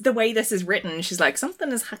enjoying this, the way this is written. She's like, something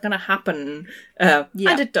is going to happen. And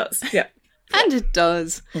it does. Yeah. And it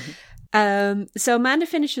does. Mm-hmm. So Amanda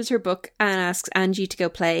finishes her book and asks Angie to go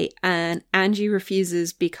play, and Angie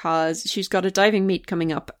refuses because she's got a diving meet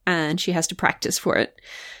coming up and she has to practice for it.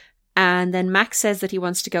 And then Max says that he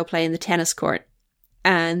wants to go play in the tennis court,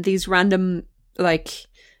 and these random, like,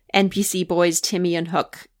 NPC boys, Timmy and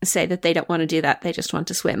Hook, say that they don't want to do that. They just want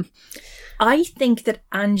to swim. I think that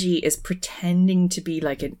Angie is pretending to be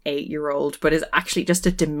like an 8-year-old, but is actually just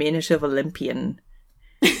a diminutive Olympian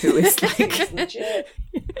who is like...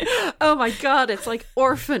 Oh my god, it's like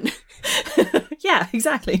Orphan. Yeah,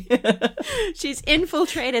 exactly. She's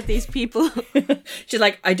infiltrated these people. She's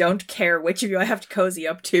like, I don't care which of you I have to cozy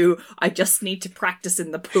up to. I just need to practice in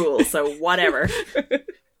the pool, so whatever.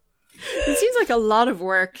 It seems like a lot of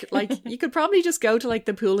work. Like, you could probably just go to, like,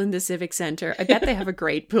 the pool in the Civic Centre. I bet they have a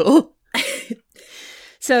great pool.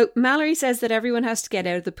 So Mallory says that everyone has to get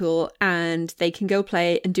out of the pool and they can go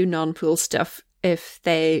play and do non-pool stuff if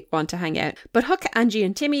they want to hang out. But Hook, Angie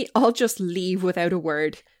and Timmy all just leave without a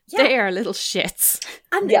word. Yeah. They are little shits.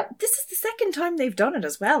 And this is the second time they've done it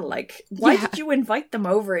as well. Like, why did you invite them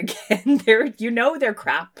over again? They're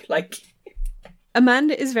crap. Like,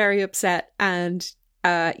 Amanda is very upset and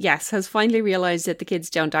has finally realised that the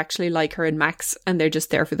kids don't actually like her and Max and they're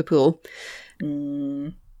just there for the pool.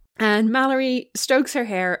 And Mallory strokes her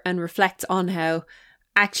hair and reflects on how,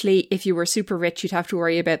 actually, if you were super rich, you'd have to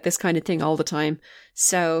worry about this kind of thing all the time.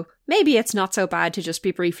 So maybe it's not so bad to just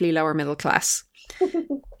be briefly lower middle class.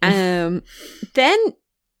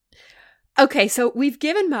 Okay, so we've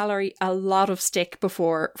given Mallory a lot of stick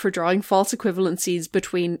before for drawing false equivalencies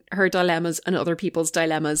between her dilemmas and other people's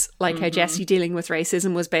dilemmas, like how Jessie dealing with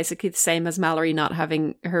racism was basically the same as Mallory not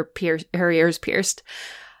having her ears pierced.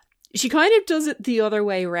 She kind of does it the other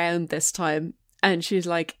way around this time, And she's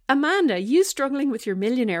like, Amanda, you struggling with your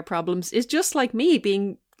millionaire problems is just like me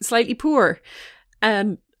being slightly poor.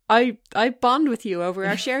 And I bond with you over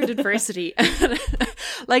our shared adversity.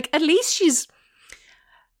 Like, at least she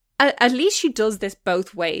does this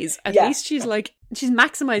both ways. At least she's like, she's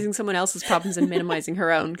maximizing someone else's problems and minimizing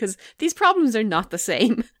her own, because these problems are not the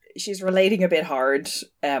same. She's relating a bit hard.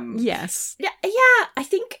 Yes. Yeah, I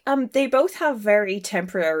think they both have very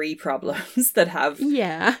temporary problems that have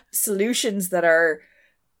solutions that are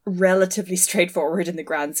relatively straightforward in the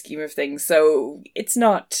grand scheme of things. So it's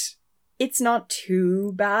not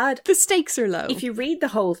too bad. The stakes are low. If you read the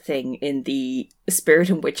whole thing in the spirit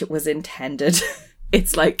in which it was intended,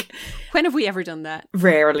 it's like... When have we ever done that?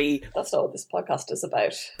 Rarely. That's not what this podcast is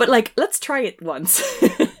about. But like, let's try it once.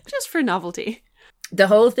 Just for novelty. The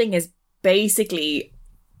whole thing is basically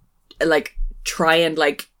like try and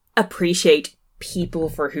like appreciate people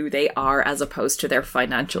for who they are as opposed to their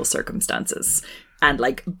financial circumstances, and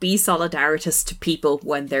like be solidaritous to people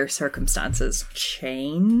when their circumstances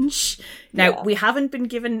change. Now, we haven't been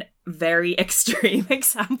given very extreme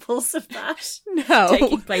examples of that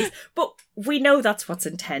taking place, but we know that's what's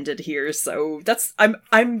intended here. So that's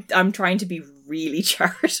I'm trying to be really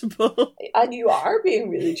charitable, and you are being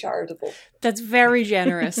really charitable. That's very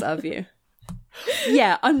generous of you.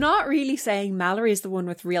 Yeah, I'm not really saying Mallory is the one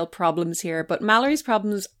with real problems here, but Mallory's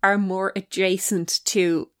problems are more adjacent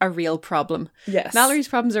to a real problem. Yes. Mallory's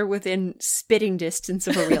problems are within spitting distance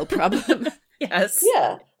of a real problem. Yes.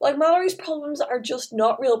 Yeah, like Mallory's problems are just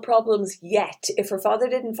not real problems yet. If her father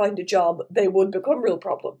didn't find a job, they would become real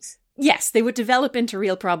problems. Yes, they would develop into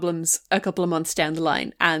real problems a couple of months down the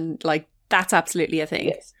line, and like that's absolutely a thing.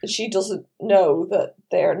 Yes, she doesn't know that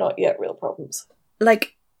they are not yet real problems.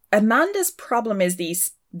 Like, Amanda's problem is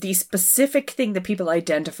the specific thing that people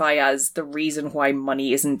identify as the reason why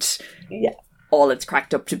money isn't all it's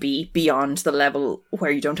cracked up to be, beyond the level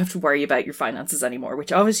where you don't have to worry about your finances anymore,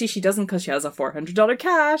 which obviously she doesn't because she has a $400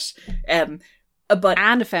 cash. But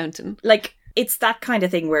and a fountain. Like, it's that kind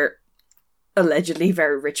of thing where allegedly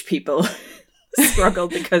very rich people struggle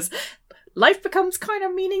because life becomes kind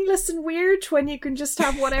of meaningless and weird when you can just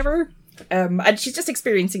have whatever. And she's just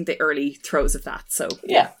experiencing the early throes of that, so...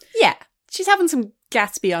 Yeah, she's having some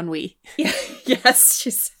Gatsby ennui. Yeah, yes,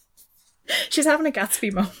 she's having a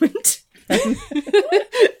Gatsby moment.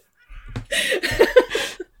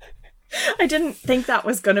 I didn't think that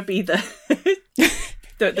was going to be the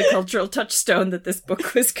cultural touchstone that this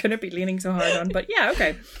book was going to be leaning so hard on, but yeah,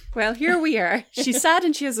 okay. Well, here we are. She's sad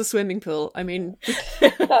and she has a swimming pool. I mean...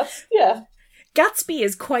 Gatsby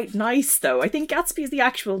is quite nice, though. I think Gatsby is the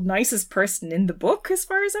actual nicest person in the book, as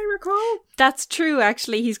far as I recall. That's true,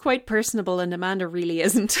 actually. He's quite personable, and Amanda really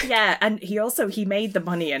isn't. Yeah, and he made the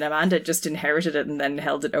money, and Amanda just inherited it and then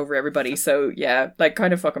held it over everybody. So, yeah, like,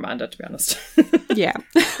 kind of fuck Amanda, to be honest. Yeah.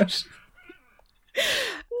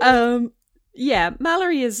 Yeah,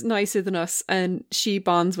 Mallory is nicer than us, and she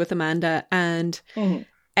bonds with Amanda, and...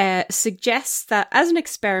 suggests that as an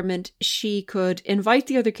experiment she could invite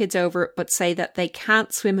the other kids over but say that they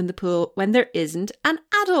can't swim in the pool when there isn't an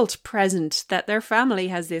adult present, that their family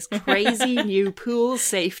has this crazy new pool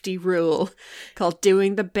safety rule called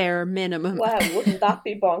doing the bare minimum. Wow, wouldn't that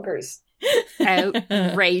be bonkers?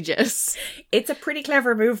 Outrageous. It's a pretty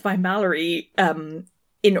clever move by Mallory in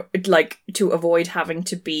like to avoid having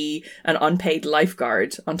to be an unpaid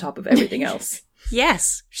lifeguard on top of everything else.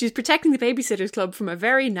 Yes, she's protecting the Babysitters Club from a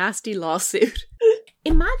very nasty lawsuit.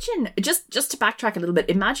 Imagine, just to backtrack a little bit,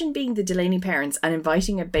 imagine being the Delaney parents and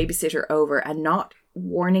inviting a babysitter over and not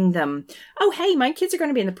warning them, oh, hey, my kids are going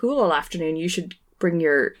to be in the pool all afternoon, you should bring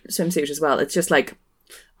your swimsuit as well. It's just like,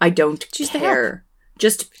 I don't care.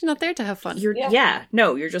 She's not there to have fun.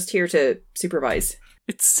 You're just here to supervise.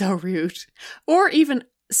 It's so rude. Or even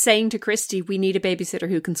saying to Christy, we need a babysitter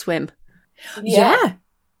who can swim. Yeah.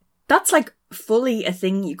 That's like fully a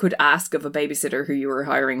thing you could ask of a babysitter who you were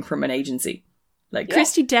hiring from an agency. Like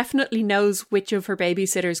Christy definitely knows which of her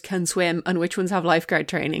babysitters can swim and which ones have lifeguard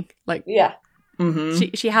training. Like,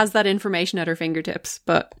 she has that information at her fingertips,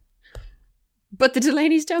 but the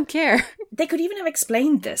Delaneys don't care. They could even have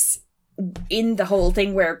explained this in the whole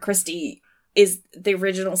thing where Christy is the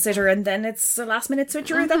original sitter and then it's a last minute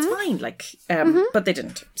switcher. That's fine. Like, but they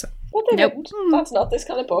didn't. So. But they didn't. That's not this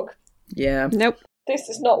kind of book. Yeah. Nope. This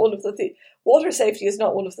is not one of the water safety is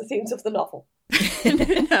not one of the themes of the novel.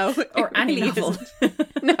 No, or any novel.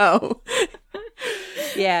 No.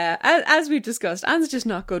 Yeah, as we've discussed, Anne's just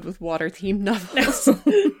not good with water-themed novels.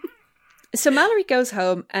 No. So Mallory goes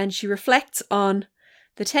home and she reflects on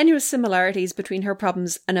the tenuous similarities between her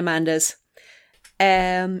problems and Amanda's.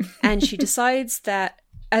 And she decides that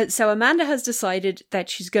So Amanda has decided that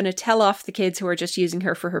she's going to tell off the kids who are just using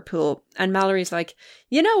her for her pool. And Mallory's like,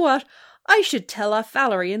 you know what? I should tell off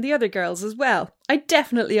Valerie and the other girls as well. I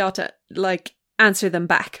definitely ought to, answer them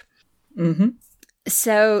back. Mm-hmm.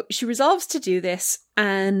 So she resolves to do this,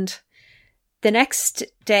 and the next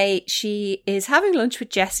day she is having lunch with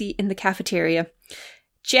Jessie in the cafeteria.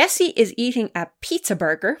 Jessie is eating a pizza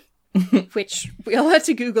burger, which we all had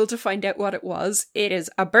to Google to find out what it was. It is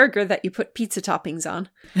a burger that you put pizza toppings on.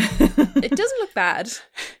 It doesn't look bad.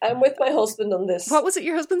 I'm with my husband on this. What was it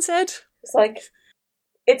your husband said? It's like,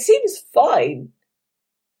 it seems fine,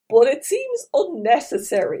 but it seems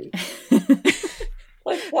unnecessary.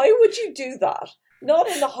 Like, why would you do that? Not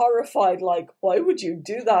in the horrified, why would you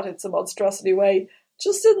do that? It's a monstrosity way.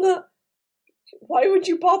 Just in the, why would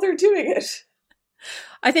you bother doing it?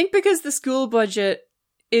 I think because the school budget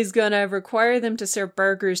is going to require them to serve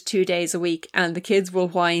burgers 2 days a week, and the kids will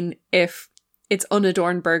whine if it's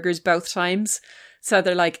unadorned burgers both times. So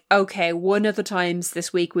they're like, okay, one of the times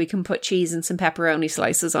this week we can put cheese and some pepperoni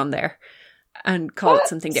slices on there and call it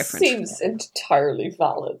something different. Seems entirely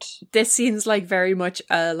valid. This seems like very much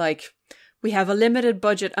we have a limited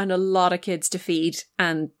budget and a lot of kids to feed,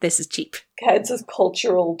 and this is cheap. Counts as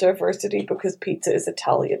cultural diversity because pizza is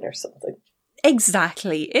Italian or something.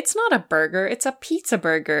 Exactly. It's not a burger, it's a pizza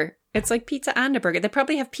burger. It's like pizza and a burger. They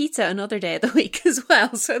probably have pizza another day of the week as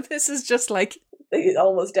well. So this is just like...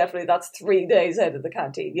 Almost definitely, that's 3 days out of the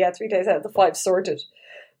canteen. Yeah, 3 days out of the 5 sorted.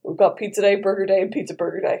 We've got pizza day, burger day, and pizza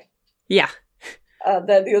burger day. Yeah. And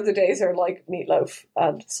then the other days are like meatloaf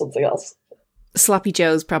and something else. Sloppy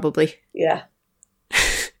Joes, probably. Yeah.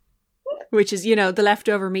 Which is, the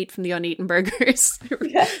leftover meat from the uneaten burgers.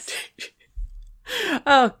 Yes.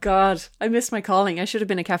 Oh, God. I missed my calling. I should have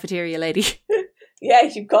been a cafeteria lady. Yeah,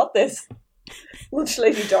 you've got this. Lunch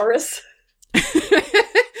Lady Doris.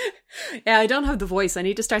 Yeah, I don't have the voice. I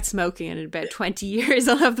need to start smoking, and in about 20 years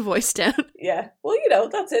I'll have the voice down. Yeah. Well,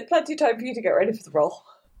 that's it. Plenty of time for you to get ready for the role.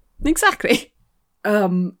 Exactly.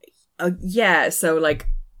 Yeah, so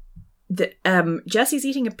Jessie's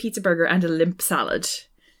eating a pizza burger and a limp salad.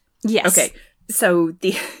 Yes. Okay. So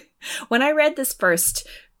when I read this first,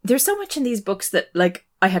 there's so much in these books that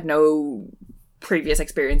I had no previous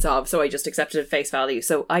experience of, so I just accepted at face value.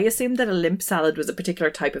 So I assumed that a limp salad was a particular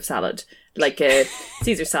type of salad, like a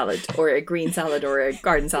Caesar salad or a green salad or a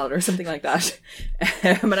garden salad or something like that.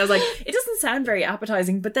 And I was like, it doesn't sound very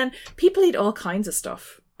appetizing, but then people eat all kinds of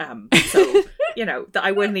stuff. So, that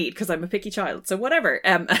I wouldn't eat because I'm a picky child. So whatever.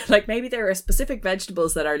 Maybe there are specific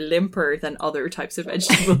vegetables that are limper than other types of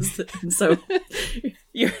vegetables. And so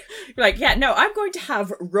you're like, yeah, no, I'm going to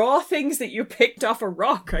have raw things that you picked off a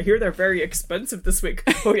rock. I hear they're very expensive this week.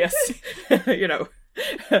 Oh, yes.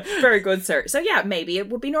 Very good, sir. So yeah, maybe it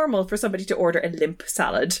would be normal for somebody to order a limp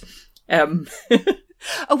salad. Oh,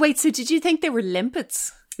 wait, so did you think they were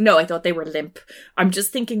limpets? No, I thought they were limp. I'm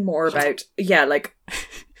just thinking more about,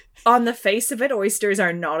 on the face of it, oysters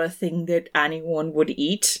are not a thing that anyone would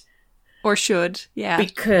eat. Or should, yeah.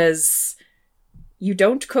 Because you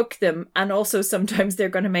don't cook them, and also sometimes they're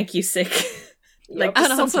going to make you sick. And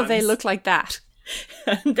also they look like that.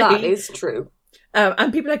 That is true.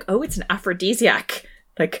 And people are like, oh, it's an aphrodisiac.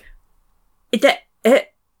 Only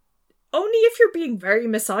if you're being very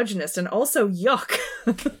misogynist, and also yuck.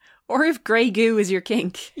 Or if grey goo is your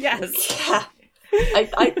kink. Yes. Yeah.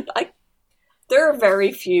 I there are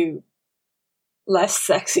very few less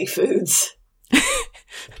sexy foods.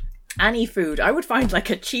 Any food. I would find a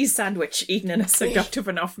cheese sandwich eaten in a seductive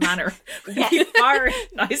enough manner would be far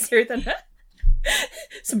nicer than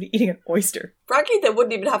somebody eating an oyster. Frankly, they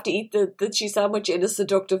wouldn't even have to eat the cheese sandwich in a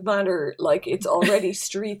seductive manner. It's already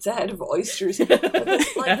streets ahead of oysters.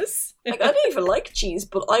 Yes. I don't even like cheese,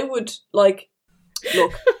 but I would look,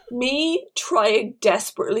 me trying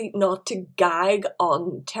desperately not to gag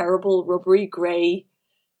on terrible rubbery grey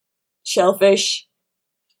shellfish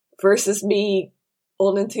versus me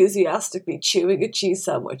unenthusiastically chewing a cheese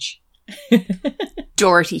sandwich.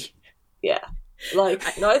 Dorothy. Yeah.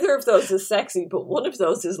 Neither of those is sexy, but one of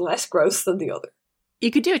those is less gross than the other.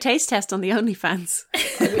 You could do a taste test on the OnlyFans.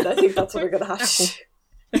 I think that's what we're going to have to do.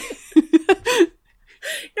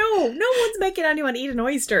 No one's making anyone eat an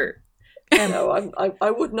oyster. No, I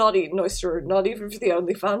would not eat an oyster, not even for the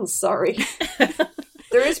OnlyFans, sorry.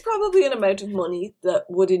 There is probably an amount of money that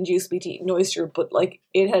would induce me to eat an oyster, but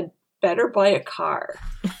it had better buy a car.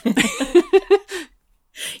 You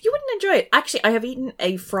wouldn't enjoy it. Actually, I have eaten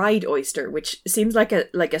a fried oyster, which seems like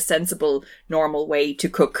a sensible, normal way to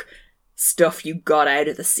cook stuff you got out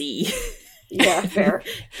of the sea. Yeah, fair.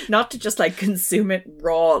 Not to just consume it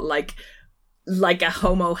raw, like a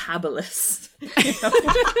homo habilis.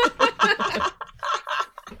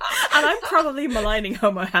 And I'm probably maligning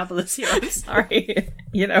Homo habilis here. I'm sorry.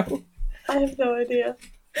 You know. I have no idea.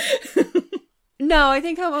 No, I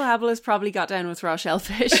think Homo habilis probably got down with raw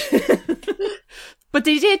shellfish. But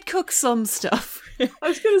they did cook some stuff. I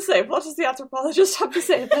was going to say, what does the anthropologist have to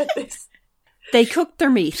say about this? They cooked their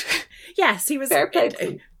meat. Yes, he was. Fair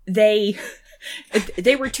play. They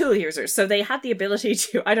were tool users, so they had the ability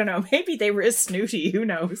to, I don't know, maybe they were as snooty, who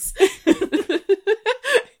knows?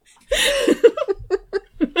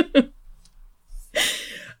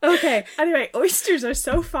 Okay, anyway, oysters are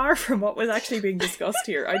so far from what was actually being discussed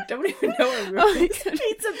here. I don't even know where we're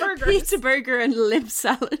Pizza burger and limp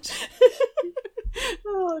salad.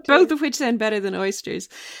 Oh, Both of which sound better than oysters.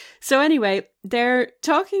 So anyway, they're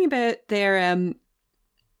talking about their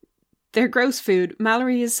gross food.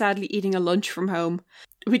 Mallory is sadly eating a lunch from home,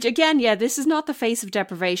 which again, yeah, this is not the face of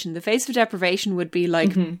deprivation. The face of deprivation would be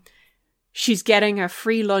like, she's getting a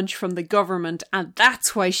free lunch from the government and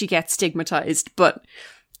that's why she gets stigmatized. But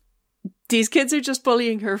these kids are just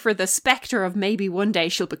bullying her for the spectre of maybe one day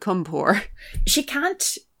she'll become poor. She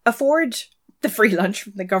can't afford the free lunch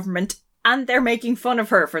from the government, and they're making fun of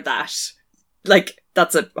her for that. Like,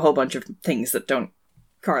 that's a whole bunch of things that don't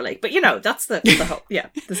correlate. But, you know, that's the whole,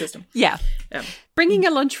 the system. Yeah. Bringing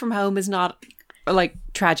a lunch from home is not, like,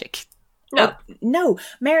 tragic. No. No.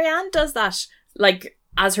 Marianne does that, like,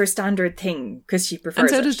 as her standard thing, because she prefers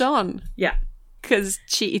it. And so does Dawn. Yeah. Because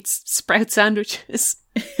she eats sprout sandwiches.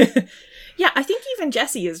 Yeah, I think even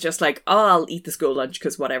Jessie is just like, oh, I'll eat the school lunch,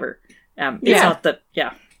 because whatever. It's not that,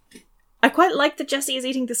 I quite like that Jessie is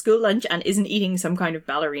eating the school lunch and isn't eating some kind of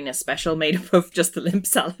ballerina special made up of just the limp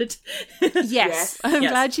salad. Yes. I'm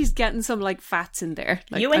glad she's getting some, like, fats in there.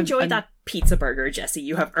 Like, you enjoy that pizza burger, Jessie.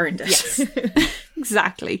 You have earned it. Yes.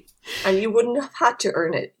 Exactly. And you wouldn't have had to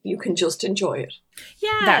earn it. You can just enjoy it.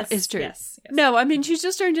 Yes. That is true. Yes. No, I mean, she's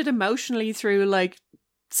just earned it emotionally through, like,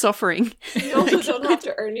 suffering. You also don't have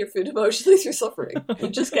to earn your food emotionally through suffering. You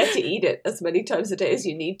just get to eat it as many times a day as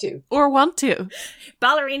you need to. Or want to.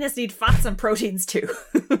 Ballerinas need fats and proteins too.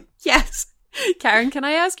 Yes. Karen, can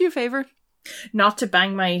I ask you a favour? Not to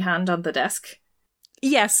bang my hand on the desk.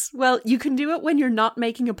 Yes. Well, you can do it when you're not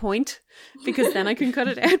making a point, because then I can cut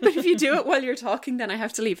it out. But if you do it while you're talking, then I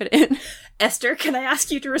have to leave it in. Esther, can I ask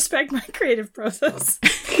you to respect my creative process?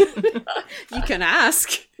 You can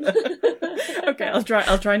ask. Okay, I'll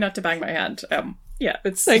try not to bang my hand.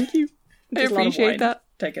 It's thank you. I appreciate that.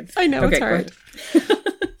 Taken. I know, okay, it's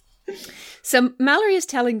hard. So Mallory is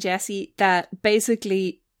telling Jessie that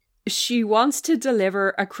basically she wants to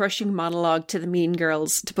deliver a crushing monologue to the mean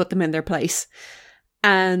girls to put them in their place.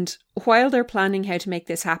 And while they're planning how to make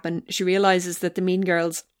this happen, she realizes that the mean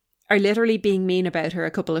girls are literally being mean about her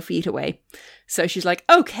a couple of feet away. So she's like,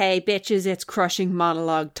 okay, bitches, it's crushing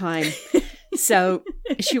monologue time. So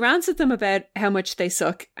she rants at them about how much they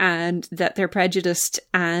suck and that they're prejudiced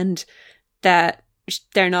and that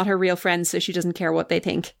they're not her real friends, so she doesn't care what they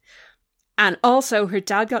think. And also her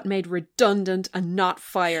dad got made redundant and not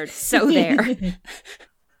fired. So there.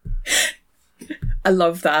 I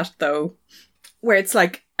love that, though. Where it's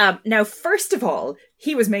like, now, first of all,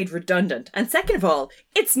 he was made redundant. And second of all,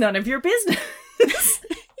 it's none of your business.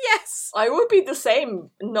 Yes. I would be the same,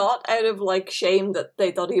 not out of, like, shame that they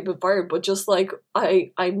thought he'd been fired, but just, like,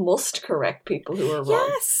 I must correct people who are wrong.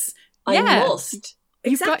 Yes. I must.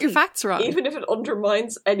 You've got your facts wrong. Even if it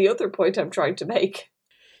undermines any other point I'm trying to make.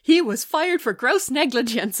 He was fired for gross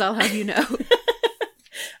negligence, I'll have you know.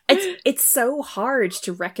 It's so hard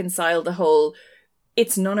to reconcile the whole,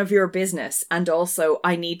 it's none of your business, and also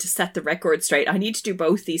I need to set the record straight. I need to do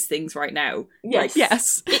both these things right now. Yes. Like,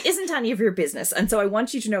 yes. It isn't any of your business, and so I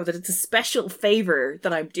want you to know that it's a special favour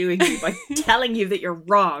that I'm doing you by telling you that you're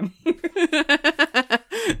wrong.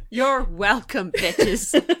 You're welcome,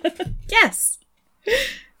 bitches. Yes.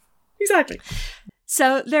 Exactly.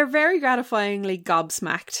 So they're very gratifyingly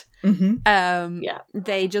gobsmacked. Mm-hmm.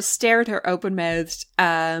 They just stare at her open-mouthed,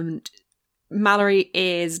 and Mallory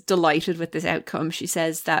is delighted with this outcome. She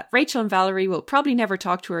says that Rachel and Valerie will probably never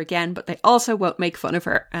talk to her again, but they also won't make fun of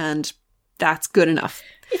her, and that's good enough.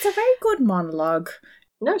 It's a very good monologue.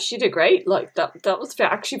 No, she did great. Like, that was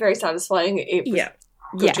actually very satisfying. It was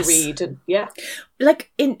good to read, and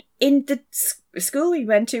like in the school we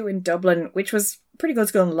went to in Dublin, which was a pretty good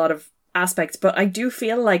school in a lot of aspects, but I do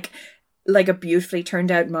feel like a beautifully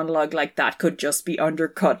turned out monologue like that could just be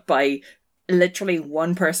undercut by literally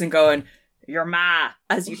one person going, "Your ma,"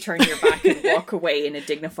 as you turn your back and walk away in a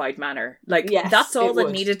dignified manner. Like, that's all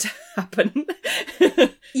that needed to happen.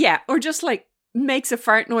 Yeah, or just like makes a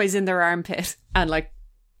fart noise in their armpit and like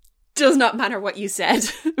does not matter what you said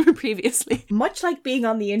previously. Much like being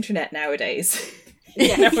on the internet nowadays.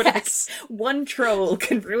 Yes. One troll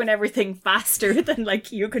can ruin everything faster than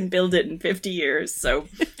like you can build it in 50 years. So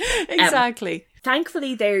exactly.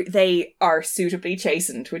 Thankfully, they are suitably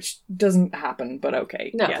chastened, which doesn't happen, but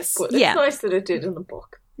okay. No, yes. but it's nice that it did in the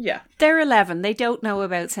book. Yeah. They're 11. They don't know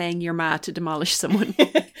about saying you're mad to demolish someone.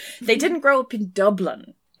 They didn't grow up in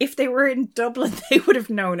Dublin. If they were in Dublin, they would have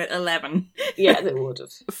known at 11. Yeah, they would have.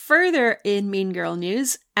 Further in Mean Girl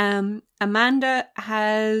news, Amanda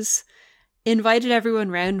has invited everyone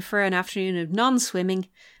round for an afternoon of non-swimming,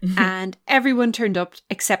 and everyone turned up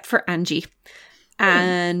except for Angie.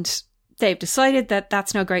 And they've decided that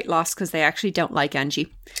that's no great loss because they actually don't like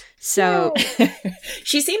Angie. So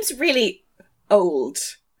she seems really old.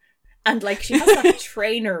 And like she has that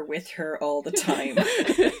trainer with her all the time.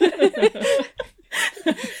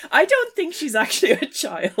 I don't think she's actually a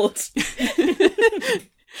child.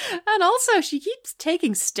 And also, she keeps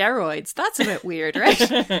taking steroids. That's a bit weird, right?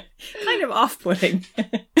 Kind of off-putting.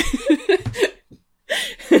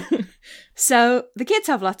 So the kids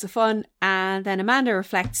have lots of fun, and then Amanda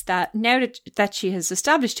reflects that now that she has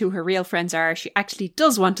established who her real friends are, she actually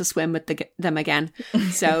does want to swim with them again.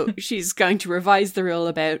 So she's going to revise the rule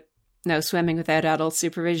about no swimming without adult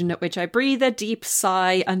supervision, at which I breathe a deep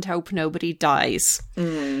sigh and hope nobody dies.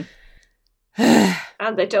 And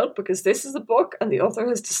they don't, because this is a book and the author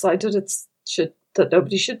has decided that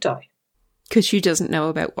nobody should die. Because she doesn't know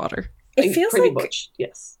about water. It feels pretty like much,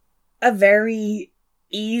 yes. A very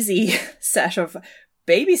easy set of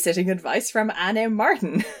babysitting advice from Anne M.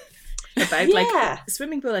 Martin. About like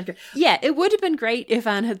swimming pool. Yeah, it would have been great if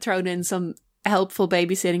Anne had thrown in some helpful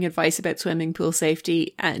babysitting advice about swimming pool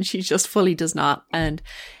safety, and she just fully does not. And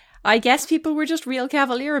I guess people were just real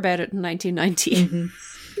cavalier about it in 1990.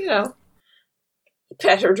 Mm-hmm. You know,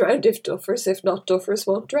 better drowned if duffers, if not duffers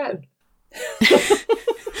won't drown.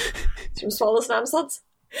 From Smallest Amsons.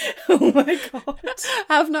 Oh my god.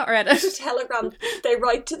 I have not read it. Telegram, they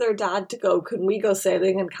write to their dad to go, can we go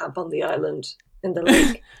sailing and camp on the island in the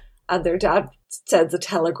lake? And their dad sends a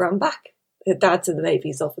telegram back. Their dad's in the Navy,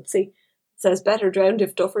 he's off at sea. Says better drowned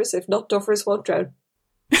if duffers, if not duffers won't drown.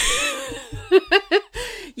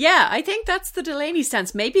 Yeah, I think that's the Delaney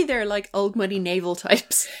stance. Maybe they're like old money naval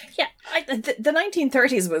types. Yeah, the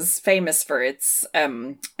 1930s was famous for its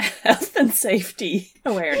health and safety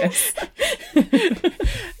awareness.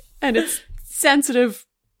 And its sensitive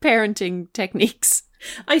parenting techniques.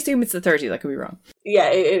 I assume it's the 30s, I could be wrong. Yeah,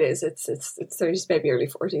 it is. It's 30s, maybe early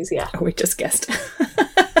 40s, yeah. Oh, we just guessed.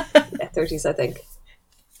 Yeah, 30s, I think.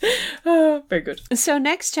 Oh, very good. So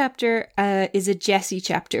next chapter is a Jessie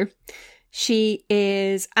chapter.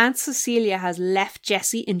 Aunt Cecilia has left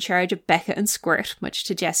Jessie in charge of Becca and Squirt, much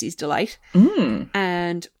to Jessie's delight.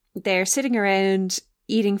 And they're sitting around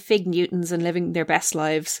eating fig Newtons and living their best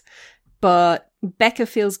lives. But Becca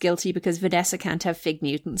feels guilty because Vanessa can't have fig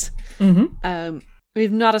Newtons.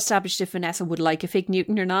 We've not established if Vanessa would like a fig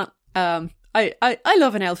Newton or not. I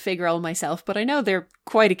love an elf fig roll myself, but I know they're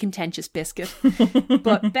quite a contentious biscuit.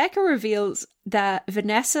 But Becca reveals that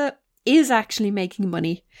Vanessa is actually making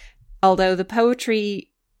money, although the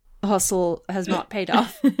poetry hustle has not paid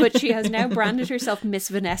off. But she has now branded herself Miss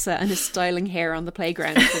Vanessa and is styling hair on the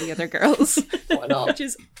playground for the other girls. Why not? Which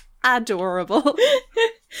is adorable.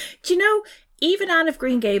 Do you know, even Anne of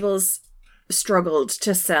Green Gables struggled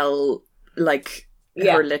to sell, like,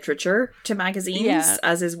 her literature to magazines,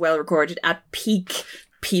 as is well recorded at peak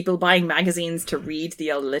people buying magazines to read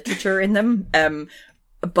the old literature in them.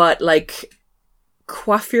 But, like,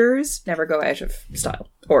 coiffures never go out of style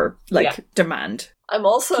or, like, demand. I'm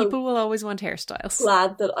also... People will always want hairstyles.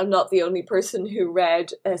 Glad that I'm not the only person who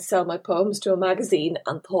read Sell My Poems to a magazine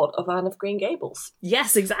and thought of Anne of Green Gables.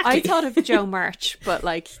 Yes, exactly. I thought of Jo March, but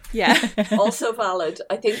like, yeah. Also valid.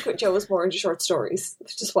 I think Jo was more into short stories,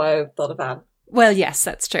 which is why I thought of Anne. Well, yes,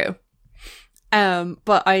 that's true.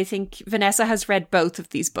 But I think Vanessa has read both of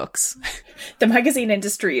these books. The magazine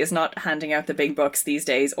industry is not handing out the big books these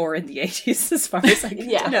days or in the 80s as far as I can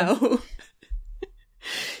tell. No.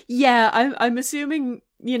 Yeah, I'm assuming,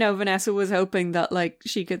 you know, Vanessa was hoping that, like,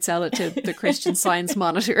 she could sell it to the Christian Science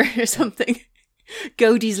Monitor or something.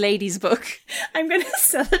 Godey's Ladies book. I'm going to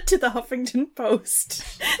sell it to the Huffington Post.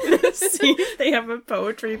 See if they have a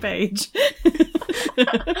poetry page.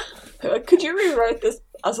 Could you rewrite this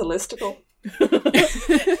as a listicle?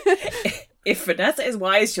 If Vanessa is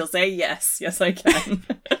wise, she'll say yes. Yes, I can.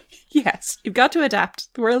 Yes, you've got to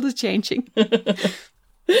adapt. The world is changing.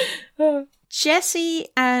 Jessie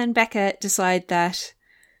and Becca decide that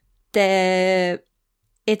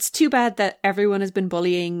it's too bad that everyone has been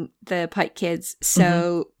bullying the Pike kids,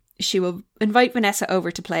 so she will invite Vanessa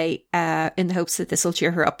over to play in the hopes that this will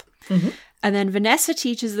cheer her up. And then Vanessa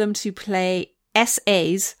teaches them to play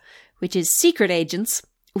SAs, which is secret agents,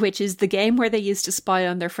 which is the game where they used to spy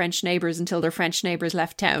on their French neighbours until their French neighbours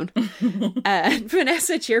left town.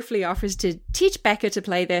 Vanessa cheerfully offers to teach Becca to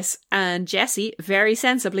play this, and Jessie, very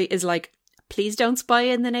sensibly, is like, please don't spy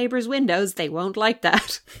in the neighbours' windows, they won't like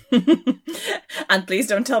that. And please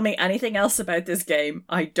don't tell me anything else about this game.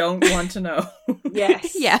 I don't want to know.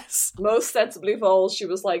 Yes. Yes. Most sensibly of all, she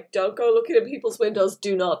was like, don't go looking at people's windows,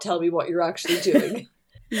 do not tell me what you're actually doing.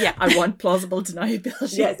 Yeah. I want plausible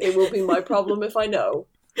deniability. Yes, it will be my problem if I know.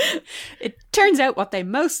 It turns out what they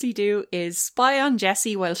mostly do is spy on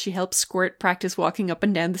Jessie while she helps Squirt practice walking up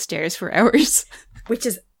and down the stairs for hours. Which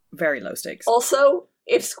is very low stakes. Also,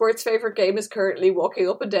 if Squirt's favourite game is currently walking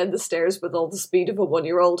up and down the stairs with all the speed of a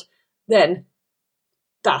 1-year-old, then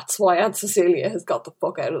that's why Aunt Cecilia has got the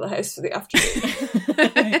fuck out of the house for the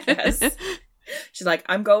afternoon. Yes. She's like,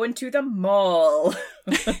 I'm going to the mall.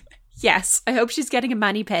 Yes, I hope she's getting a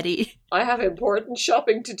mani-pedi. I have important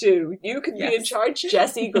shopping to do. You can be in charge,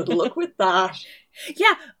 Jessie. Good luck with that.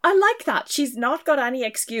 Yeah, I like that. She's not got any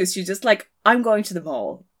excuse. She's just like, I'm going to the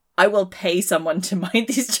mall. I will pay someone to mind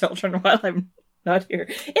these children while I'm not here.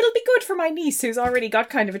 It'll be good for my niece who's already got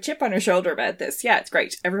kind of a chip on her shoulder about this. Yeah, it's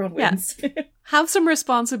great. Everyone wins. Yeah. Have some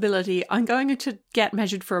responsibility. I'm going to get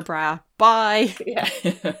measured for a bra. Bye. Yeah.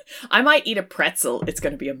 I might eat a pretzel. It's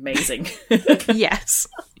going to be amazing. Yes.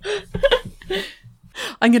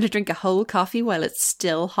 I'm going to drink a whole coffee while it's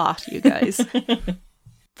still hot, you guys.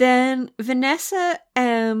 Then Vanessa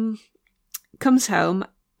comes home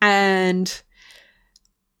and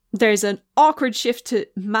there's an awkward shift to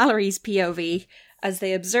Mallory's POV as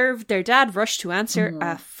they observe their dad rush to answer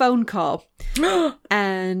a phone call.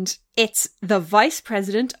 And it's the vice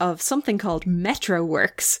president of something called Metro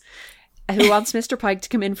Works, who wants Mr. Pike to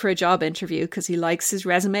come in for a job interview because he likes his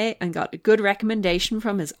resume and got a good recommendation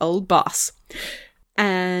from his old boss.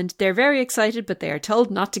 And they're very excited, but they are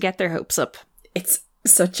told not to get their hopes up. It's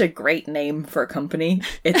such a great name for a company.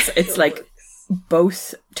 It's like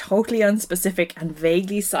both totally unspecific and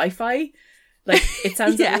vaguely sci-fi. Like, it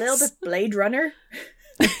sounds Yes. a little bit Blade Runner.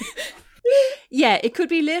 Yeah, it could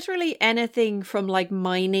be literally anything from like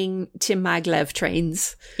mining to maglev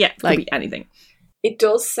trains. Yeah, it could Like- be anything. It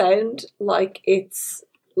does sound like it's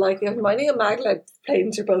like mining and maglev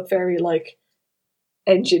planes are both very like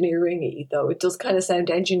engineering-y, though. It does kind of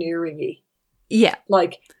sound engineering-y. Yeah,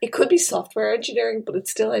 Like, it could be software engineering, but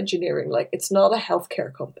it's still engineering. Like, it's not a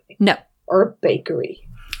healthcare company no. or a bakery.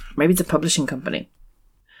 Maybe it's a publishing company.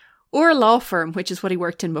 Or a law firm, which is what he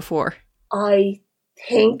worked in before. I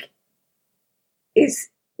think, is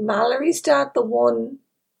Mallory's dad the one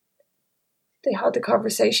they had the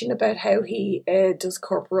conversation about how he does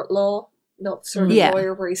corporate law, not sort of Yeah.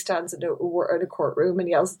 lawyer where he stands in a courtroom and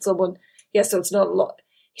yells at someone. Yeah, so it's not a law.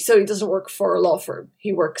 So he doesn't work for a law firm.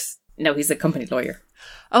 He works. No, he's a company lawyer.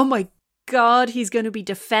 Oh my god, he's going to be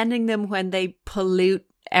defending them when they pollute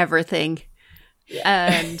everything.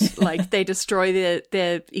 And like they destroy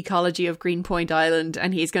the ecology of Greenpoint Island,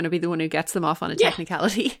 and he's going to be the one who gets them off on a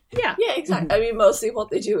technicality. Yeah. Yeah, exactly. I mean, mostly what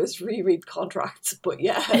they do is reread contracts, but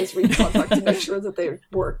yeah, is read contracts to make sure that they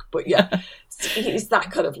work. But yeah, he's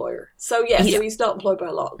that kind of lawyer. So yeah, so he's not employed by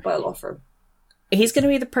a law firm. He's going to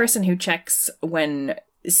be the person who checks when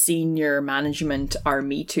senior management are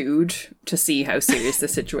Me Too'd to see how serious the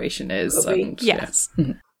situation is. And, Yes.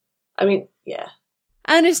 I mean, yeah.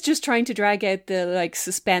 And it's just trying to drag out the like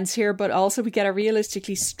suspense here, but also we get a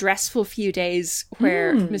realistically stressful few days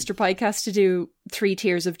where Mr. Pike has to do 3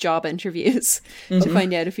 tiers of job interviews to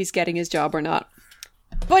find out if he's getting his job or not.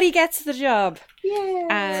 But he gets the job. Yeah.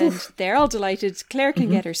 And they're all delighted. Claire can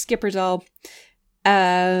get her skipper doll.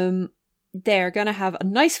 They're going to have a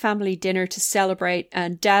nice family dinner to celebrate,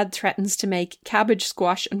 and Dad threatens to make cabbage,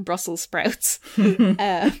 squash and Brussels sprouts,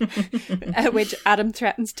 which Adam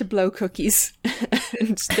threatens to blow cookies.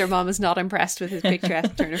 And their mom is not impressed with his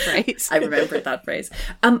picturesque turn of phrase. I remembered that phrase.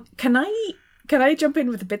 Can I jump in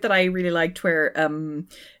with a bit that I really liked where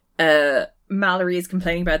Mallory is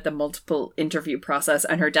complaining about the multiple interview process,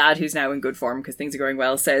 and her dad, who's now in good form because things are going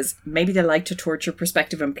well, says maybe they like to torture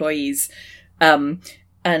prospective employees.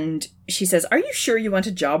 And she says, are you sure you want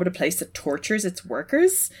a job at a place that tortures its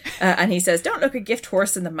workers? And he says, don't look a gift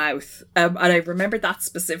horse in the mouth. And I remembered that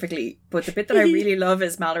specifically. But the bit that I really love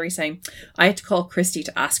is Mallory saying, I had to call Christy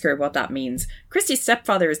to ask her what that means. Christy's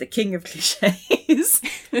stepfather is the king of cliches.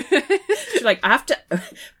 She's like, I have to...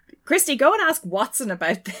 Christy, go and ask Watson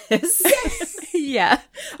about this. Yes. Yeah.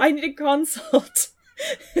 I need a consult.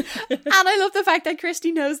 And I love the fact that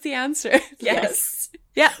Christy knows the answer. Yes.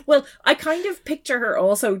 Yeah. Well, I kind of picture her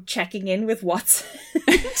also checking in with Watson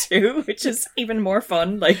too, which is even more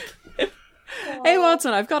fun. Like, Hey,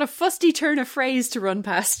 Watson, I've got a fusty turn of phrase to run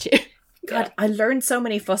past you. God, I learned so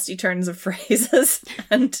many fusty turns of phrases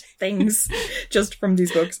and things just from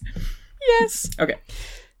these books. Yes. Okay.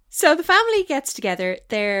 So the family gets together.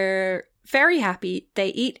 They're very happy. They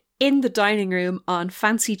eat in the dining room on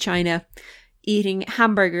fancy china, eating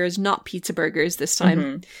hamburgers, not pizza burgers this time.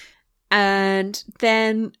 Mm-hmm. And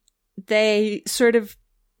then they sort of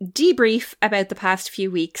debrief about the past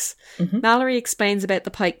few weeks. Mm-hmm. Mallory explains about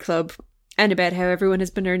the Pike Club and about how everyone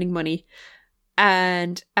has been earning money.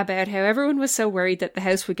 And about how everyone was so worried that the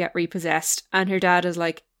house would get repossessed. And her dad is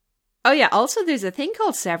like, oh yeah, also there's a thing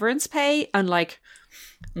called severance pay. And like,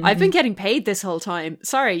 I've been getting paid this whole time.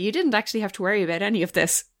 Sorry, you didn't actually have to worry about any of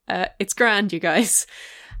this. It's grand, you guys.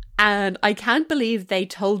 And I can't believe they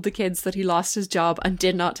told the kids that he lost his job and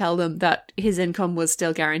did not tell them that his income was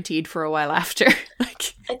still guaranteed for a while after.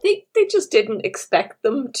 Like, I think they just didn't expect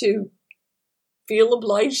them to feel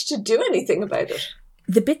obliged to do anything about it.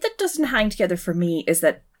 The bit that doesn't hang together for me is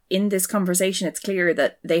that in this conversation, it's clear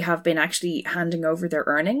that they have been actually handing over their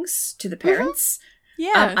earnings to the parents.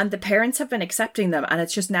 yeah. And the parents have been accepting them. And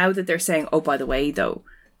it's just now that they're saying, oh, by the way, though,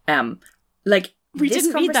 like, we this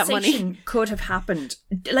didn't need that conversation money. could have happened.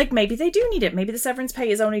 Like, maybe they do need it. Maybe the severance pay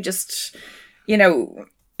is only just, you know,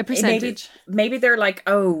 A percentage. Maybe they're like,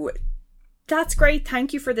 oh, that's great.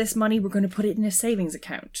 Thank you for this money. We're going to put it in a savings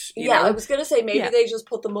account. You know? I was going to say maybe they just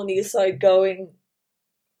put the money aside going,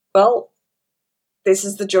 well, this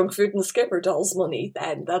is the junk food and skipper dolls money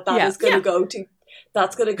then. That is going to go to...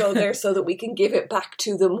 That's going to go there so that we can give it back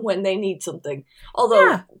to them when they need something.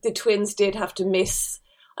 Although the twins did have to miss...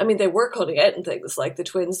 I mean, they were cutting out and things, like the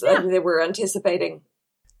twins, I mean, they were anticipating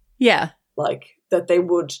like that they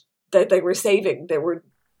were saving, they were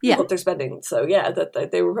what they're spending. So that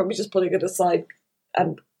they were probably just putting it aside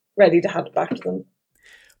and ready to hand it back to them.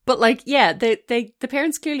 But like, the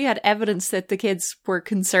parents clearly had evidence that the kids were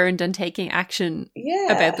concerned and taking action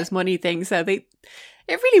about this money thing. So it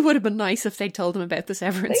really would have been nice if they'd told them about the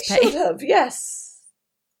severance pay. They should have, yes.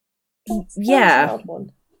 That's an odd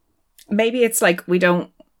one. Maybe it's like we've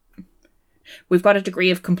got a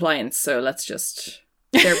degree of compliance, so let's just...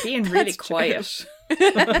 They're being really quiet.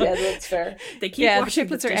 Yeah, that's fair. They keep the washing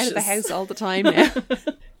triplets the are dishes. out of the house all the time now.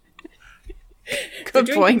 Good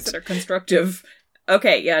point. That are constructive.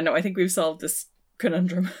 Okay, I think we've solved this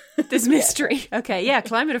conundrum. This mystery. Okay,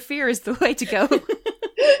 climate of fear is the way to go.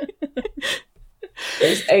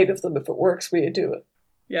 There's 8 of them. If it works, we do it.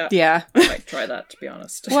 Yeah. I might try that, to be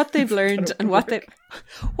honest. What they've learned and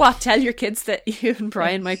tell your kids that you and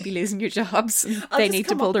Brian might be losing your jobs and they need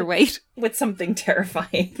to pull their weight. With something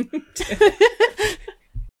terrifying.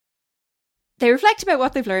 They reflect about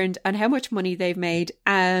what they've learned and how much money they've made,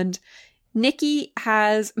 and Nikki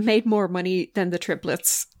has made more money than the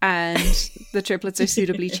triplets, and the triplets are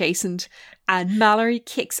suitably chastened, and Mallory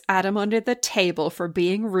kicks Adam under the table for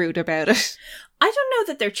being rude about it. I don't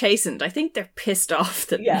know that they're chastened. I think they're pissed off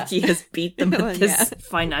that Nikki has beat them at this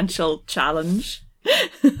financial challenge.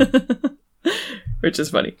 Which is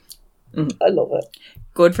funny. I love it.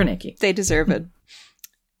 Good for Nikki. They deserve it.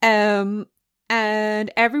 And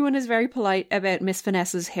everyone is very polite about Miss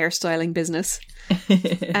Vanessa's hairstyling business.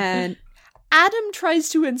 And Adam tries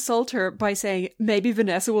to insult her by saying maybe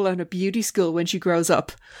Vanessa will own a beauty school when she grows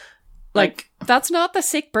up. Like, that's not the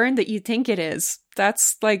sick burn that you think it is.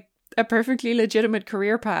 That's like a perfectly legitimate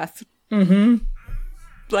career path. Mm-hmm.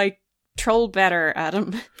 Like, troll better,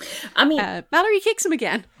 Adam. I mean, Mallory kicks him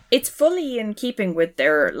again. It's fully in keeping with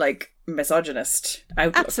their, like, misogynist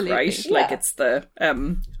outlook, absolutely, right? Yeah. Like, it's the,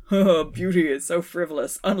 beauty is so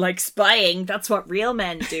frivolous. Unlike spying, that's what real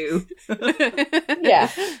men do. Yeah.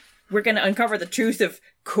 We're going to uncover the truth of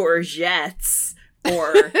courgettes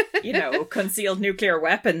or, concealed nuclear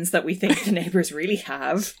weapons that we think the neighbours really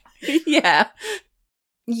have. Yeah.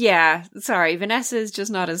 Yeah, sorry, Vanessa is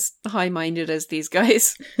just not as high-minded as these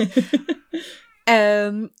guys.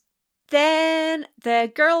 Then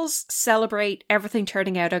the girls celebrate everything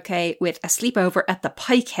turning out okay with a sleepover at the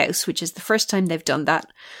Pike house, which is the first time they've done that.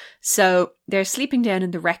 So they're sleeping down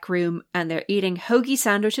in the rec room and they're eating hoagie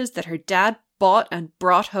sandwiches that her dad bought and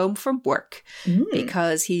brought home from work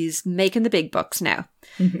because he's making the big bucks now.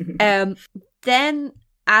 Then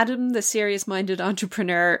Adam, the serious-minded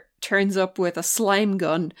entrepreneur, turns up with a slime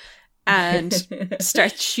gun and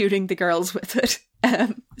starts shooting the girls with it.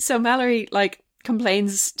 So Mallory,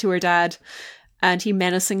 complains to her dad and he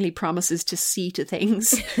menacingly promises to see to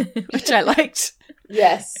things, which I liked.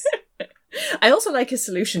 Yes. I also like his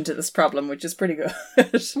solution to this problem, which is pretty good.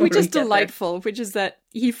 Which is delightful, which is that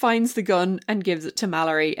he finds the gun and gives it to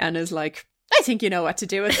Mallory and is like, I think you know what to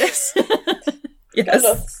do with this.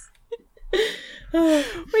 Yes.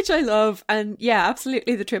 Which I love. And yeah,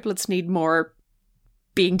 absolutely the triplets need more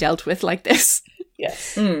being dealt with like this.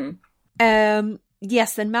 Yes.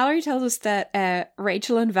 Yes, then Mallory tells us that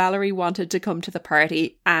Rachel and Valerie wanted to come to the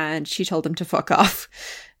party and she told them to fuck off,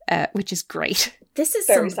 which is great. This is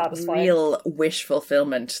very some satisfying. real wish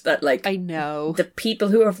fulfillment that, like, I know. the people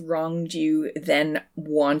who have wronged you then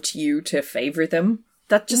want you to favour them.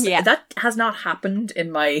 That just, that has not happened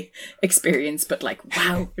in my experience, but like,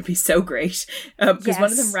 wow, it'd be so great. Because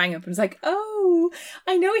one of them rang up and was like, oh,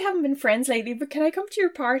 I know we haven't been friends lately, but can I come to your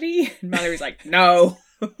party? And Mallory's like, no.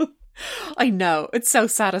 I know. It's so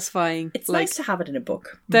satisfying. It's nice to have it in a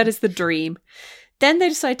book. That is the dream. Then they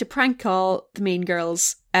decide to prank call the Mean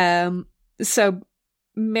Girls. So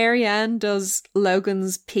Marianne does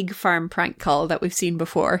Logan's pig farm prank call that we've seen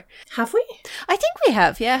before. Have we? I think we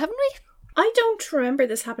have, yeah, haven't we? I don't remember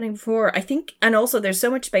this happening before. I think, and also there's so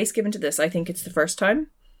much space given to this, I think it's the first time.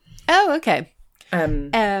 Oh, okay.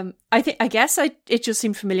 I guess it just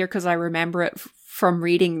seemed familiar because I remember it from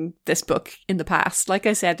reading this book in the past. Like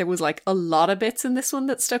I said, there was like a lot of bits in this one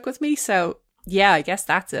that stuck with me. So yeah, I guess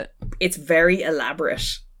that's it. It's very elaborate.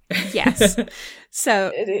 Yes.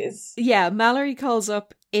 So it is. Yeah, Mallory calls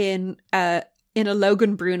up in a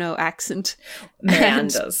Logan Bruno accent. Marianne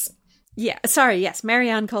does. Yeah, sorry, yes.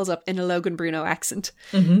 Marianne calls up in a Logan Bruno accent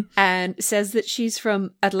and says that she's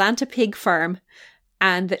from Atlanta Pig Farm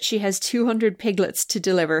and that she has 200 piglets to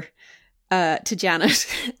deliver to Janet.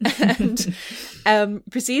 And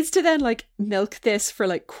proceeds to then like milk this for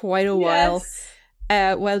like quite a while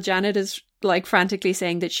Janet is like frantically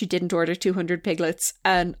saying that she didn't order 200 piglets,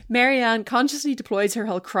 and Marianne consciously deploys her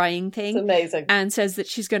whole crying thing. It's amazing. And says that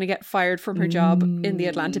she's going to get fired from her job in the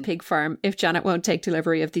Atlanta pig farm if Janet won't take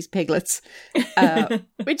delivery of these piglets,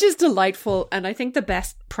 which is delightful, and I think the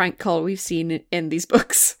best prank call we've seen in these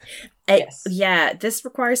books. Yes. Yeah, this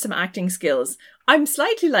requires some acting skills. I'm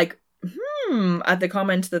slightly like, at the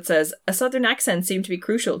comment that says, a southern accent seemed to be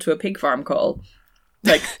crucial to a pig farm call.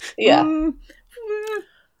 Like, yeah.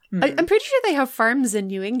 I'm pretty sure they have farms in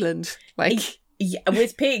New England. Like, yeah,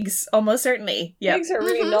 with pigs, almost certainly. Yeah. Pigs are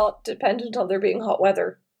really not dependent on there being hot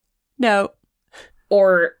weather. No.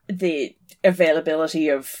 Or the availability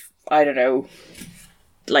of, I don't know,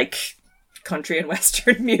 like country and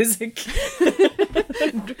western music.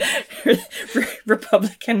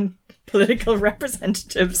 Republican political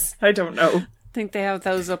representatives. I don't know. I think they have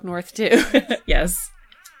those up north too. Yes.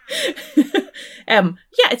 Yeah,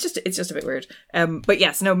 it's just a bit weird. But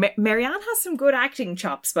yes, no, Marianne has some good acting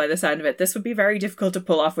chops by the sound of it. This would be very difficult to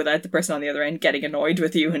pull off without the person on the other end getting annoyed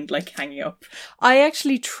with you and like hanging up. I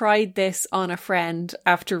actually tried this on a friend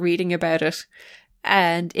after reading about it,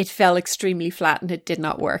 and it fell extremely flat and it did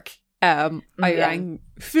not work. I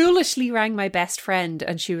foolishly rang my best friend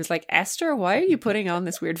and she was like, Esther, why are you putting on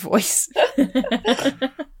this weird voice?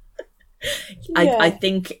 I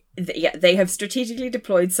think they have strategically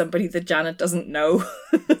deployed somebody that Janet doesn't know.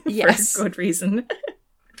 Yes. For good reason.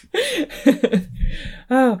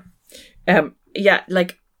 Yeah,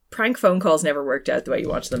 like prank phone calls never worked out the way you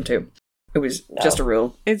wanted them to. It was just a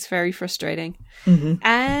rule. It's very frustrating.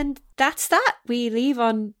 And that's that. We leave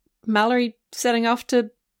on Mallory setting off to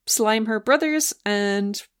slime her brothers,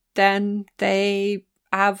 and then they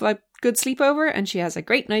have a good sleepover and she has a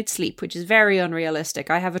great night's sleep, which is very unrealistic.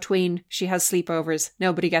 I have a tween. She has sleepovers.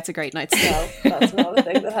 Nobody gets a great night's sleep. No, that's not a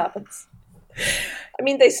thing that happens. I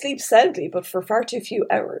mean, they sleep soundly, but for far too few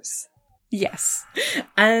hours. Yes.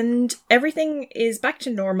 And everything is back to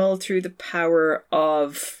normal through the power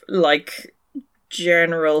of, like,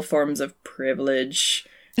 general forms of privilege.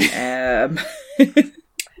 Yeah.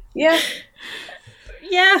 Yeah.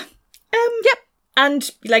 Yep. And,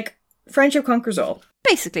 like, friendship conquers all.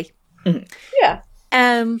 Basically. Yeah.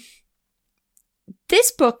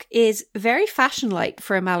 This book is very fashion-light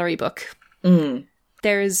for a Mallory book.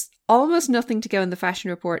 There's almost nothing to go in the fashion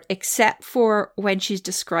report except for when she's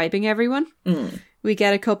describing everyone. We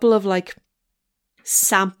get a couple of like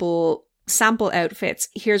sample outfits.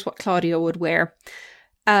 Here's what Claudia would wear.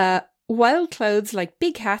 Wild clothes like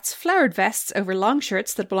big hats, flowered vests over long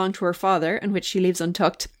shirts that belong to her father and which she leaves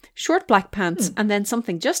untucked, short black pants, and then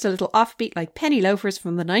something just a little offbeat like penny loafers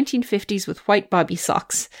from the 1950s with white bobby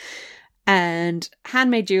socks. And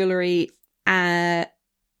handmade jewellery,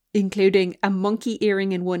 including a monkey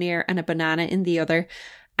earring in one ear and a banana in the other.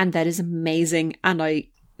 And that is amazing. And I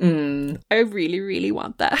really, really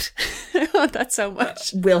want that. I want that so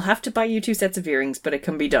much. We'll have to buy you 2 sets of earrings, but it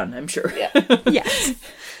can be done, I'm sure. Yeah. Yes.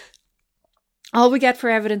 All we get for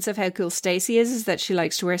evidence of how cool Stacey is that she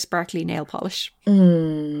likes to wear sparkly nail polish.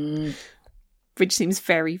 Which seems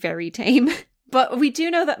very, very tame. But we do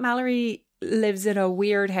know that Mallory lives in a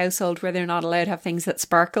weird household where they're not allowed to have things that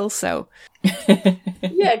sparkle, so...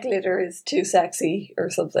 Yeah, glitter is too sexy or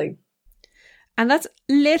something. And that's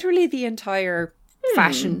literally the entire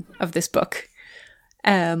fashion of this book.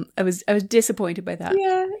 I was disappointed by that.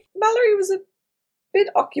 Yeah, Mallory was a bit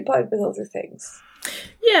occupied with other things.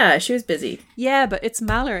 Yeah, she was busy. Yeah, but it's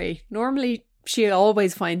Mallory. Normally, she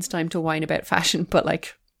always finds time to whine about fashion, but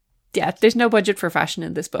like, yeah, there's no budget for fashion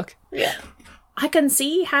in this book. Yeah. I can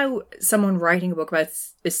see how someone writing a book about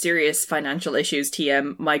serious financial issues,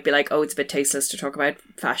 TM, might be like, oh, it's a bit tasteless to talk about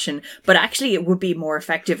fashion. But actually, it would be more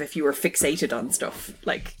effective if you were fixated on stuff.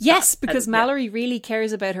 Like, yes, because Mallory really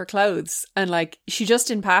cares about her clothes. And like, she just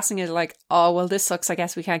in passing is like, oh, well, this sucks. I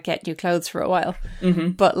guess we can't get new clothes for a while.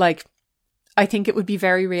 Mm-hmm. But like, I think it would be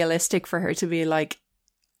very realistic for her to be like,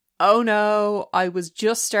 oh no, I was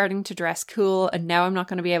just starting to dress cool and now I'm not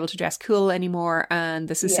going to be able to dress cool anymore and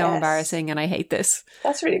this is so embarrassing and I hate this.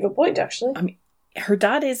 That's a really good point, actually. I mean, her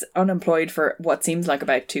dad is unemployed for what seems like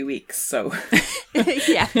about 2 weeks, so...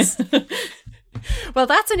 Yes. Well,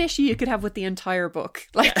 that's an issue you could have with the entire book.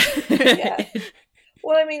 Like, yeah.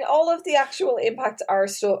 Well, I mean, all of the actual impacts are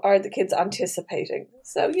the kids anticipating.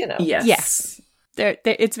 So, you know. Yes.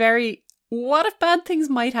 It's very... What if bad things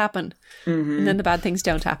might happen? Mm-hmm. And then the bad things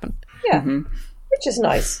don't happen. Yeah. Mm-hmm. Which is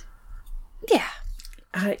nice. Yeah.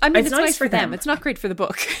 I mean, it's nice for them. It's not great for the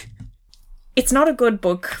book. It's not a good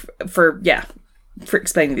book for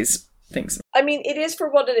explaining these things. I mean, it is for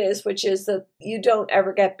what it is, which is that you don't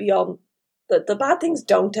ever get beyond... The bad things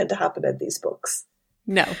don't tend to happen in these books.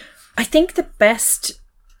 No. I think the best...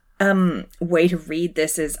 way to read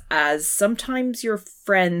this is as sometimes your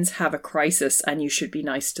friends have a crisis and you should be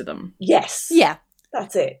nice to them. Yes. Yeah.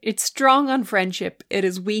 That's it. It's strong on friendship. It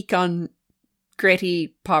is weak on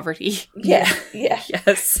gritty poverty. Yeah. Yeah.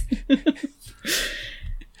 Yes.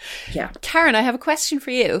 Yeah. Karen, I have a question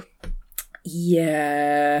for you.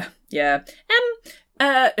 Yeah. Yeah.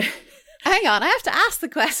 Hang on, I have to ask the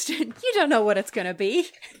question. You don't know what it's going to be.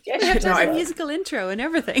 Yeah, we have to have a musical intro and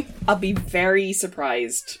everything. I'll be very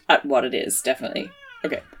surprised at what it is, definitely.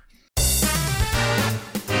 Okay.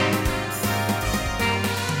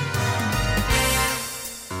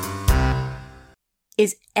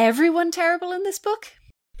 Is everyone terrible in this book?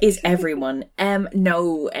 Is everyone?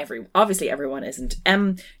 No, obviously everyone isn't.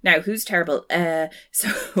 Now, who's terrible?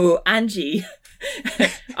 So Angie...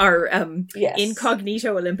 our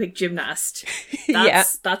incognito Olympic gymnast.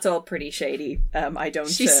 That's all pretty shady.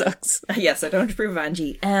 She sucks. Yes, I don't approve of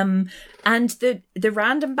Angie. And the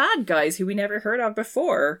random bad guys who we never heard of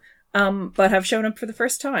before, but have shown up for the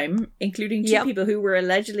first time, including two people who were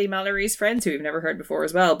allegedly Mallory's friends who we've never heard before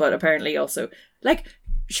as well, but apparently also like.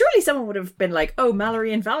 Surely someone would have been like, "Oh,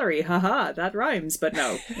 Mallory and Valerie, haha, that rhymes." But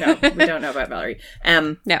no, we don't know about Valerie.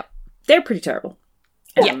 No, they're pretty terrible.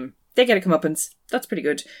 They get a comeuppance. That's pretty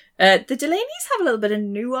good. The Delaney's have a little bit of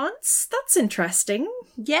nuance. That's interesting.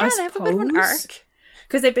 Yeah, they have a bit of an arc.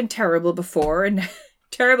 Because they've been terrible before and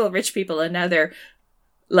terrible rich people, and now they're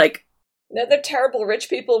like... Now they're terrible rich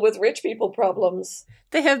people with rich people problems.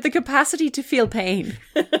 They have the capacity to feel pain.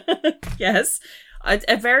 Yes.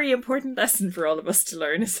 A very important lesson for all of us to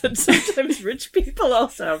learn is that sometimes rich people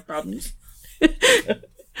also have problems.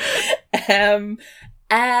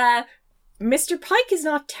 Mr. Pike is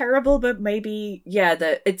not terrible, but maybe,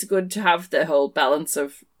 it's good to have the whole balance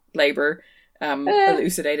of labour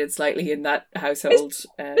elucidated slightly in that household.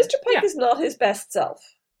 Mr. Pike is not his best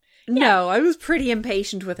self. No, I was pretty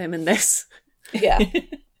impatient with him in this. Yeah.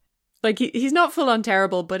 Like, he's not full on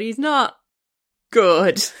terrible, but he's not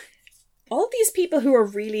good. All these people who are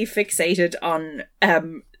really fixated on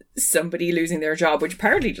somebody losing their job, which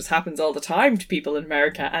apparently just happens all the time to people in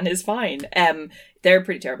America and is fine, they're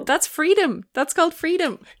pretty terrible. That's freedom. That's called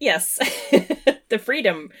freedom. Yes. The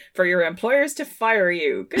freedom for your employers to fire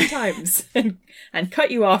you. Good times. and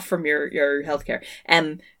cut you off from your healthcare.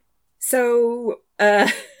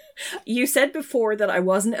 You said before that I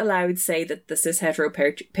wasn't allowed to say that the cis-hetero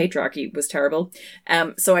patriarchy was terrible.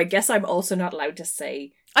 So I guess I'm also not allowed to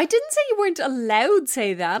say... I didn't say you weren't allowed to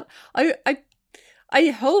say that. I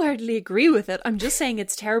wholeheartedly agree with it. I'm just saying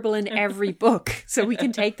it's terrible in every book, so we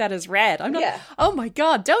can take that as read. I'm not, oh my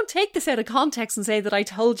God, don't take this out of context and say that I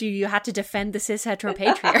told you had to defend the cis-hetero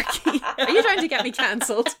patriarchy. Are you trying to get me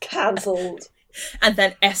cancelled? Cancelled. And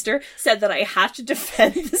then Esther said that I had to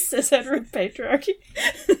defend the cis-hetero patriarchy.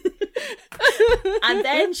 And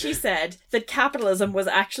then she said that capitalism was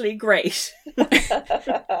actually great.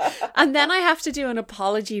 And then I have to do an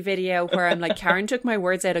apology video where I'm like, Karen took my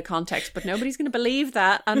words out of context, but nobody's going to believe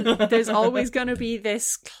that. And there's always going to be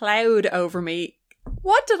this cloud over me.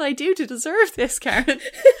 What did I do to deserve this, Karen?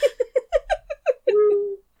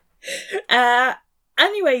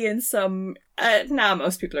 Anyway, in some...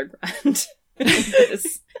 most people are grand.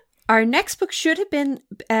 Our next book should have been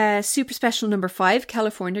Super Special number 5,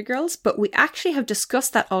 California Girls, but we actually have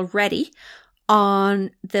discussed that already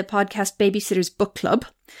on the podcast Babysitter's Book Club.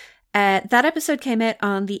 That episode came out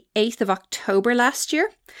on the 8th of October last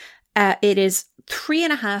year. It is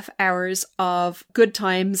 3.5 hours of good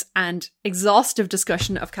times and exhaustive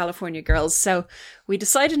discussion of California Girls. So we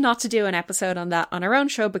decided not to do an episode on that on our own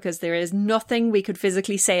show because there is nothing we could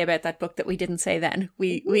physically say about that book that we didn't say then.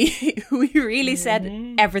 We really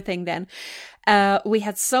said everything then. We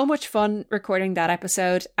had so much fun recording that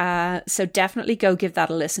episode. So definitely go give that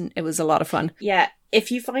a listen. It was a lot of fun. Yeah. If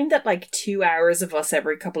you find that 2 hours of us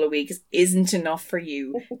every couple of weeks isn't enough for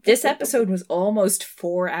you, this episode was almost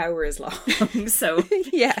 4 hours long. So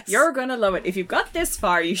yes, you're going to love it. If you've got this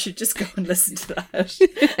far, you should just go and listen to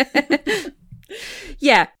that.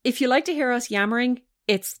 Yeah. If you like to hear us yammering,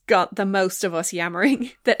 it's got the most of us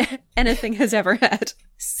yammering that anything has ever had.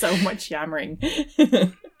 So much yammering.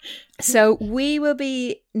 So we will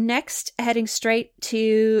be next heading straight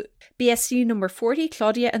to BSC number 40,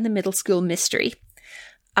 Claudia and the Middle School Mystery.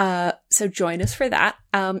 So join us for that.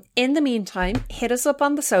 In the meantime, hit us up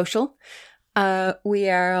on the social. We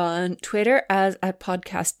are on Twitter as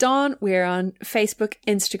 @Podcast Dawn. We're on Facebook,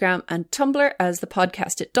 Instagram, and Tumblr as the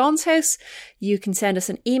Podcast at Dawn's House. You can send us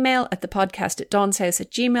an email at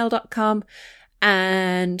thepodcastatdawnshouse@gmail.com.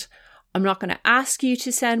 And I'm not going to ask you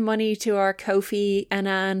to send money to our Ko-fi and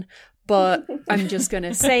Anne, but I'm just going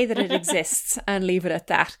to say that it exists and leave it at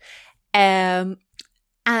that. And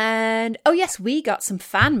oh yes, we got some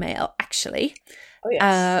fan mail actually. Oh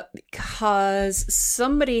yes. Because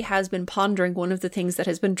somebody has been pondering one of the things that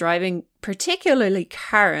has been driving particularly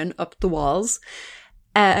Karen up the walls.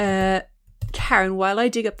 Karen, while I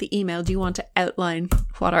dig up the email, do you want to outline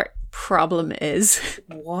what our problem is?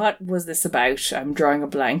 What was this about? I'm drawing a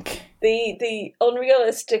blank. The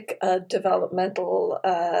unrealistic developmental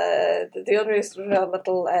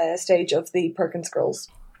stage of the Perkins girls.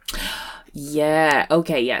 Yeah.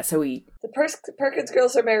 Okay. Yeah. So the Perkins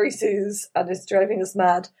girls are Mary Sue's, and it's driving us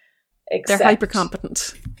mad. They're hyper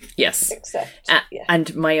competent. Yes. Except, yeah.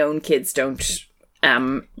 And my own kids don't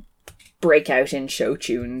break out in show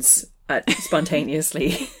tunes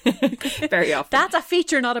spontaneously very often. That's a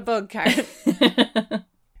feature, not a bug, Karen.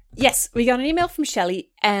 Yes, we got an email from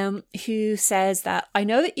Shelley who says that I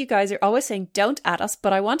know that you guys are always saying don't at us,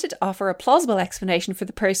 but I wanted to offer a plausible explanation for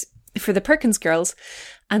the Perkins girls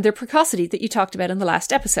and their precocity that you talked about in the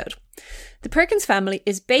last episode. The Perkins family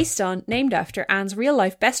is named after Anne's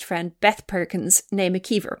real-life best friend, Beth Perkins, née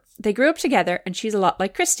McKeever. They grew up together and she's a lot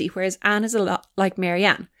like Christy, whereas Anne is a lot like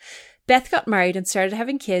Marianne. Beth got married and started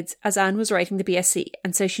having kids as Anne was writing the BSc,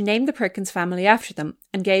 and so she named the Perkins family after them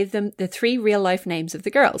and gave them the 3 real-life names of the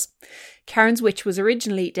girls. Karen's Witch was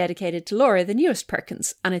originally dedicated to Laura, the newest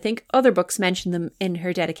Perkins, and I think other books mention them in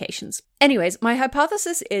her dedications. Anyways, my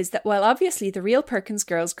hypothesis is that while obviously the real Perkins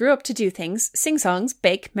girls grew up to do things, sing songs,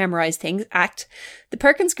 bake, memorize things, act, the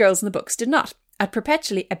Perkins girls in the books did not. At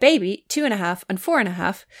perpetually a baby, 2.5 and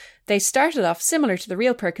 4.5, they started off similar to the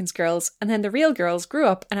real Perkins girls, and then the real girls grew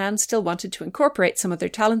up and Anne still wanted to incorporate some of their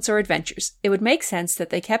talents or adventures. It would make sense that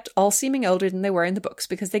they kept all seeming older than they were in the books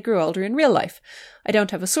because they grew older in real life. I don't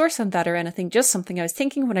have a source on that or anything, just something I was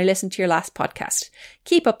thinking when I listened to your last podcast.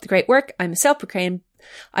 Keep up the great work. I'm a self-proclaimed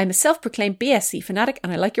BSc fanatic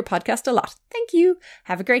and I like your podcast a lot. Thank you.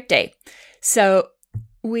 Have a great day. So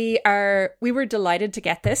we were delighted to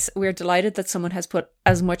get this. We're delighted that someone has put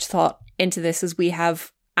as much thought into this as we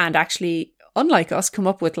have, and actually, unlike us, come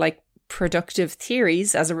up with productive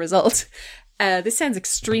theories as a result. This sounds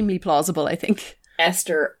extremely plausible, I think.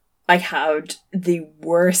 Esther, I had the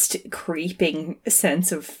worst creeping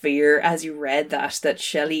sense of fear as you read that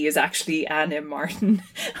Shelley is actually Anna Martin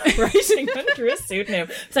writing under a pseudonym.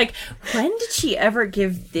 It's like, when did she ever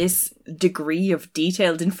give this degree of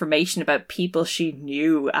detailed information about people she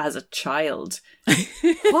knew as a child?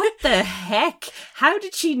 What the heck? How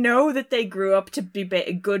did she know that they grew up to be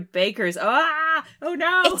good bakers? Oh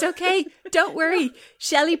no! It's okay. Don't worry.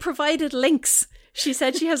 Shelley provided links. She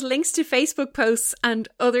said she has links to Facebook posts and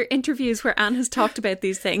other interviews where Anne has talked about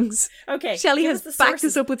these things. Okay. Shelley has backed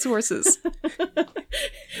us up with sources.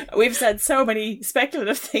 We've said so many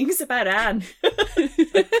speculative things about Anne,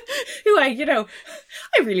 who I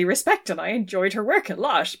really respect and I enjoyed her work a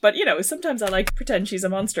lot. But, sometimes I like to pretend she's a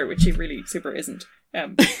monster, which she really super isn't.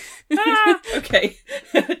 Okay.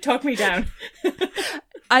 Talk me down.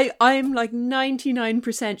 I'm like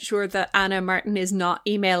 99% sure that Anna Martin is not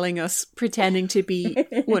emailing us pretending to be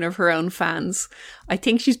one of her own fans. I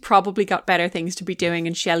think she's probably got better things to be doing,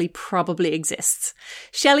 and Shelley probably exists.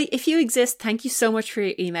 Shelley, if you exist, thank you so much for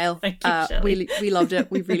your email. Thank you, Shelley. We loved it.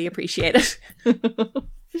 We really appreciate it.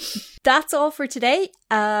 That's all for today.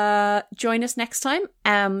 Join us next time.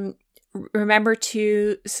 Remember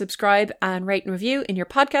to subscribe and rate and review in your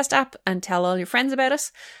podcast app and tell all your friends about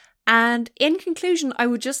us. And in conclusion, I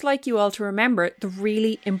would just like you all to remember the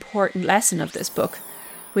really important lesson of this book,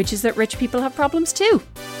 which is that rich people have problems too.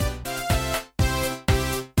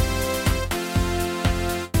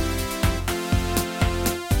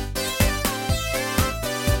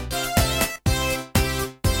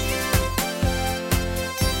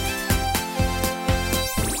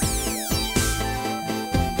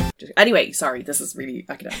 Anyway, sorry, this is really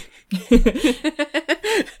academic.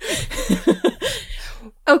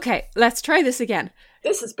 Okay, let's try this again.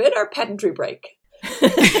 This has been our pedantry break.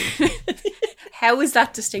 How is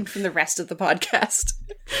that distinct from the rest of the podcast?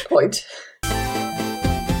 Point.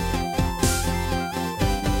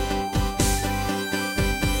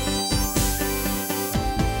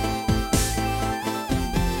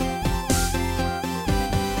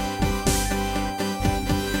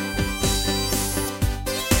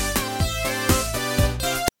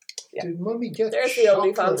 Did Mummy get There's the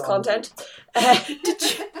OnlyFans content.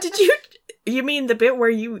 Did you mean the bit where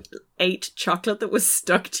you ate chocolate that was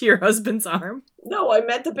stuck to your husband's arm? No, I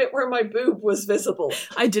meant the bit where my boob was visible.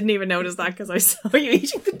 I didn't even notice that because I saw you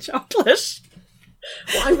eating the chocolate.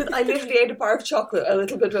 Well, I literally ate a bar of chocolate. A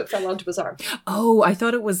little bit of it fell onto his arm. Oh, I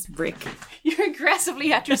thought it was Rick. You're aggressively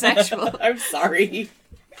heterosexual. I'm sorry.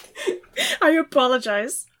 I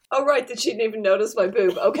apologise. Oh, right, that she didn't even notice my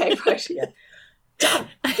boob. Okay, right, yeah. Damn,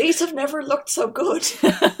 these have never looked so good.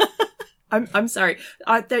 I'm sorry.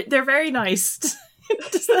 They're very nice.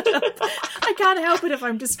 I can't help it if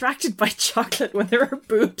I'm distracted by chocolate when there are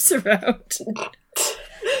boobs around.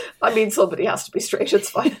 I mean, somebody has to be straight,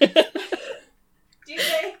 it's fine.